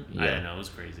something. Yeah. I don't know. It was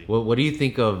crazy. What do you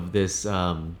think of this this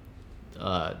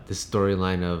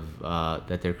storyline of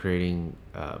that they're creating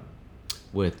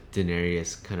with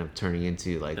Daenerys kind of turning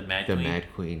into like The Mad the Queen? Mad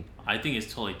Queen? I think it's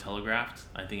totally telegraphed.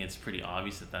 I think it's pretty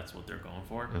obvious that that's what they're going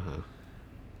for. Uh-huh.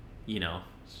 You know,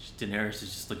 Daenerys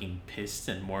is just looking pissed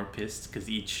and more pissed because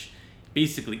each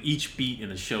beat in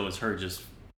the show is her just,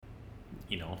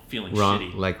 feeling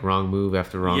shitty. Like wrong move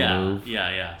after wrong move.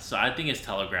 Yeah. So I think it's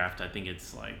telegraphed. I think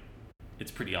it's like,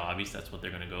 it's pretty obvious that's what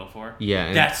they're going to go for.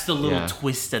 Yeah. That's the little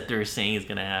twist that they're saying is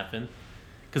going to happen.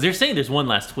 Because they're saying there's one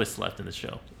last twist left in the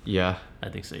show. Yeah. I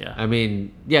think so, yeah. I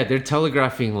mean, yeah, they're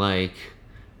telegraphing like,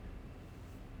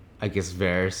 I guess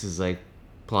Varys is like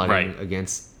plotting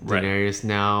against Daenerys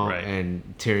now, and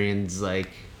Tyrion's like,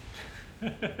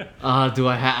 do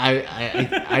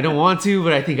I don't want to,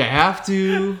 but I think I have to.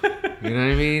 You know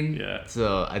what I mean? Yeah.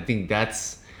 So I think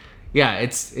that's,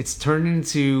 it's turned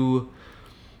into.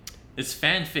 It's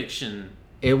fan fiction.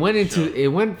 It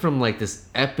went from like this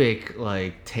epic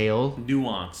like tale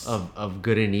Nuance of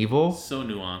good and evil, so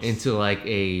nuanced, into like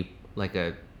a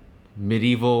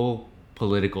medieval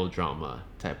political drama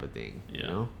type of thing. Yeah. You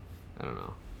know? I don't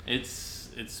know.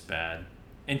 It's bad.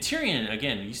 And Tyrion,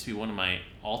 again, used to be one of my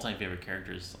all-time favorite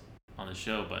characters on the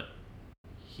show, but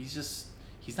he's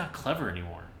not clever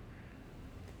anymore.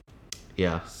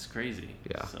 Yeah. It's crazy.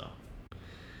 Yeah.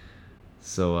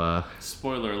 So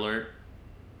spoiler alert.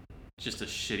 Just a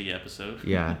shitty episode.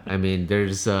 Yeah. I mean,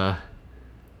 there's 2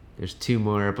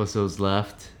 more episodes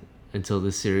left until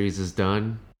this series is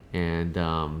done, and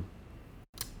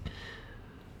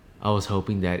I was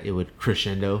hoping that it would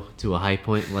crescendo to a high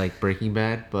point like Breaking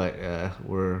Bad, but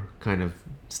we're kind of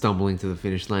stumbling to the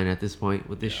finish line at this point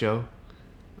with this show.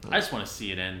 I just want to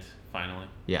see it end, finally.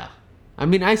 Yeah. I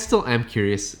mean, I still am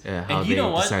curious how they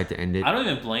decide to end it. I don't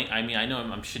even blame... I mean, I know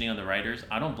I'm shitting on the writers.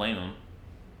 I don't blame them.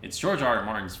 It's George R. R.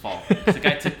 Martin's fault.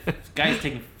 The guy's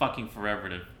taking fucking forever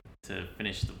to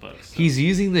finish the books. So. He's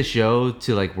using the show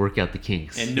to like work out the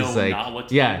kinks. And know like, not what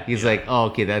to do. He's like, oh,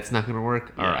 okay, that's not gonna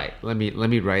work. Yeah. All right, let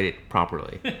me write it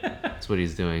properly. That's what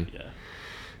he's doing. Yeah.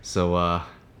 So,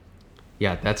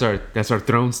 that's our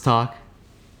Thrones talk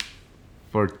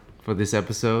for this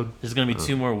episode. There's gonna be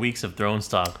 2 more weeks of Thrones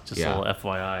talk. Just a little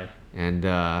FYI. And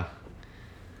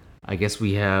I guess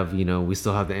we have, we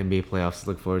still have the NBA playoffs to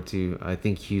look forward to. I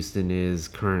think Houston is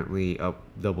currently up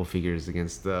double figures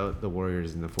against the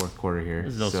Warriors in the fourth quarter here.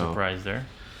 There's no surprise there.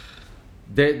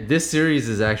 This series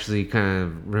is actually kind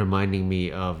of reminding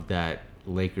me of that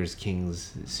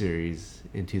Lakers-Kings series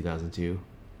in 2002.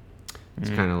 It's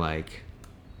kind of like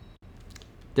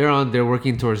they're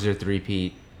working towards their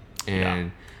three-peat,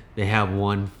 and they have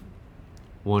one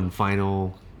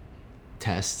final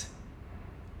test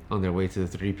on their way to the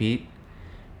three-peat,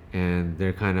 and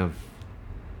they're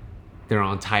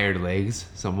on tired legs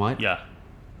somewhat. Yeah.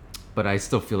 But I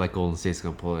still feel like Golden State's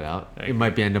gonna pull it out. It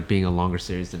might end up being a longer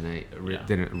series than it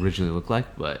originally looked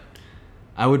like, but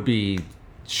I would be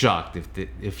shocked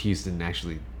if Houston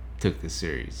actually took this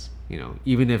series.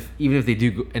 Even if they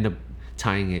do end up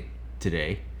tying it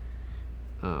today,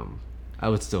 I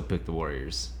would still pick the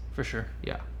Warriors for sure.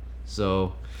 Yeah.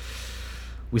 So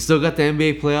we still got the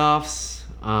NBA playoffs.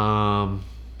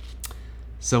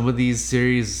 Some of these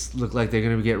series look like they're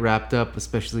gonna get wrapped up,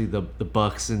 especially the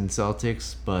Bucks and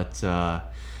Celtics. But some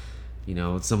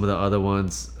of the other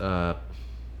ones,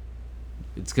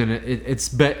 it's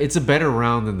a better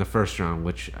round than the first round,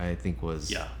 which I think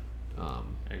was I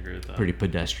agree with that. Pretty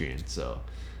pedestrian. So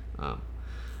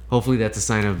hopefully that's a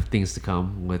sign of things to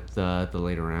come with the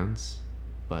later rounds.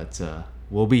 But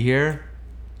we'll be here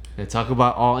to talk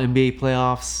about all NBA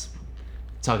playoffs,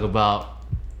 talk about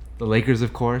the Lakers,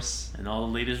 of course. And all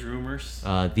the latest rumors.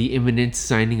 The imminent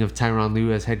signing of Tyronn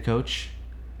Lue as head coach.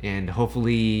 And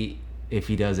hopefully, if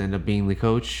he does end up being the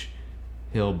coach,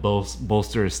 he'll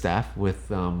bolster his staff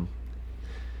with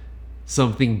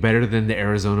something better than the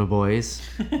Arizona boys.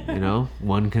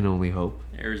 One can only hope.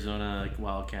 Arizona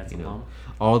Wildcats alum.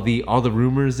 All the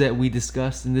rumors that we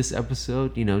discussed in this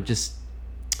episode, just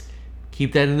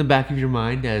keep that in the back of your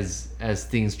mind as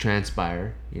things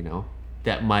transpire,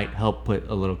 that might help put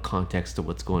a little context to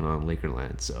what's going on in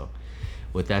Lakerland. So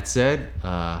with that said,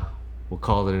 we'll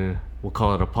call it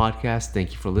a podcast.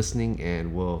 Thank you for listening,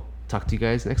 and we'll talk to you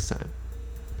guys next time.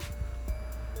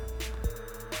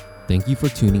 Thank you for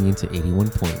tuning into 81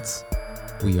 Points.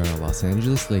 We are a Los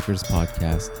Angeles Lakers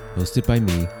podcast hosted by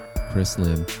me, Chris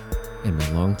Lim, and my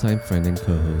longtime friend and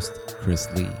co-host, Chris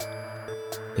Lee.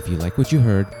 If you like what you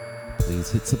heard,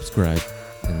 please hit subscribe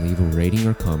and leave a rating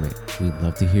or comment. We'd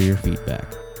love to hear your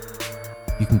feedback.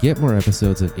 You can get more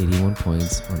episodes of 81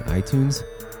 Points on iTunes,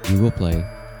 Google Play,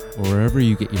 or wherever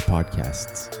you get your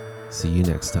podcasts. See you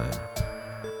next time.